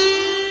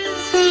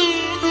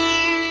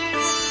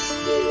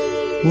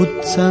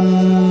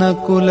 उत्सन्न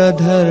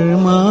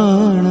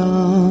कुलधर्माणां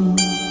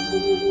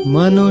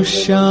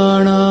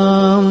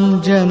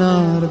मनुष्याणां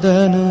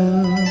जनार्दन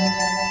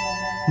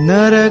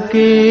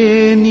नरके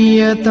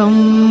नियतं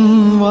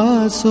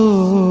वासो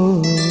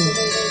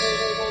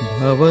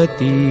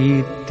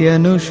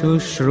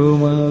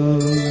भवतीत्यनुशुश्रुम।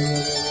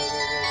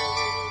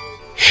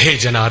 हे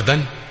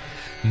जनार्दन,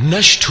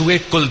 नष्ट हुए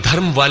कुल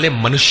धर्म वाले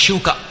मनुष्यों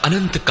का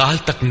अनंत काल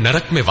तक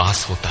नरक में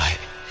वास होता है,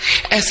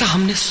 ऐसा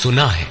हमने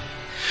सुना है।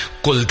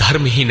 कुल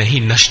धर्म ही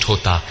नहीं नष्ट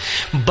होता,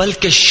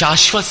 बल्कि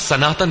शाश्वत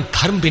सनातन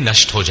धर्म भी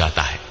नष्ट हो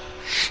जाता है।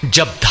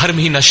 जब धर्म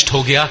ही नष्ट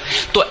हो गया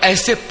तो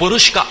ऐसे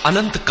पुरुष का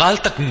अनंत काल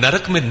तक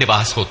नरक में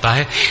निवास होता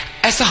है,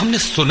 ऐसा हमने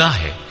सुना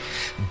है,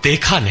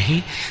 देखा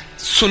नहीं,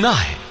 सुना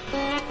है।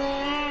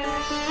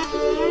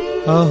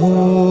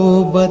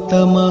 अहो बत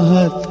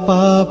महत्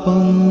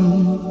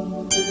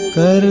पापम्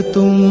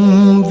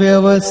कर्तुं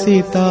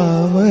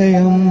व्यवसिता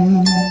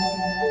वयम्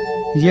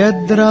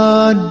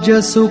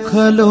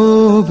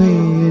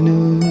यद्राज्यसुखलोभेन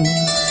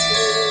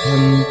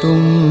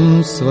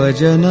हन्तुं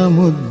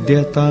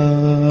स्वजनमुद्यताः।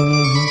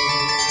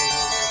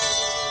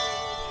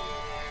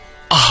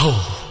 अहो,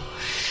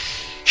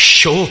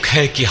 शोक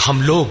है कि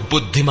हम लोग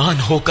बुद्धिमान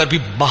होकर भी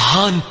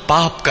महान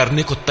पाप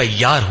करने को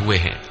तैयार हुए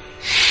हैं।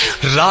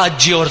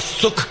 राज्य और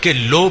सुख के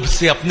लोभ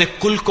से अपने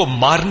कुल को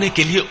मारने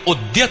के लिए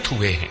उद्यत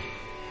हुए हैं।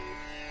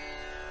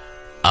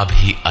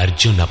 अभी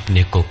अर्जुन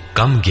अपने को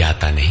कम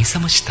ज्ञाता नहीं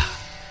समझता।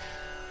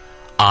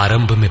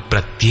 आरंभ में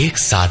प्रत्येक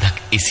साधक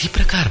इसी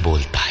प्रकार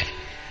बोलता है।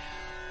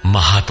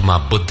 महात्मा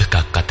बुद्ध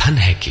का कथन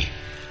है कि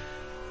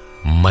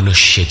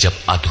मनुष्य जब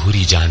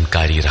अधूरी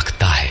जानकारी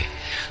रखता है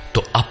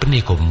तो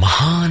अपने को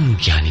महान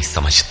ज्ञानी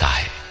समझता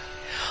है,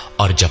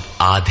 और जब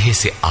आधे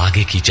से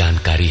आगे की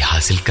जानकारी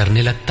हासिल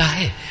करने लगता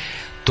है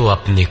तो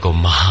अपने को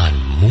महान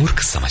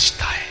मूर्ख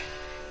समझता है।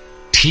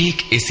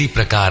 ठीक इसी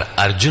प्रकार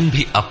अर्जुन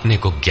भी अपने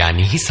को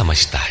ज्ञानी ही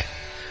समझता है।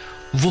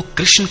 वो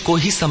कृष्ण को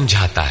ही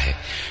समझाता है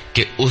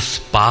कि उस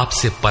पाप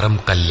से परम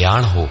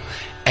कल्याण हो,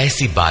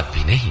 ऐसी बात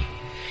भी नहीं।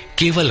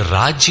 केवल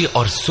राज्य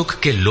और सुख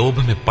के लोभ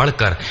में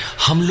पड़कर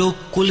हम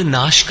लोग कुल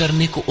नाश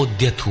करने को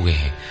उद्यत हुए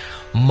हैं,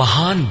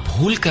 महान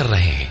भूल कर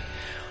रहे हैं।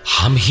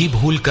 हम ही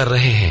भूल कर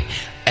रहे हैं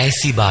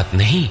ऐसी बात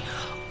नहीं,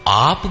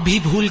 आप भी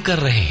भूल कर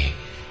रहे हैं।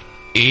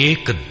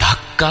 एक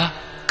धक्का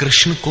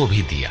कृष्ण को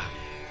भी दिया।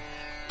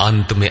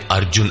 अंत में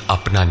अर्जुन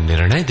अपना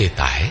निर्णय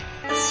देता है।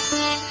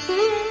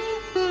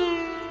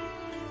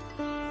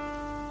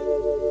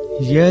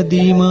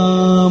 यदि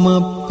माम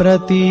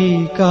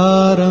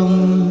प्रतीकारम्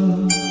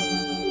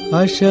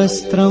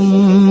अशस्त्रं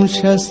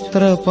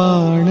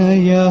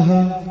शस्त्रपाणयः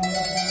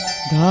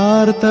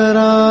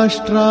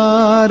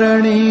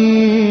धार्तराष्ट्रारणे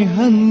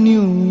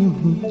हन्युः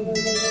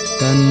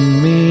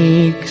तन्मे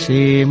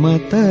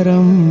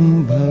क्षेमतरं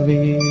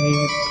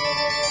भवेत्।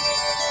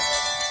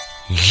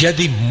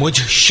 यदि मुझ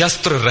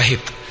शस्त्र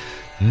रहित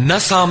न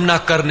सामना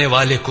करने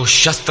वाले को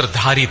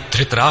शस्त्रधारी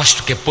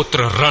धृतराष्ट्र के पुत्र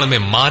रण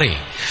में मारे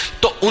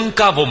तो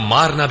उनका वो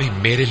मारना भी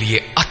मेरे लिए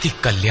अति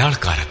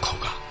कल्याणकारक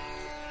होगा।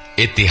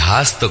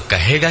 इतिहास तो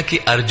कहेगा कि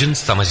अर्जुन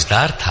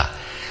समझदार था,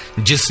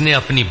 जिसने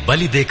अपनी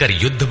बलि देकर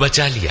युद्ध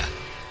बचा लिया।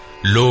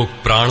 लोग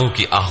प्राणों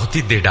की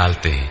आहुति दे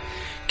डालते हैं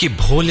कि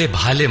भोले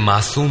भाले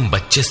मासूम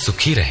बच्चे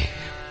सुखी रहे,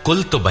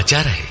 कुल तो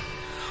बचा रहे।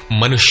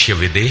 मनुष्य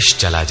विदेश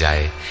चला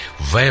जाए,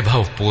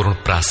 वैभव पूर्ण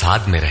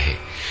प्रासाद में रहे,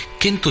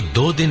 किंतु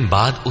 2 दिन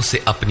बाद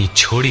उसे अपनी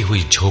छोड़ी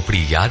हुई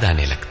झोपड़ी याद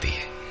आने लगती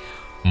है।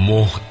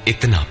 मोह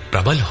इतना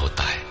प्रबल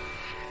होता है।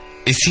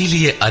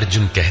 इसीलिए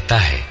अर्जुन कहता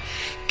है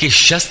कि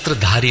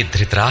शस्त्रधारी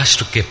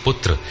धृतराष्ट्र के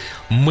पुत्र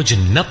मुझ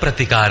न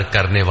प्रतिकार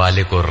करने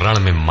वाले को रण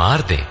में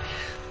मार दें,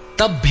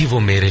 तब भी वो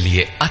मेरे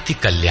लिए अति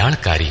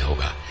कल्याणकारी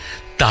होगा,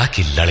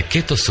 ताकि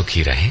लड़के तो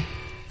सुखी रहें।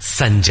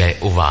 संजय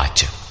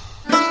उवाच।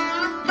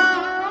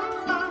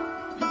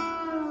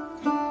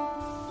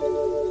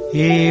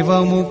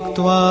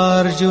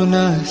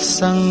 एवमुक्त्वार्जुनः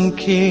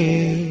संख्ये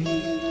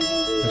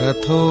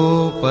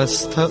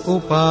रथोपस्थ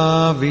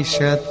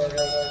उपाविशत्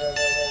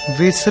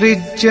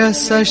विसृज्य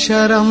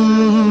सशरं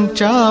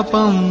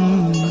चापं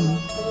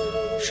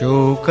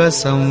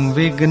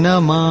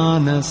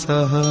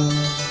शोकसंविघ्नमानसः।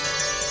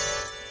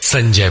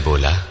 संजय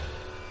बोला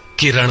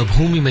कि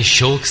रणभूमि में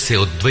शोक से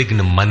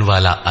उद्विग्न मन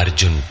वाला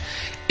अर्जुन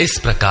इस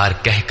प्रकार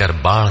कहकर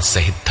बाण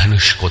सहित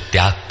धनुष को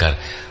त्याग कर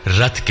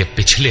रथ के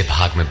पिछले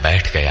भाग में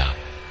बैठ गया,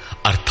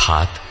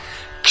 अर्थात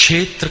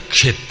क्षेत्र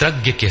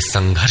क्षेत्रज्ञ के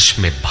संघर्ष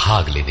में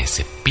भाग लेने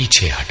से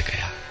पीछे हट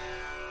गया।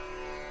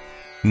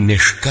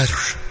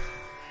 निष्कर्ष,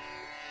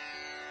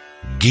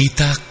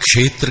 गीता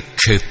क्षेत्र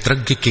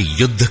क्षेत्रज्ञ के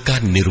युद्ध का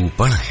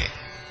निरूपण है।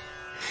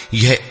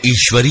 यह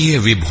ईश्वरीय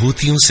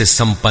विभूतियों से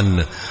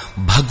संपन्न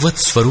भगवत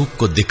स्वरूप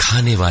को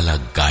दिखाने वाला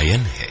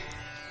गायन है।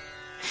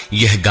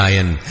 यह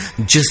गायन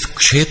जिस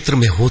क्षेत्र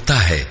में होता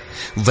है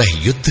वह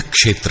युद्ध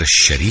क्षेत्र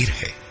शरीर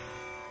है,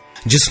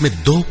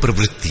 जिसमें 2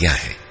 प्रवृत्तियां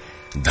हैं,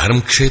 धर्म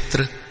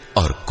क्षेत्र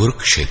और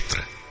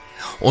कुरुक्षेत्र।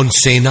 उन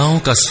सेनाओं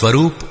का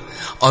स्वरूप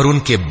और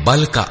उनके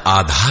बल का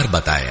आधार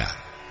बताया।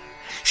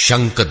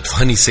 शंख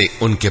ध्वनि से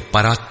उनके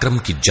पराक्रम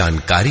की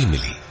जानकारी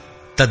मिली।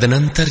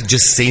 तदनंतर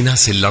जिस सेना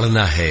से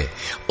लड़ना है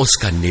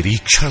उसका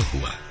निरीक्षण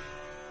हुआ,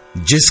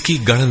 जिसकी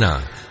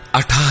गणना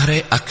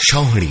 18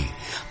 अक्षौहिणी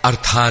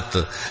अर्थात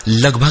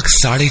लगभग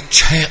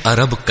 6.5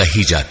 अरब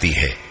कही जाती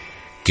है,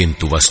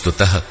 किंतु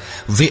वस्तुतः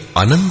वे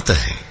अनंत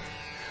हैं।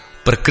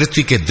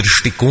 प्रकृति के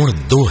दृष्टिकोण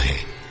 2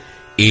 हैं,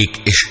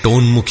 एक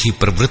इष्टोन्मुखी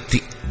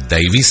प्रवृत्ति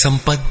दैवी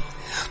संपद,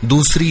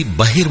 दूसरी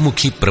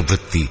बहिर्मुखी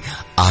प्रवृत्ति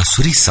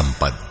आसुरी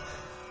संपद।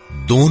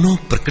 दोनों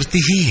प्रकृति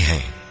ही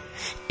हैं।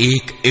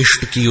 एक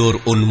इष्ट की ओर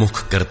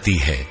उन्मुख करती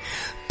है,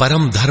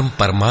 परम धर्म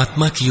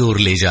परमात्मा की ओर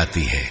ले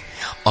जाती है,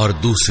 और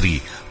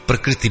दूसरी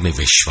प्रकृति में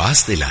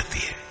विश्वास दिलाती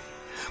है।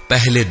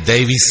 पहले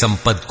दैवी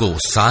संपद को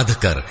साध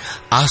कर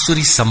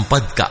आसुरी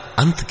संपद का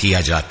अंत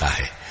किया जाता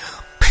है,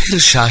 फिर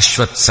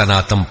शाश्वत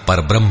सनातन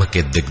परब्रह्म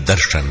के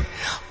दिग्दर्शन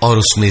और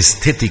उसमें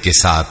स्थिति के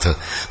साथ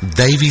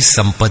दैवी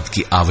संपद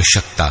की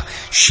आवश्यकता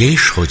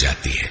शेष हो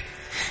जाती है।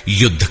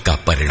 युद्ध का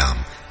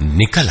परिणाम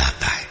निकल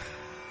आता है।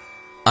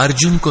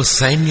 अर्जुन को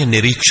सैन्य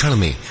निरीक्षण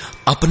में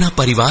अपना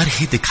परिवार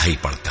ही दिखाई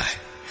पड़ता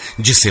है,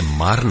 जिसे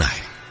मारना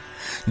है।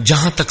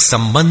 जहां तक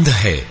संबंध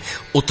है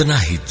उतना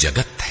ही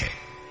जगत है।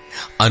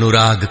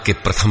 अनुराग के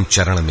प्रथम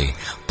चरण में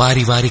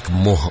पारिवारिक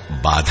मोह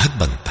बाधक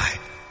बनता है।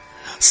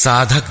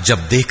 साधक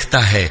जब देखता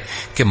है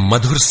कि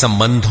मधुर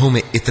संबंधों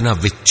में इतना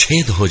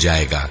विच्छेद हो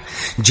जाएगा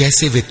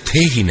जैसे वे थे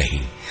ही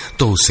नहीं,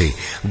 तो उसे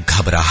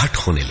घबराहट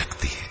होने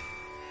लगती है।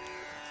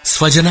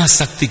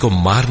 स्वजनासक्ति को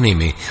मारने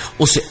में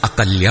उसे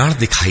अकल्याण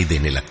दिखाई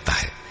देने लगता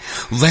है।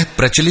 वह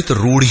प्रचलित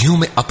रूढ़ियों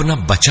में अपना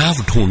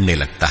बचाव ढूंढने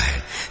लगता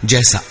है,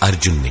 जैसा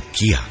अर्जुन ने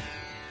किया।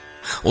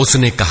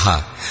 उसने कहा,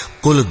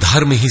 कुल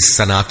धर्म ही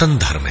सनातन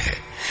धर्म है।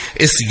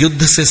 इस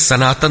युद्ध से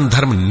सनातन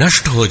धर्म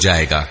नष्ट हो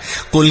जाएगा,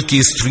 कुल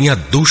की स्त्रियां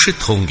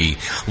दूषित होंगी,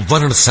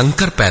 वर्ण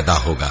संकर पैदा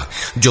होगा,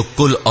 जो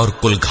कुल और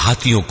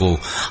कुलघातियों को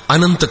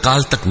अनंत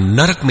काल तक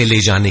नरक में ले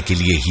जाने के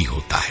लिए ही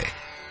होता है।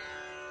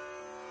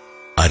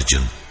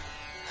 अर्जुन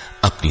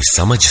अपनी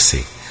समझ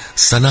से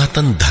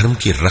सनातन धर्म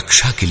की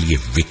रक्षा के लिए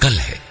विकल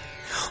है।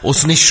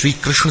 उसने श्री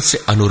कृष्ण से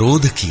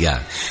अनुरोध किया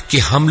कि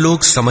हम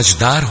लोग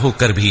समझदार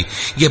होकर भी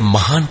ये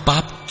महान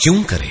पाप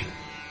क्यों करें।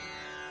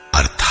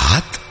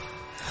 अर्थात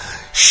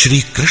श्री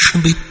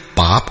कृष्ण भी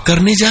पाप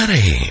करने जा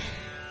रहे हैं।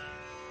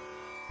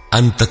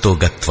 अंततो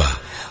गत्वा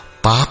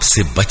पाप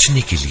से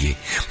बचने के लिए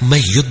मैं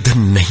युद्ध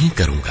नहीं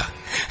करूंगा,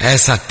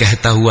 ऐसा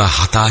कहता हुआ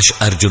हताश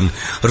अर्जुन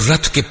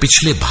रथ के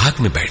पिछले भाग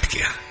में बैठ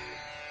गया।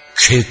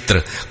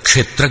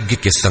 क्षेत्रज्ञ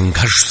के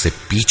संघर्ष से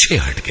पीछे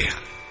हट गया।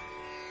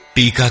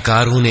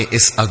 टीकाकारों ने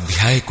इस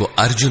अध्याय को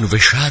अर्जुन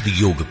विषाद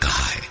योग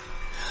कहा है।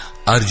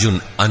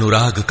 अर्जुन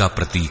अनुराग का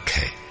प्रतीक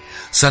है।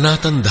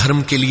 सनातन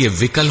धर्म के लिए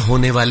विकल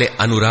होने वाले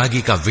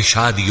अनुरागी का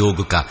विषाद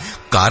योग का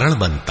कारण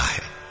बनता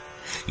है।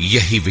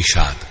 यही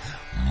विषाद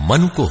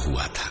मनु को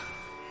हुआ था।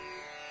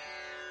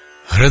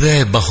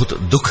 हृदय बहुत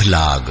दुख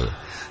लाग,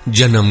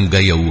 जन्म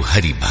गयऊ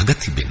हरि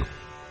भगति बिनु।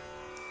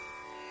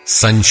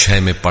 संशय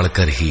में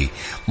पड़कर ही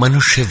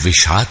मनुष्य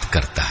विषाद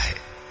करता है।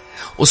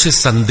 उसे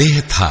संदेह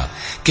था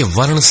कि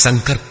वर्ण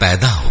संकर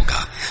पैदा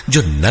होगा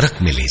जो नरक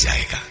में ले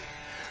जाएगा।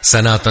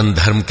 सनातन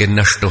धर्म के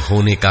नष्ट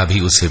होने का भी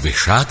उसे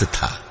विषाद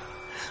था।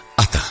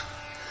 अतः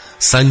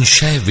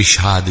संशय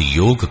विषाद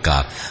योग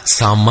का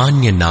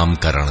सामान्य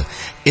नामकरण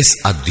इस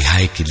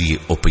अध्याय के लिए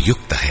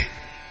उपयुक्त है।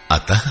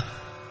 अतः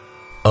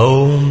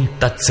ओम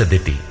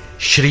तत्सदिति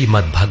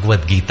श्रीमद्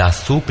भगवद गीता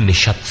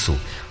सूपनिषत्सु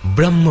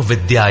ब्रह्म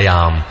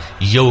विद्यायाम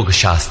योग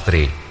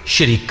शास्त्रे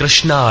श्री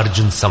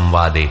कृष्णार्जुन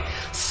संवादे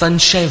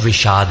संशय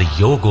विषाद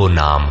योगो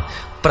नाम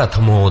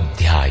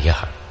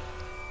प्रथमोऽध्यायः।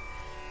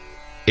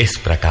 इस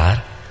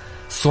प्रकार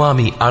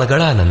स्वामी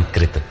अड़गड़ानंद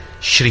कृत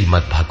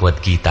श्रीमद्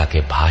भगवद गीता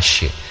के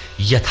भाष्य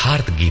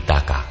यथार्थ गीता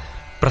का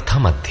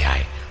प्रथम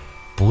अध्याय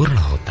पूर्ण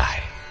होता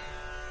है।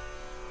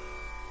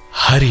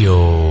 हरि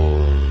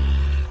ओम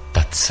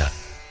तत्सत।